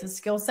strategy. It's a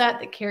skill set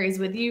that carries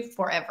with you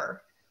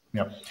forever.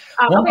 Yep.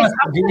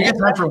 Did you get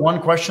time for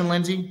one question,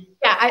 Lindsey?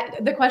 Yeah,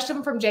 the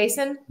question from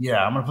Jason.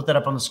 Yeah, I'm going to put that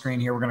up on the screen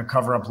here. We're going to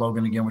cover up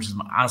Logan again, which is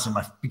honestly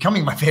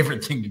becoming my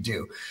favorite thing to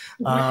do.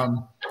 I'm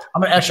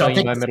going to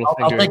actually,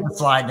 I'll take the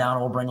slide down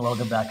and we'll bring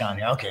Logan back on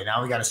here. Okay,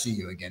 now we got to see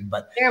you again.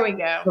 But there we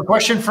go. The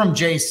question from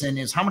Jason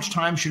is, how much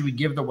time should we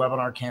give the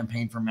webinar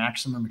campaign for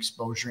maximum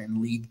exposure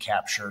and lead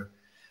capture?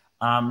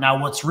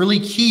 Now, what's really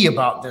key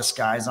about this,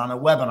 guys, on a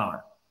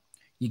webinar,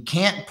 you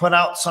can't put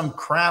out some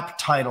crap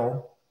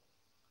title.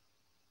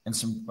 And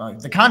some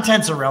the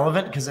content's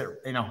irrelevant because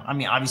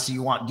obviously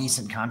you want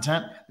decent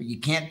content, but you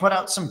can't put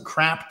out some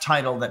crap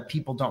title that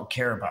people don't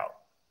care about,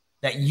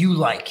 that you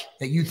like,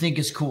 that you think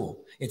is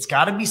cool. It's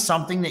got to be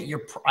something that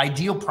your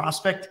ideal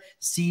prospect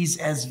sees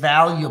as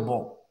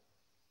valuable,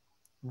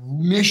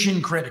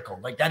 mission critical.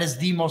 Like, that is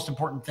the most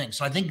important thing.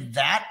 So I think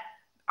that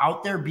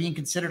out there being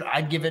considered,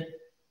 I'd give it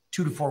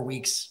 2 to 4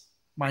 weeks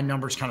My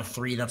number's kind of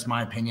 3. That's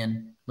my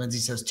opinion. Lindsey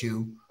says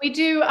 2. We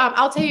do.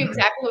 I'll tell you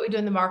exactly what we do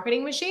in the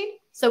marketing machine.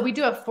 So we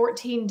do a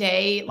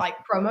 14-day like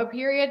promo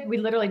period. We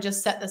literally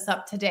just set this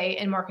up today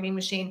in marketing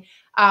machine.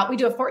 We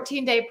do a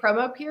 14-day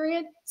promo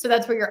period. So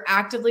that's where you're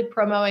actively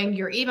promoting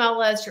your email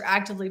list. You're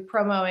actively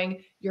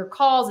promoting your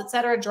calls, et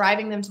cetera,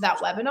 driving them to that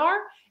webinar.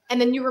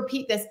 And then you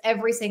repeat this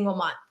every single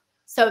month.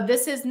 So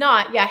this is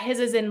not, his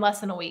is in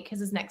less than a week.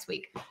 His is next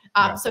week.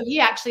 So he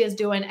actually is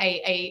doing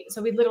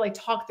so we literally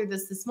talked through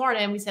this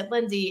morning. We said,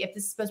 Lindsey, if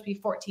this is supposed to be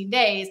 14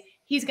 days,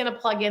 he's going to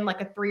plug in like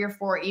a 3 or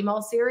 4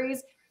 email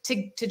series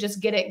to just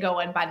get it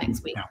going by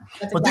next week.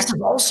 Yeah. But this is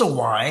also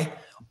why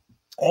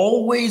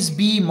always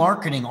be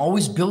marketing,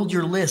 always build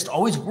your list,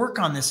 always work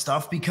on this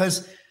stuff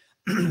because,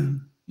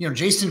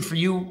 Jason, for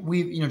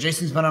you,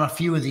 Jason's been on a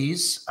few of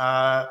these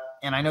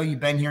and I know you've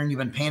been here and you've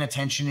been paying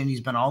attention and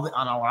he's been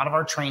on a lot of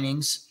our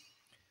trainings.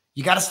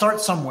 You got to start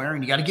somewhere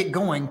and you got to get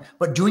going,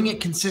 but doing it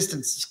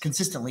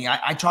consistently.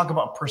 I talk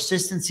about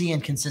persistency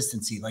and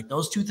consistency. Like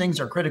those 2 things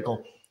are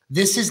critical.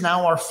 This is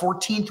now our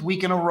 14th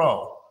week in a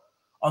row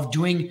of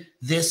doing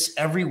this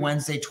every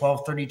Wednesday,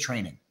 12:30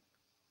 training.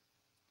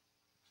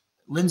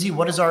 Lindsey,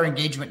 what is our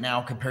engagement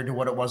now compared to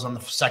what it was on the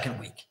 2nd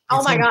week?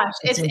 Oh my gosh.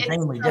 It's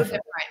insanely so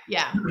different.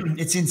 Yeah.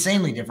 It's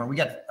insanely different. We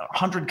got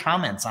 100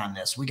 comments on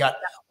this. We got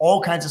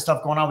all kinds of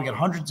stuff going on. We got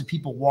hundreds of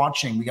people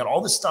watching. We got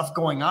all this stuff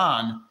going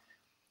on.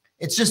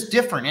 It's just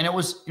different. And it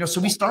was,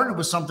 so we started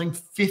with something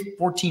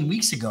 14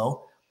 weeks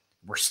ago.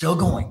 We're still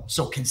going.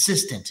 So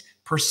consistent,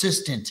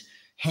 persistent,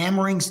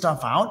 hammering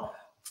stuff out,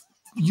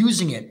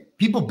 using it.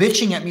 People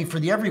bitching at me for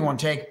the everyone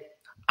take.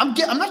 I'm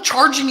not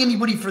charging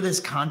anybody for this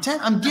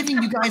content. I'm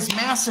giving you guys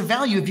massive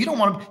value. If you don't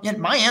want to,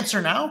 my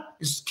answer now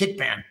is kick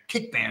ban.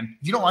 If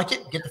you don't like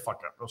it, get the fuck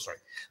up. Oh, sorry.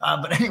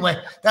 But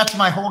anyway, that's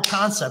my whole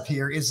concept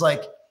here is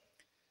like,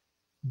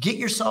 get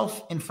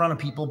yourself in front of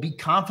people, be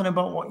confident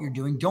about what you're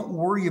doing. Don't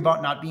worry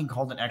about not being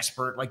called an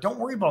expert. Like, don't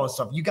worry about all this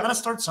stuff. You got to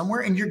start somewhere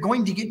and you're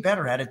going to get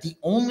better at it. The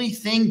only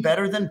thing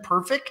better than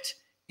perfect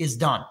is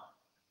done.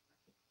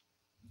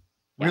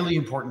 Really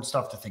important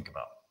stuff to think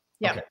about.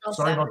 Yeah. Okay. Well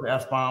Sorry said. about the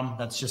F-bomb.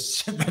 That's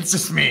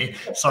just me.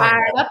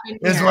 Sorry.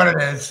 Is what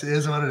it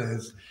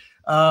is.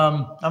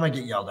 I'm going to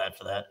get yelled at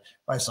for that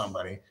by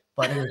somebody,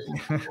 but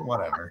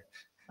whatever.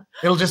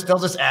 They'll just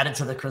add it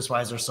to the Chris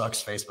Weiser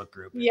Sucks Facebook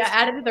group. Yeah.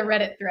 Add it to the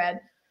Reddit thread.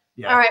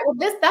 Yeah. All right. Well,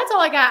 that's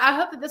all I got. I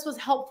hope that this was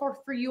helpful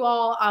for you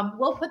all.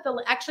 We'll put the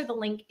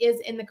link is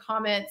in the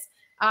comments.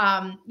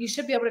 You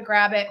should be able to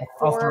grab it.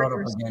 I'll throw it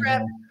up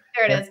again.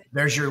 There it is.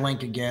 There's your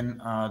link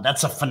again.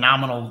 That's a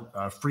phenomenal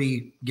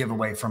free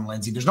giveaway from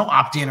Lindsey. There's no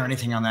opt-in or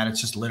anything on that.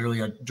 It's just literally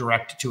a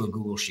direct to a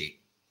Google sheet.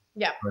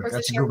 Yeah.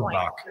 That's a Google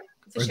Doc.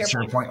 It's a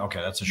SharePoint.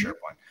 Okay, that's a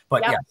SharePoint.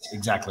 But yes,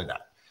 exactly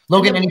that.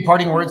 Logan, any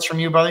parting words from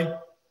you, buddy?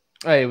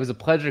 Hey, it was a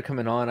pleasure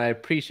coming on. I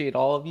appreciate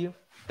all of you.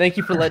 Thank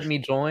you for letting me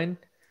join.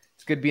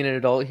 It's good being an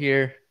adult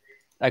here,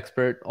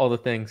 expert, all the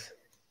things.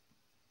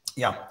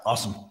 Yeah,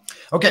 awesome.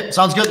 Okay,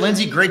 sounds good.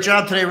 Lindsey, great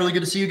job today. Really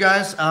good to see you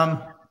guys.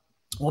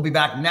 We'll be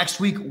back next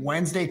week,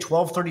 Wednesday,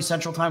 12:30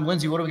 Central Time.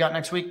 Lindsey, what do we got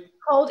next week?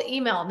 Cold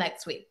email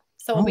next week.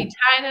 So we'll be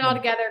tying it all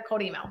together,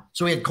 cold email.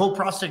 So we had Cold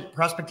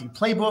Prospecting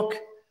Playbook.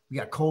 We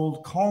got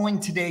cold calling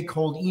today,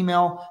 cold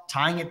email,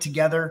 tying it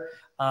together.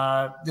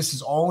 This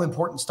is all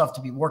important stuff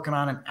to be working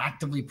on and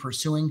actively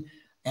pursuing.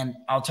 And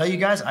I'll tell you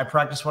guys, I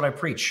practice what I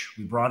preach.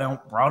 We brought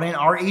in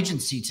our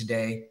agency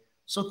today.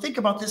 So think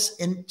about this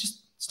and just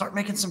start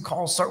making some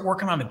calls, start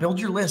working on it, build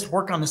your list,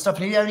 work on this stuff.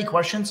 And if you have any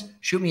questions,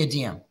 shoot me a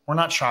DM. We're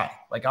not shy.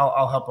 Like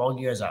I'll help all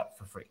you guys out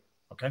for free.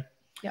 Okay.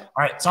 Yeah.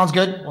 All right. Sounds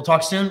good. We'll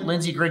talk soon.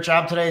 Lindsey, great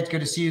job today. It's good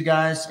to see you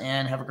guys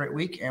and have a great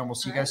week. And we'll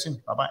see you guys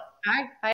soon. Bye-bye. All right. Bye.